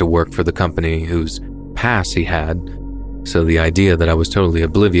not to work for the company whose pass he had, so the idea that I was totally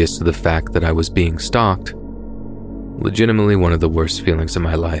oblivious to the fact that I was being stalked, legitimately one of the worst feelings of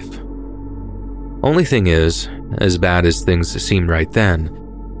my life. Only thing is, as bad as things seemed right then,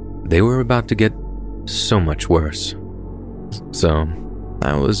 they were about to get so much worse. So,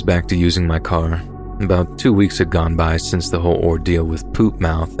 I was back to using my car. About 2 weeks had gone by since the whole ordeal with Poop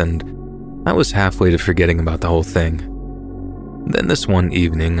Mouth, and I was halfway to forgetting about the whole thing. Then this one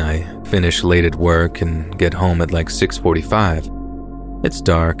evening, I finish late at work and get home at like 6:45. It's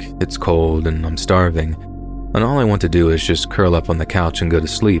dark, it's cold, and I'm starving, and all I want to do is just curl up on the couch and go to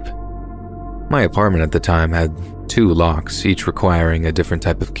sleep. My apartment at the time had 2 locks, each requiring a different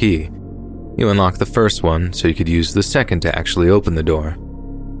type of key. You unlock the first one so you could use the second to actually open the door.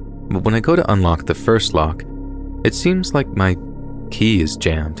 But when I go to unlock the first lock, it seems like my key is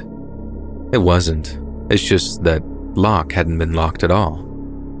jammed. It wasn't. It's just that lock hadn't been locked at all.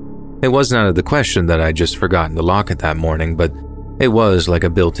 It wasn't out of the question that I'd just forgotten to lock it that morning, but it was like a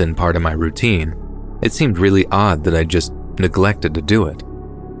built-in part of my routine. It seemed really odd that I just neglected to do it.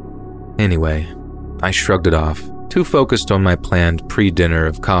 Anyway, I shrugged it off, too focused on my planned pre-dinner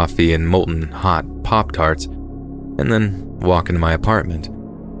of coffee and molten hot Pop-Tarts, and then walk into my apartment.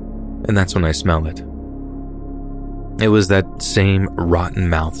 And that's when I smell it. It was that same rotten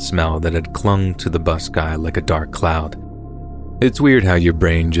mouth smell that had clung to the bus guy like a dark cloud. It's weird how your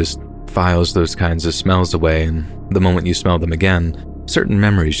brain just files those kinds of smells away, and the moment you smell them again, certain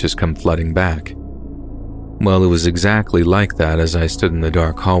memories just come flooding back. Well, it was exactly like that as I stood in the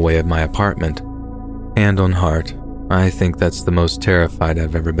dark hallway of my apartment. Hand on heart, I think that's the most terrified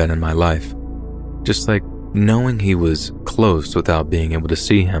I've ever been in my life. Just like knowing he was close without being able to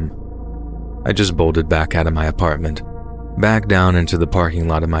see him. I just bolted back out of my apartment, back down into the parking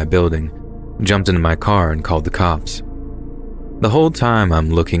lot of my building, jumped into my car and called the cops. The whole time I'm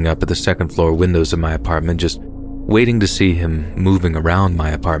looking up at the second-floor windows of my apartment, just waiting to see him moving around my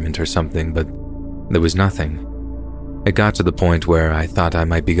apartment or something, but there was nothing. It got to the point where I thought I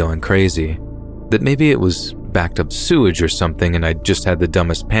might be going crazy, that maybe it was backed up sewage or something and I just had the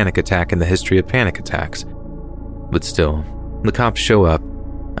dumbest panic attack in the history of panic attacks. But still, the cops show up,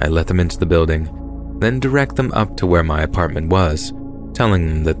 I let them into the building, then direct them up to where my apartment was, telling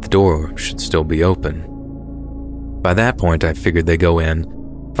them that the door should still be open. By that point, I figured they go in,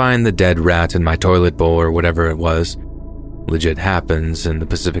 find the dead rat in my toilet bowl or whatever it was. Legit happens in the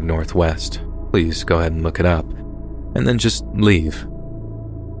Pacific Northwest. Please go ahead and look it up, and then just leave.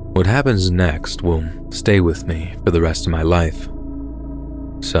 What happens next will stay with me for the rest of my life.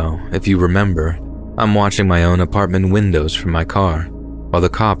 So, if you remember, I'm watching my own apartment windows from my car, while the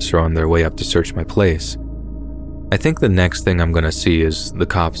cops are on their way up to search my place. I think the next thing I'm gonna see is the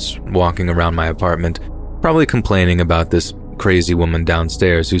cops walking around my apartment, probably complaining about this crazy woman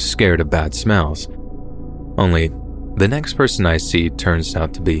downstairs who's scared of bad smells. Only, the next person I see turns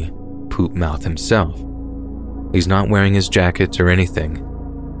out to be Poop Mouth himself. He's not wearing his jacket or anything,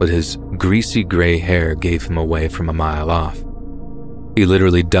 but his greasy gray hair gave him away from a mile off. He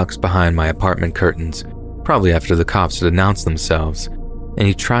literally ducks behind my apartment curtains, probably after the cops had announced themselves, and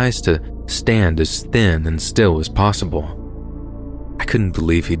he tries to stand as thin and still as possible. I couldn't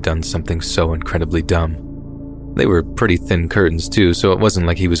believe he'd done something so incredibly dumb. They were pretty thin curtains too, so it wasn't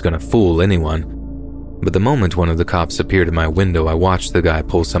like he was going to fool anyone. But the moment one of the cops appeared in my window, I watched the guy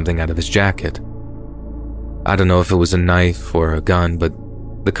pull something out of his jacket. I don't know if it was a knife or a gun, but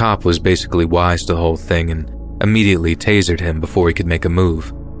the cop was basically wise to the whole thing and immediately tasered him before he could make a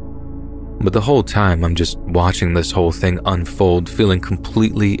move. But the whole time, I'm just watching this whole thing unfold, feeling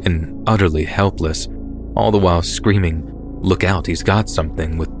completely and utterly helpless, all the while screaming, "Look out, he's got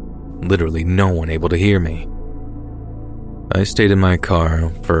something," with literally no one able to hear me. I stayed in my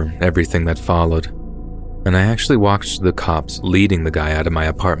car for everything that followed, and I actually watched the cops leading the guy out of my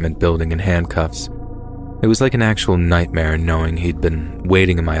apartment building in handcuffs. It was like an actual nightmare knowing he'd been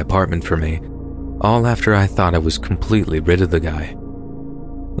waiting in my apartment for me, all after I thought I was completely rid of the guy.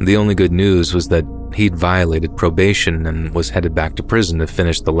 The only good news was that he'd violated probation and was headed back to prison to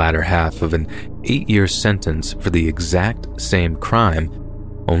finish the latter half of an 8-year sentence for the exact same crime,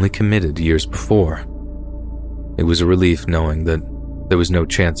 only committed years before. It was a relief knowing that there was no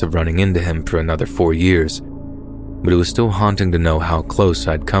chance of running into him for another 4 years, but it was still haunting to know how close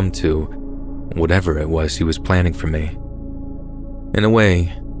I'd come to whatever it was he was planning for me. In a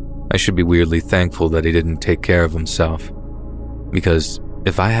way, I should be weirdly thankful that he didn't take care of himself, because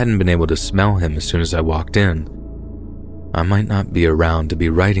if I hadn't been able to smell him as soon as I walked in, I might not be around to be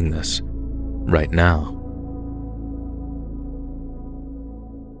writing this right now.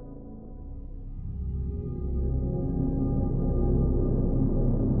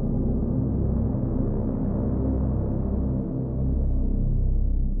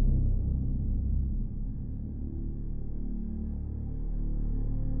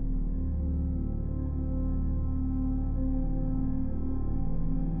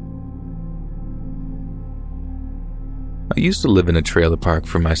 I used to live in a trailer park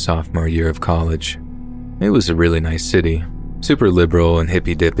for my sophomore year of college. It was a really nice city, super liberal and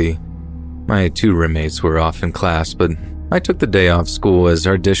hippy-dippy. My 2 roommates were off in class, but I took the day off school as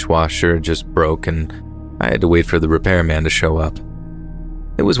our dishwasher just broke and I had to wait for the repairman to show up.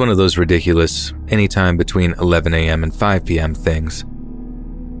 It was one of those ridiculous anytime between 11 a.m. and 5 p.m. things.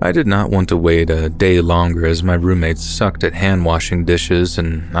 I did not want to wait a day longer as my roommates sucked at hand-washing dishes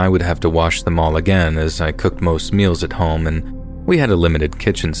and I would have to wash them all again as I cooked most meals at home and we had a limited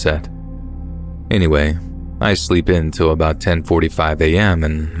kitchen set. Anyway, I sleep in till about 10:45 a.m.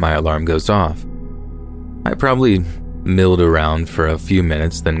 and my alarm goes off. I probably milled around for a few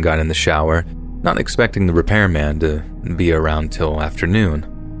minutes, then got in the shower, not expecting the repairman to be around till afternoon.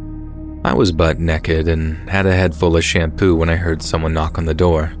 I was butt naked and had a head full of shampoo when I heard someone knock on the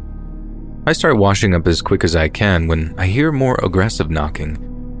door. I start washing up as quick as I can when I hear more aggressive knocking.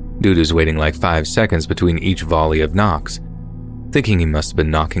 Dude is waiting like 5 seconds between each volley of knocks. Thinking he must have been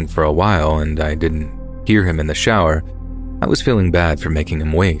knocking for a while and I didn't hear him in the shower, I was feeling bad for making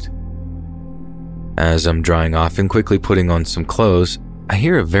him wait. As I'm drying off and quickly putting on some clothes, I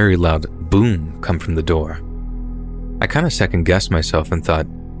hear a very loud boom come from the door. I kind of second-guessed myself and thought,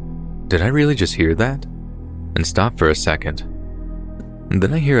 did I really just hear that? And stopped for a second. And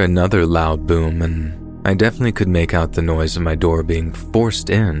then I hear another loud boom and I definitely could make out the noise of my door being forced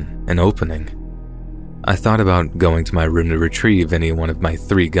in and opening. I thought about going to my room to retrieve any one of my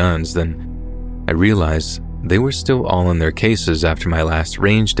 3 guns, then I realized they were still all in their cases after my last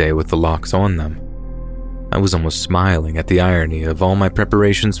range day with the locks on them. I was almost smiling at the irony of all my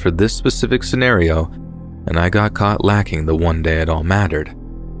preparations for this specific scenario, and I got caught lacking the one day it all mattered,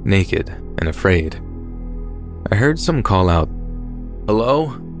 naked and afraid. I heard someone call out,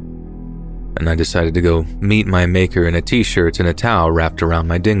 "Hello?" And I decided to go meet my maker in a t-shirt and a towel wrapped around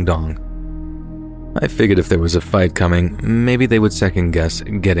my ding-dong. I figured if there was a fight coming, maybe they would second-guess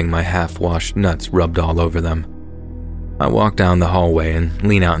getting my half-washed nuts rubbed all over them. I walk down the hallway and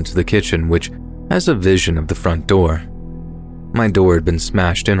lean out into the kitchen, which has a vision of the front door. My door had been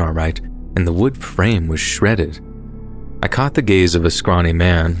smashed in all right, and the wood frame was shredded. I caught the gaze of a scrawny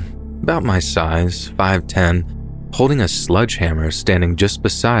man, about my size, 5'10", holding a sledgehammer standing just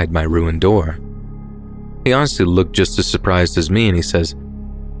beside my ruined door. He honestly looked just as surprised as me and he says,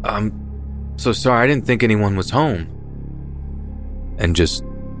 So sorry, I didn't think anyone was home." And just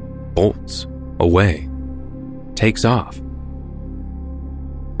bolts away, takes off.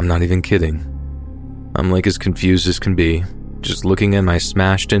 I'm not even kidding. I'm like as confused as can be, just looking at my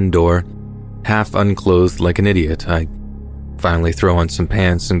smashed-in door, half unclothed like an idiot. I finally throw on some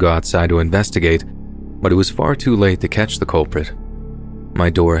pants and go outside to investigate, but it was far too late to catch the culprit. My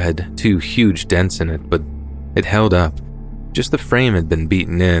door had 2 huge dents in it, but it held up. Just the frame had been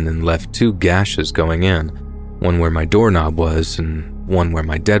beaten in and left 2 gashes going in, one where my doorknob was and one where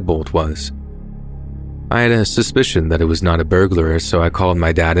my deadbolt was. I had a suspicion that it was not a burglar, so I called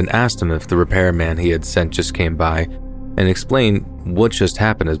my dad and asked him if the repairman he had sent just came by and explained what just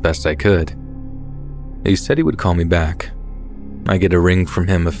happened as best I could. He said he would call me back. I get a ring from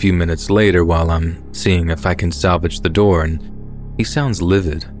him a few minutes later while I'm seeing if I can salvage the door, and he sounds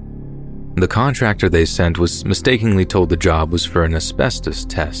livid. The contractor they sent was mistakenly told the job was for an asbestos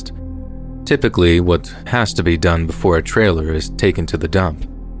test. Typically, what has to be done before a trailer is taken to the dump.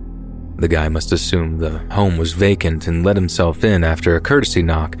 The guy must assume the home was vacant and let himself in after a courtesy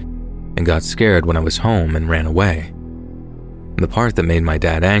knock and got scared when I was home and ran away. The part that made my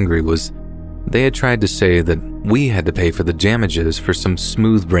dad angry was they had tried to say that we had to pay for the damages for some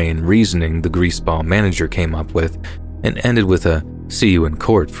smooth-brain reasoning the greaseball manager came up with, and ended with a "see you in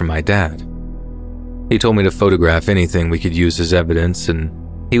court" for my dad. He told me to photograph anything we could use as evidence, and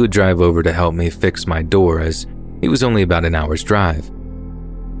he would drive over to help me fix my door, as he was only about an hour's drive.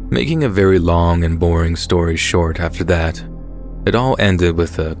 Making a very long and boring story short after that, it all ended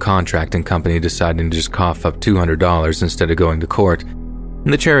with a contracting company deciding to just cough up $200 instead of going to court,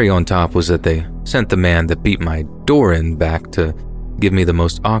 and the cherry on top was that they sent the man that beat my door in back to give me the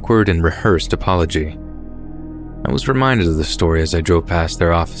most awkward and rehearsed apology. I was reminded of the story as I drove past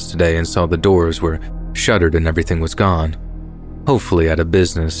their office today and saw the doors were shuttered and everything was gone, hopefully out of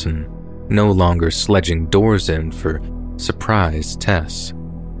business and no longer sledging doors in for surprise tests.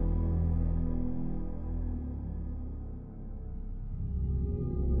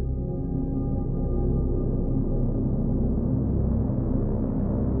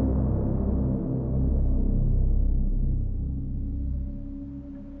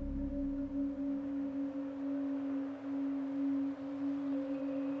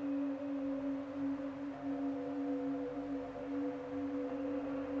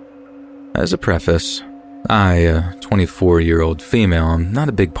 As a preface, I, a 24-year-old female, am not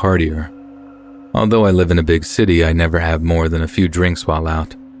a big partier. Although I live in a big city, I never have more than a few drinks while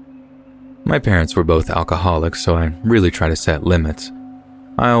out. My parents were both alcoholics, so I really try to set limits.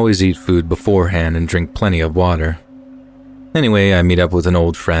 I always eat food beforehand and drink plenty of water. Anyway, I meet up with an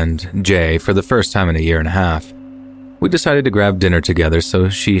old friend, Jay, for the first time in a year and a half. We decided to grab dinner together, so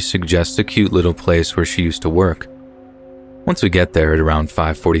she suggests a cute little place where she used to work. Once we get there at around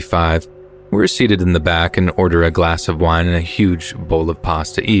 5:45, we're seated in the back and order a glass of wine and a huge bowl of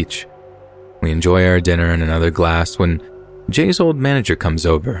pasta each. We enjoy our dinner and another glass when Jay's old manager comes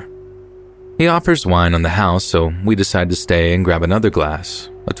over. He offers wine on the house, so we decide to stay and grab another glass,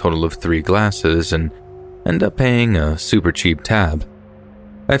 a total of 3 glasses, and end up paying a super cheap tab.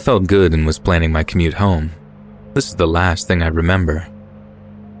 I felt good and was planning my commute home. This is the last thing I remember.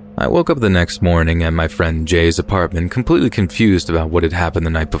 I woke up the next morning at my friend Jay's apartment completely confused about what had happened the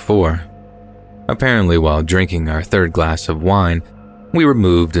night before. Apparently, while drinking our 3rd glass of wine, we were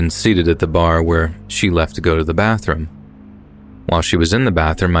moved and seated at the bar where she left to go to the bathroom. While she was in the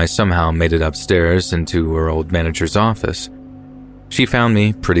bathroom, I somehow made it upstairs into her old manager's office. She found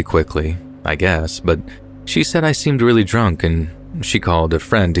me pretty quickly, I guess, but she said I seemed really drunk and she called a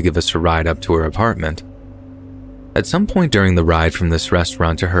friend to give us a ride up to her apartment. At some point during the ride from this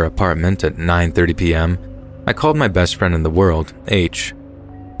restaurant to her apartment at 9:30 p.m., I called my best friend in the world, H.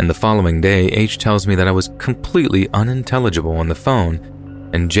 And the following day, H tells me that I was completely unintelligible on the phone,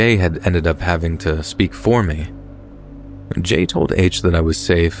 and Jay had ended up having to speak for me. Jay told H that I was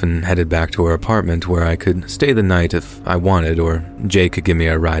safe and headed back to her apartment where I could stay the night if I wanted, or Jay could give me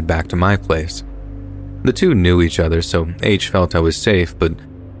a ride back to my place. The two knew each other, so H felt I was safe, but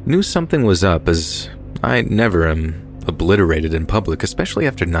knew something was up as I never am obliterated in public, especially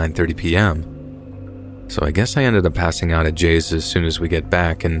after 9:30 p.m. So I guess I ended up passing out at Jay's as soon as we get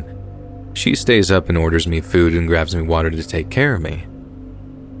back, and she stays up and orders me food and grabs me water to take care of me.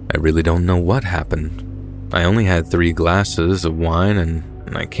 I really don't know what happened. I only had 3 glasses of wine, and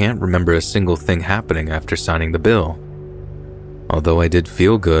I can't remember a single thing happening after signing the bill. Although I did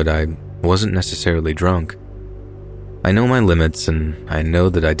feel good, I wasn't necessarily drunk. I know my limits, and I know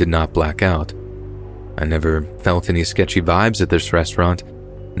that I did not black out. I never felt any sketchy vibes at this restaurant,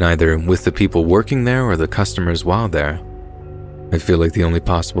 neither with the people working there or the customers while there. I feel like the only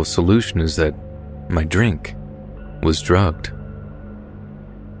possible solution is that my drink was drugged.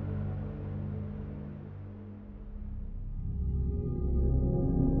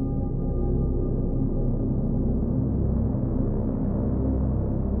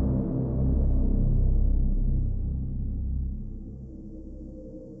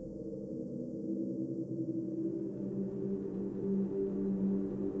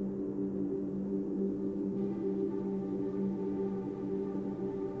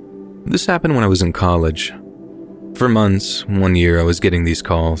 This happened when I was in college. For months, 1 year, I was getting these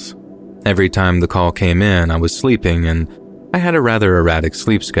calls. Every time the call came in, I was sleeping, and I had a rather erratic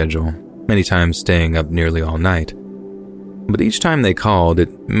sleep schedule, many times staying up nearly all night. But each time they called,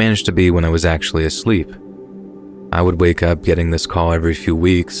 it managed to be when I was actually asleep. I would wake up getting this call every few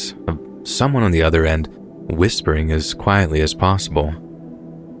weeks, of someone on the other end whispering as quietly as possible.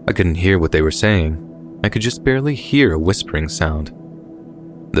 I couldn't hear what they were saying. I could just barely hear a whispering sound.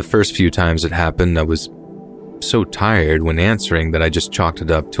 The first few times it happened, I was so tired when answering that I just chalked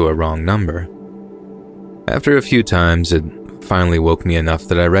it up to a wrong number. After a few times, it finally woke me enough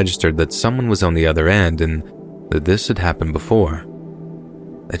that I registered that someone was on the other end and that this had happened before.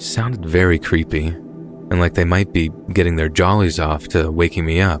 It sounded very creepy, and like they might be getting their jollies off to waking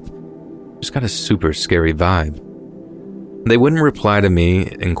me up. Just got a super scary vibe. They wouldn't reply to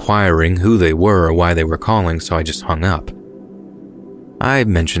me inquiring who they were or why they were calling, so I just hung up. I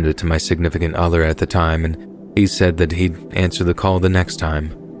mentioned it to my significant other at the time, and he said that he'd answer the call the next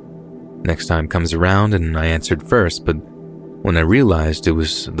time. Next time comes around, and I answered first, but when I realized it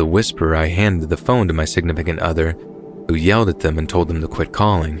was the whisperer, I handed the phone to my significant other, who yelled at them and told them to quit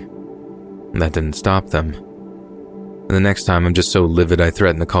calling. That didn't stop them. And the next time, I'm just so livid I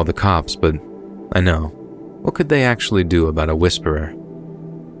threatened to call the cops, but I know. What could they actually do about a whisperer?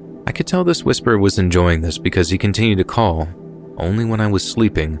 I could tell this whisperer was enjoying this because he continued to call, only when I was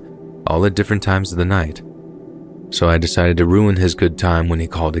sleeping, all at different times of the night. So I decided to ruin his good time when he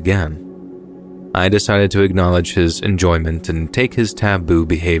called again. I decided to acknowledge his enjoyment and take his taboo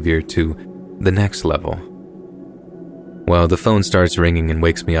behavior to the next level. Well, the phone starts ringing and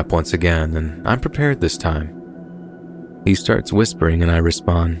wakes me up once again, and I'm prepared this time. He starts whispering and I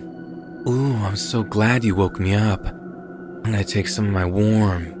respond, "Ooh, I'm so glad you woke me up. I'm gonna take some of my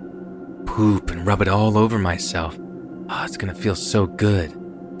warm poop and rub it all over myself. Oh, it's gonna feel so good.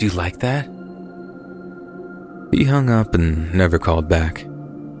 Do you like that?" He hung up and never called back.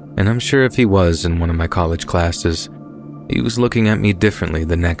 And I'm sure if he was in one of my college classes, he was looking at me differently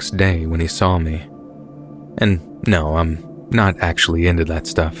the next day when he saw me. And no, I'm not actually into that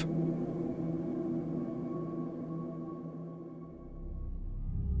stuff.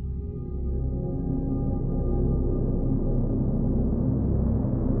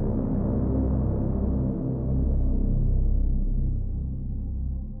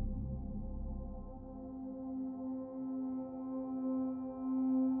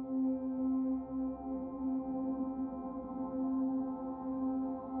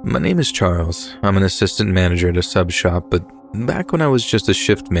 My name is Charles. I'm an assistant manager at a sub shop, but back when I was just a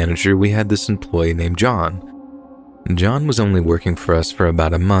shift manager, we had this employee named John. John was only working for us for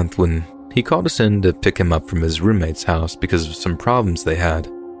about a month when he called us in to pick him up from his roommate's house because of some problems they had.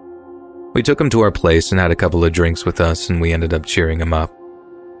 We took him to our place and had a couple of drinks with us, and we ended up cheering him up.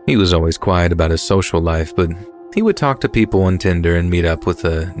 He was always quiet about his social life, but he would talk to people on Tinder and meet up with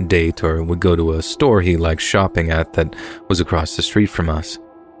a date or would go to a store he liked shopping at that was across the street from us.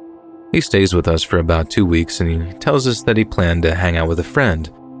 He stays with us for about 2 weeks and he tells us that he planned to hang out with a friend.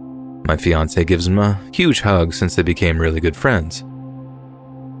 My fiancé gives him a huge hug since they became really good friends.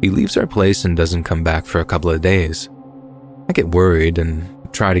 He leaves our place and doesn't come back for a couple of days. I get worried and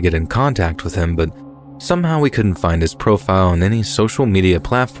try to get in contact with him, but somehow we couldn't find his profile on any social media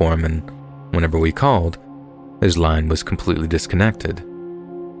platform, and whenever we called, his line was completely disconnected.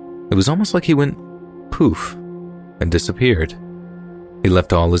 It was almost like he went poof and disappeared. He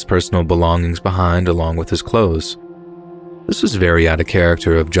left all his personal belongings behind along with his clothes. This was very out of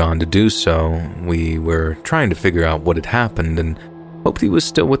character of John to do so. We were trying to figure out what had happened and hoped he was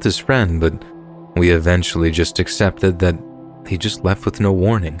still with his friend, but we eventually just accepted that he just left with no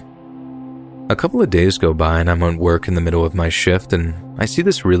warning. A couple of days go by and I'm at work in the middle of my shift and I see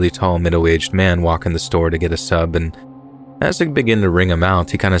this really tall middle-aged man walk in the store to get a sub, and as I begin to ring him out,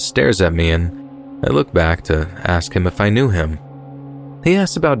 he kind of stares at me and I look back to ask him if I knew him. He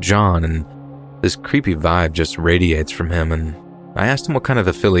asked about John, and this creepy vibe just radiates from him, and I asked him what kind of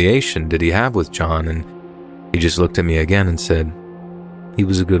affiliation did he have with John, and he just looked at me again and said he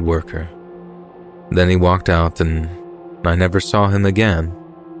was a good worker. Then he walked out, and I never saw him again.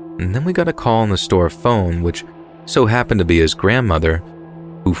 And then we got a call on the store phone, which so happened to be his grandmother,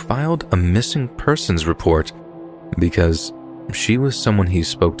 who filed a missing persons report because she was someone he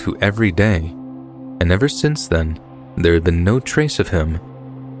spoke to every day, and ever since then, there had been no trace of him,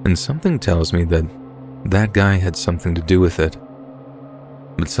 and something tells me that that guy had something to do with it.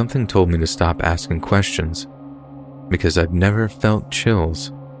 But something told me to stop asking questions, because I'd never felt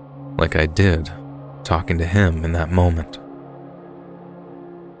chills like I did talking to him in that moment.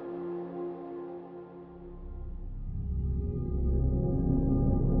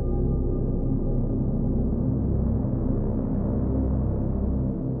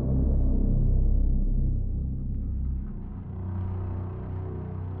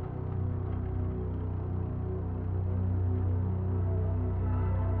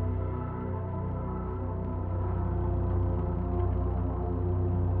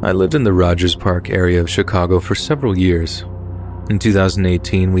 I lived in the Rogers Park area of Chicago for several years. In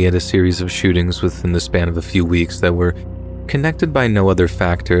 2018, we had a series of shootings within the span of a few weeks that were connected by no other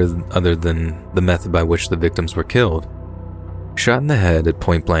factor other than the method by which the victims were killed. Shot in the head at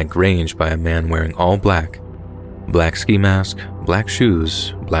point-blank range by a man wearing all black. Black ski mask, black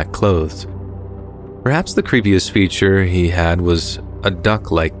shoes, black clothes. Perhaps the creepiest feature he had was a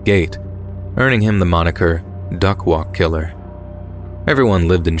duck-like gait, earning him the moniker Duck Walk Killer. Everyone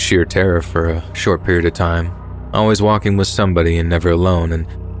lived in sheer terror for a short period of time, always walking with somebody and never alone, and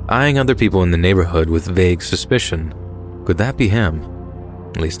eyeing other people in the neighborhood with vague suspicion. Could that be him?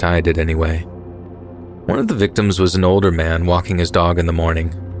 At least I did anyway. One of the victims was an older man walking his dog in the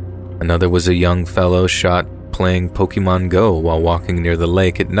morning. Another was a young fellow shot playing Pokemon Go while walking near the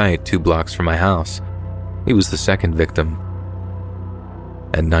lake at night 2 blocks from my house. He was the second victim.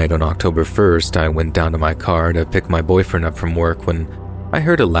 At night on October 1st, I went down to my car to pick my boyfriend up from work when I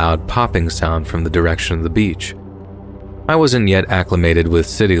heard a loud popping sound from the direction of the beach. I wasn't yet acclimated with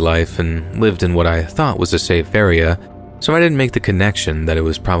city life and lived in what I thought was a safe area, so I didn't make the connection that it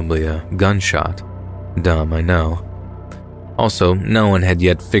was probably a gunshot. Dumb, I know. Also, no one had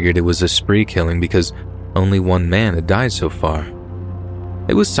yet figured it was a spree killing because only one man had died so far.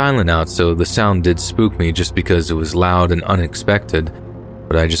 It was silent out, so the sound did spook me just because it was loud and unexpected,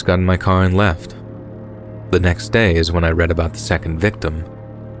 but I just got in my car and left. The next day is when I read about the second victim.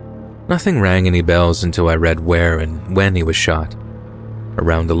 Nothing rang any bells until I read where and when he was shot.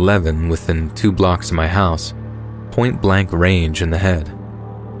 Around 11, within 2 blocks of my house, point-blank range in the head.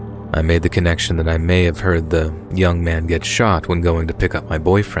 I made the connection that I may have heard the young man get shot when going to pick up my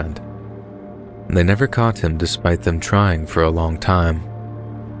boyfriend. They never caught him despite them trying for a long time.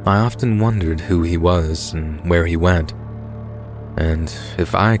 I often wondered who he was and where he went, and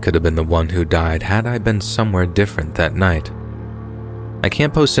if I could have been the one who died had I been somewhere different that night. I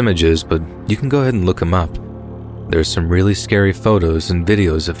can't post images, but you can go ahead and look him up. There's some really scary photos and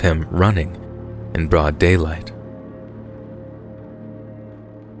videos of him running in broad daylight.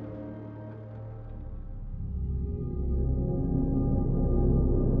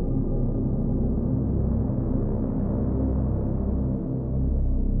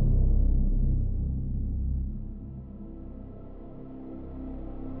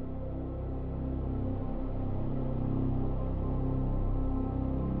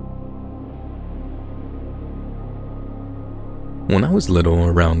 When I was little,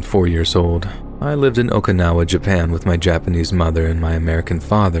 around 4 years old, I lived in Okinawa, Japan with my Japanese mother and my American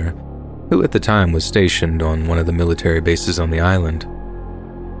father, who at the time was stationed on one of the military bases on the island.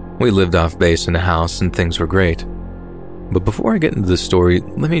 We lived off base in a house and things were great. But before I get into the story,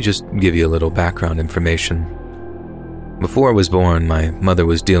 let me just give you a little background information. Before I was born, my mother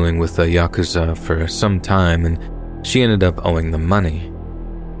was dealing with the Yakuza for some time and she ended up owing them money.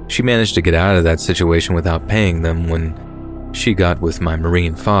 She managed to get out of that situation without paying them when she got with my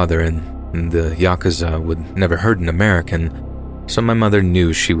Marine father, and the Yakuza would never hurt an American, so my mother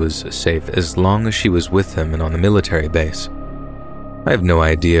knew she was safe as long as she was with him and on the military base. I have no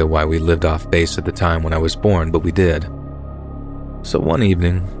idea why we lived off base at the time when I was born, but we did. So one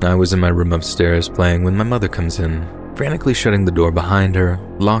evening, I was in my room upstairs playing when my mother comes in, frantically shutting the door behind her,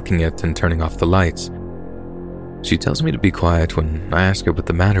 locking it, and turning off the lights. She tells me to be quiet when I ask her what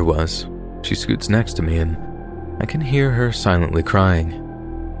the matter was. She scoots next to me and I can hear her silently crying.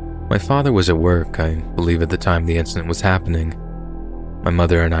 My father was at work, I believe at the time the incident was happening. My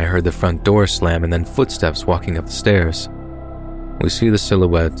mother and I heard the front door slam and then footsteps walking up the stairs. We see the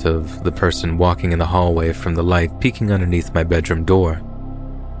silhouette of the person walking in the hallway from the light peeking underneath my bedroom door.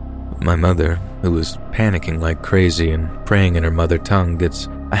 My mother, who was panicking like crazy and praying in her mother tongue, gets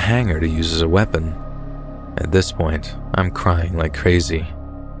a hanger to use as a weapon. At this point, I'm crying like crazy.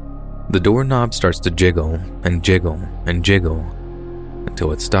 The doorknob starts to jiggle and jiggle and jiggle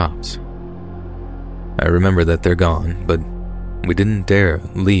until it stops. I remember that they're gone, but we didn't dare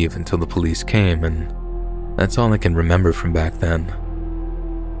leave until the police came, and that's all I can remember from back then.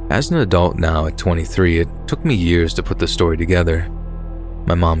 As an adult now at 23, it took me years to put the story together.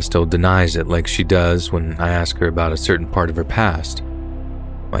 My mom still denies it like she does when I ask her about a certain part of her past.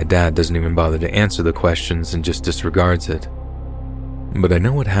 My dad doesn't even bother to answer the questions and just disregards it. But I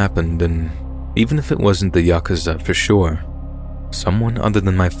know what happened, and even if it wasn't the Yakuza for sure, someone other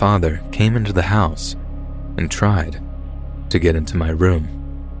than my father came into the house and tried to get into my room.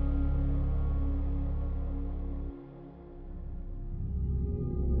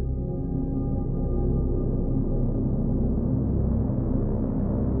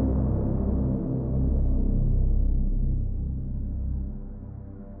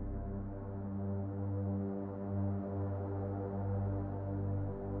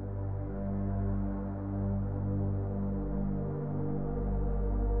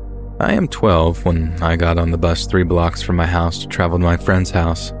 I am 12 when I got on the bus 3 blocks from my house to travel to my friend's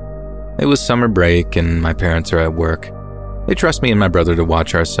house. It was summer break and my parents are at work. They trust me and my brother to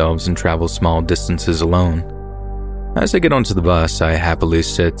watch ourselves and travel small distances alone. As I get onto the bus, I happily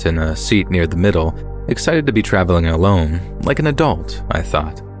sit in a seat near the middle, excited to be traveling alone, like an adult, I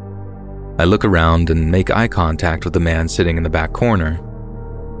thought. I look around and make eye contact with the man sitting in the back corner.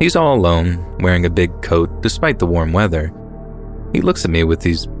 He's all alone, wearing a big coat despite the warm weather. He looks at me with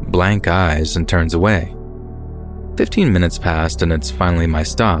these blank eyes and turns away. 15 minutes passed and it's finally my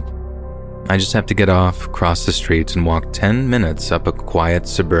stop. I just have to get off, cross the street, and walk 10 minutes up a quiet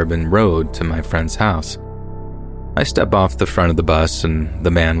suburban road to my friend's house. I step off the front of the bus and the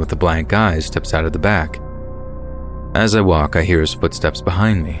man with the blank eyes steps out of the back. As I walk, I hear his footsteps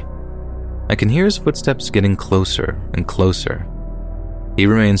behind me. I can hear his footsteps getting closer and closer. He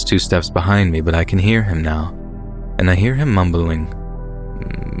remains 2 steps behind me, but I can hear him now, and I hear him mumbling,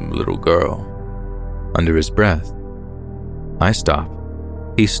 "Little girl," under his breath. I stop.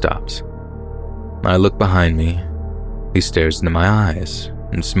 He stops. I look behind me. He stares into my eyes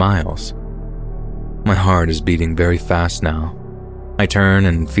and smiles. My heart is beating very fast now. I turn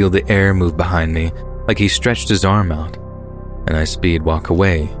and feel the air move behind me, like he stretched his arm out, and I speed walk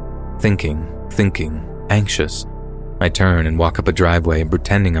away, thinking, anxious. I turn and walk up a driveway,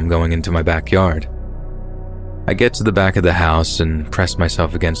 pretending I'm going into my backyard. I get to the back of the house and press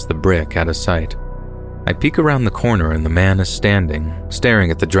myself against the brick out of sight. I peek around the corner and the man is standing, staring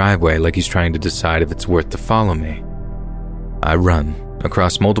at the driveway like he's trying to decide if it's worth to follow me. I run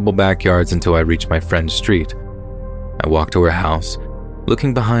across multiple backyards until I reach my friend's street. I walk to her house,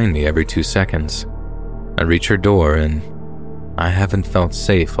 looking behind me every 2 seconds. I reach her door and I haven't felt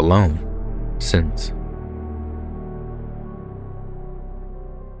safe alone since.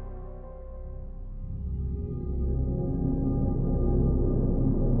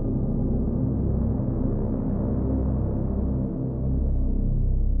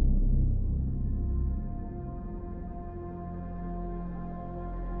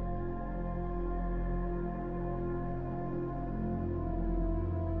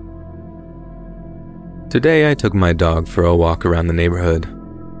 Today I took my dog for a walk around the neighborhood.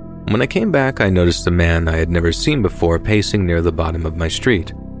 When I came back, I noticed a man I had never seen before pacing near the bottom of my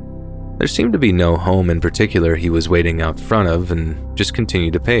street. There seemed to be no home in particular he was waiting out front of and just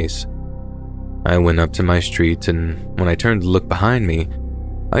continued to pace. I went up to my street and when I turned to look behind me,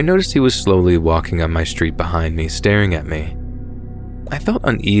 I noticed he was slowly walking up my street behind me, staring at me. I felt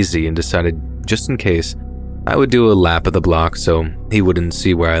uneasy and decided, just in case, I would do a lap of the block so he wouldn't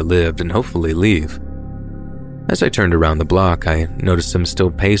see where I lived and hopefully leave. As I turned around the block, I noticed him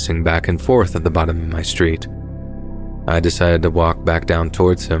still pacing back and forth at the bottom of my street. I decided to walk back down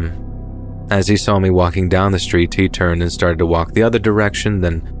towards him. As he saw me walking down the street, he turned and started to walk the other direction,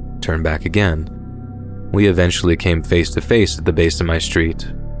 then turned back again. We eventually came face to face at the base of my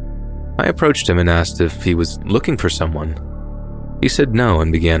street. I approached him and asked if he was looking for someone. He said no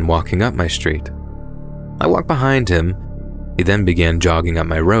and began walking up my street. I walked behind him. He then began jogging up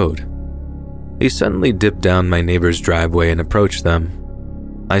my road. He suddenly dipped down my neighbor's driveway and approached them.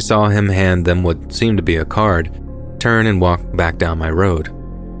 I saw him hand them what seemed to be a card, turn and walk back down my road.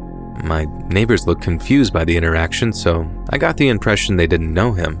 My neighbors looked confused by the interaction, so I got the impression they didn't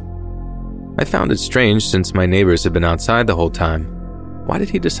know him. I found it strange since my neighbors had been outside the whole time. Why did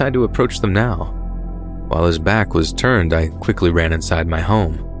he decide to approach them now? While his back was turned, I quickly ran inside my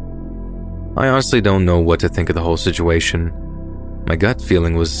home. I honestly don't know what to think of the whole situation. My gut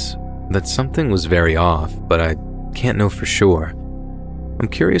feeling was that something was very off, but I can't know for sure. I'm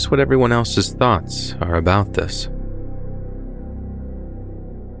curious what everyone else's thoughts are about this.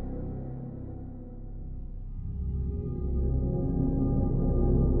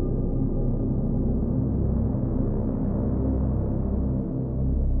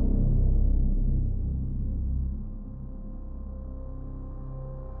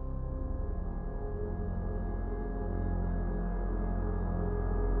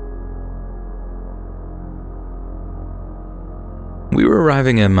 We were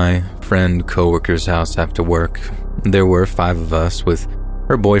arriving at my friend coworker's house after work. There were 5 of us with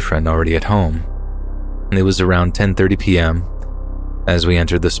her boyfriend already at home. It was around 10:30 p.m. As we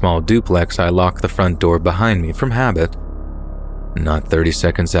entered the small duplex, I locked the front door behind me from habit. Not 30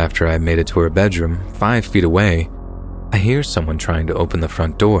 seconds after I made it to her bedroom, 5 feet away, I hear someone trying to open the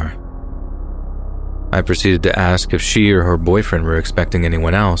front door. I proceeded to ask if she or her boyfriend were expecting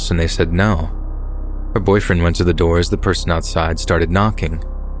anyone else, and they said no. Her boyfriend went to the door as the person outside started knocking.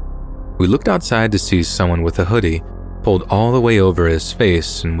 We looked outside to see someone with a hoodie pulled all the way over his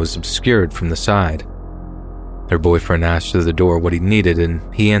face and was obscured from the side. Her boyfriend asked through the door what he needed, and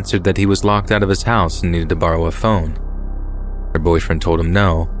he answered that he was locked out of his house and needed to borrow a phone. Her boyfriend told him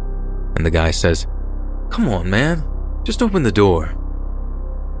no, and the guy says, "Come on, man, just open the door."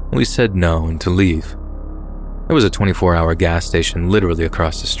 We said no and to leave. There was a 24-hour gas station literally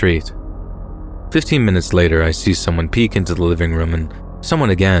across the street. 15 minutes later, I see someone peek into the living room, and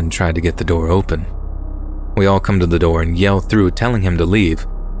someone again tried to get the door open. We all come to the door and yell through, telling him to leave,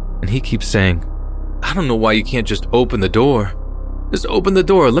 and he keeps saying, "I don't know why you can't just open the door. Just open the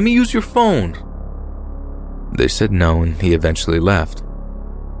door, let me use your phone." They said no, and he eventually left.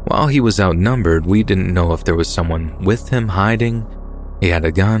 While he was outnumbered, we didn't know if there was someone with him hiding, he had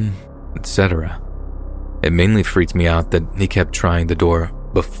a gun, etc. It mainly freaked me out that he kept trying the door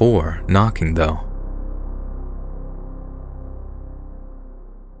before knocking, though.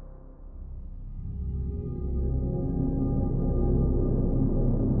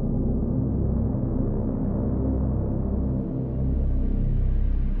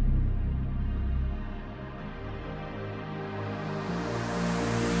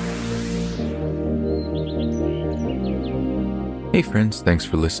 Hey friends, thanks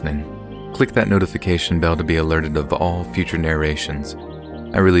for listening. Click that notification bell to be alerted of all future narrations.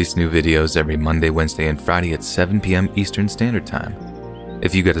 I release new videos every Monday, Wednesday, and Friday at 7 p.m. Eastern Standard Time.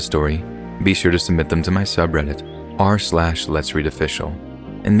 If you got a story, be sure to submit them to my subreddit, r/Let'sReadOfficial,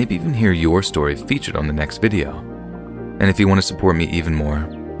 and maybe even hear your story featured on the next video. And if you want to support me even more,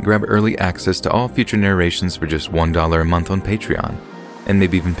 grab early access to all future narrations for just $1 a month on Patreon, and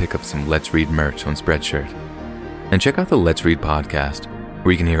maybe even pick up some Let's Read merch on Spreadshirt. And check out the Let's Read podcast,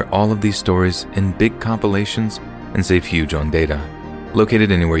 where you can hear all of these stories in big compilations and save huge on data.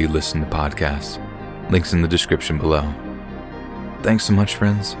 Located anywhere you listen to podcasts. Links in the description below. Thanks so much,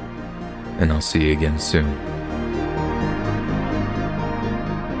 friends, and I'll see you again soon.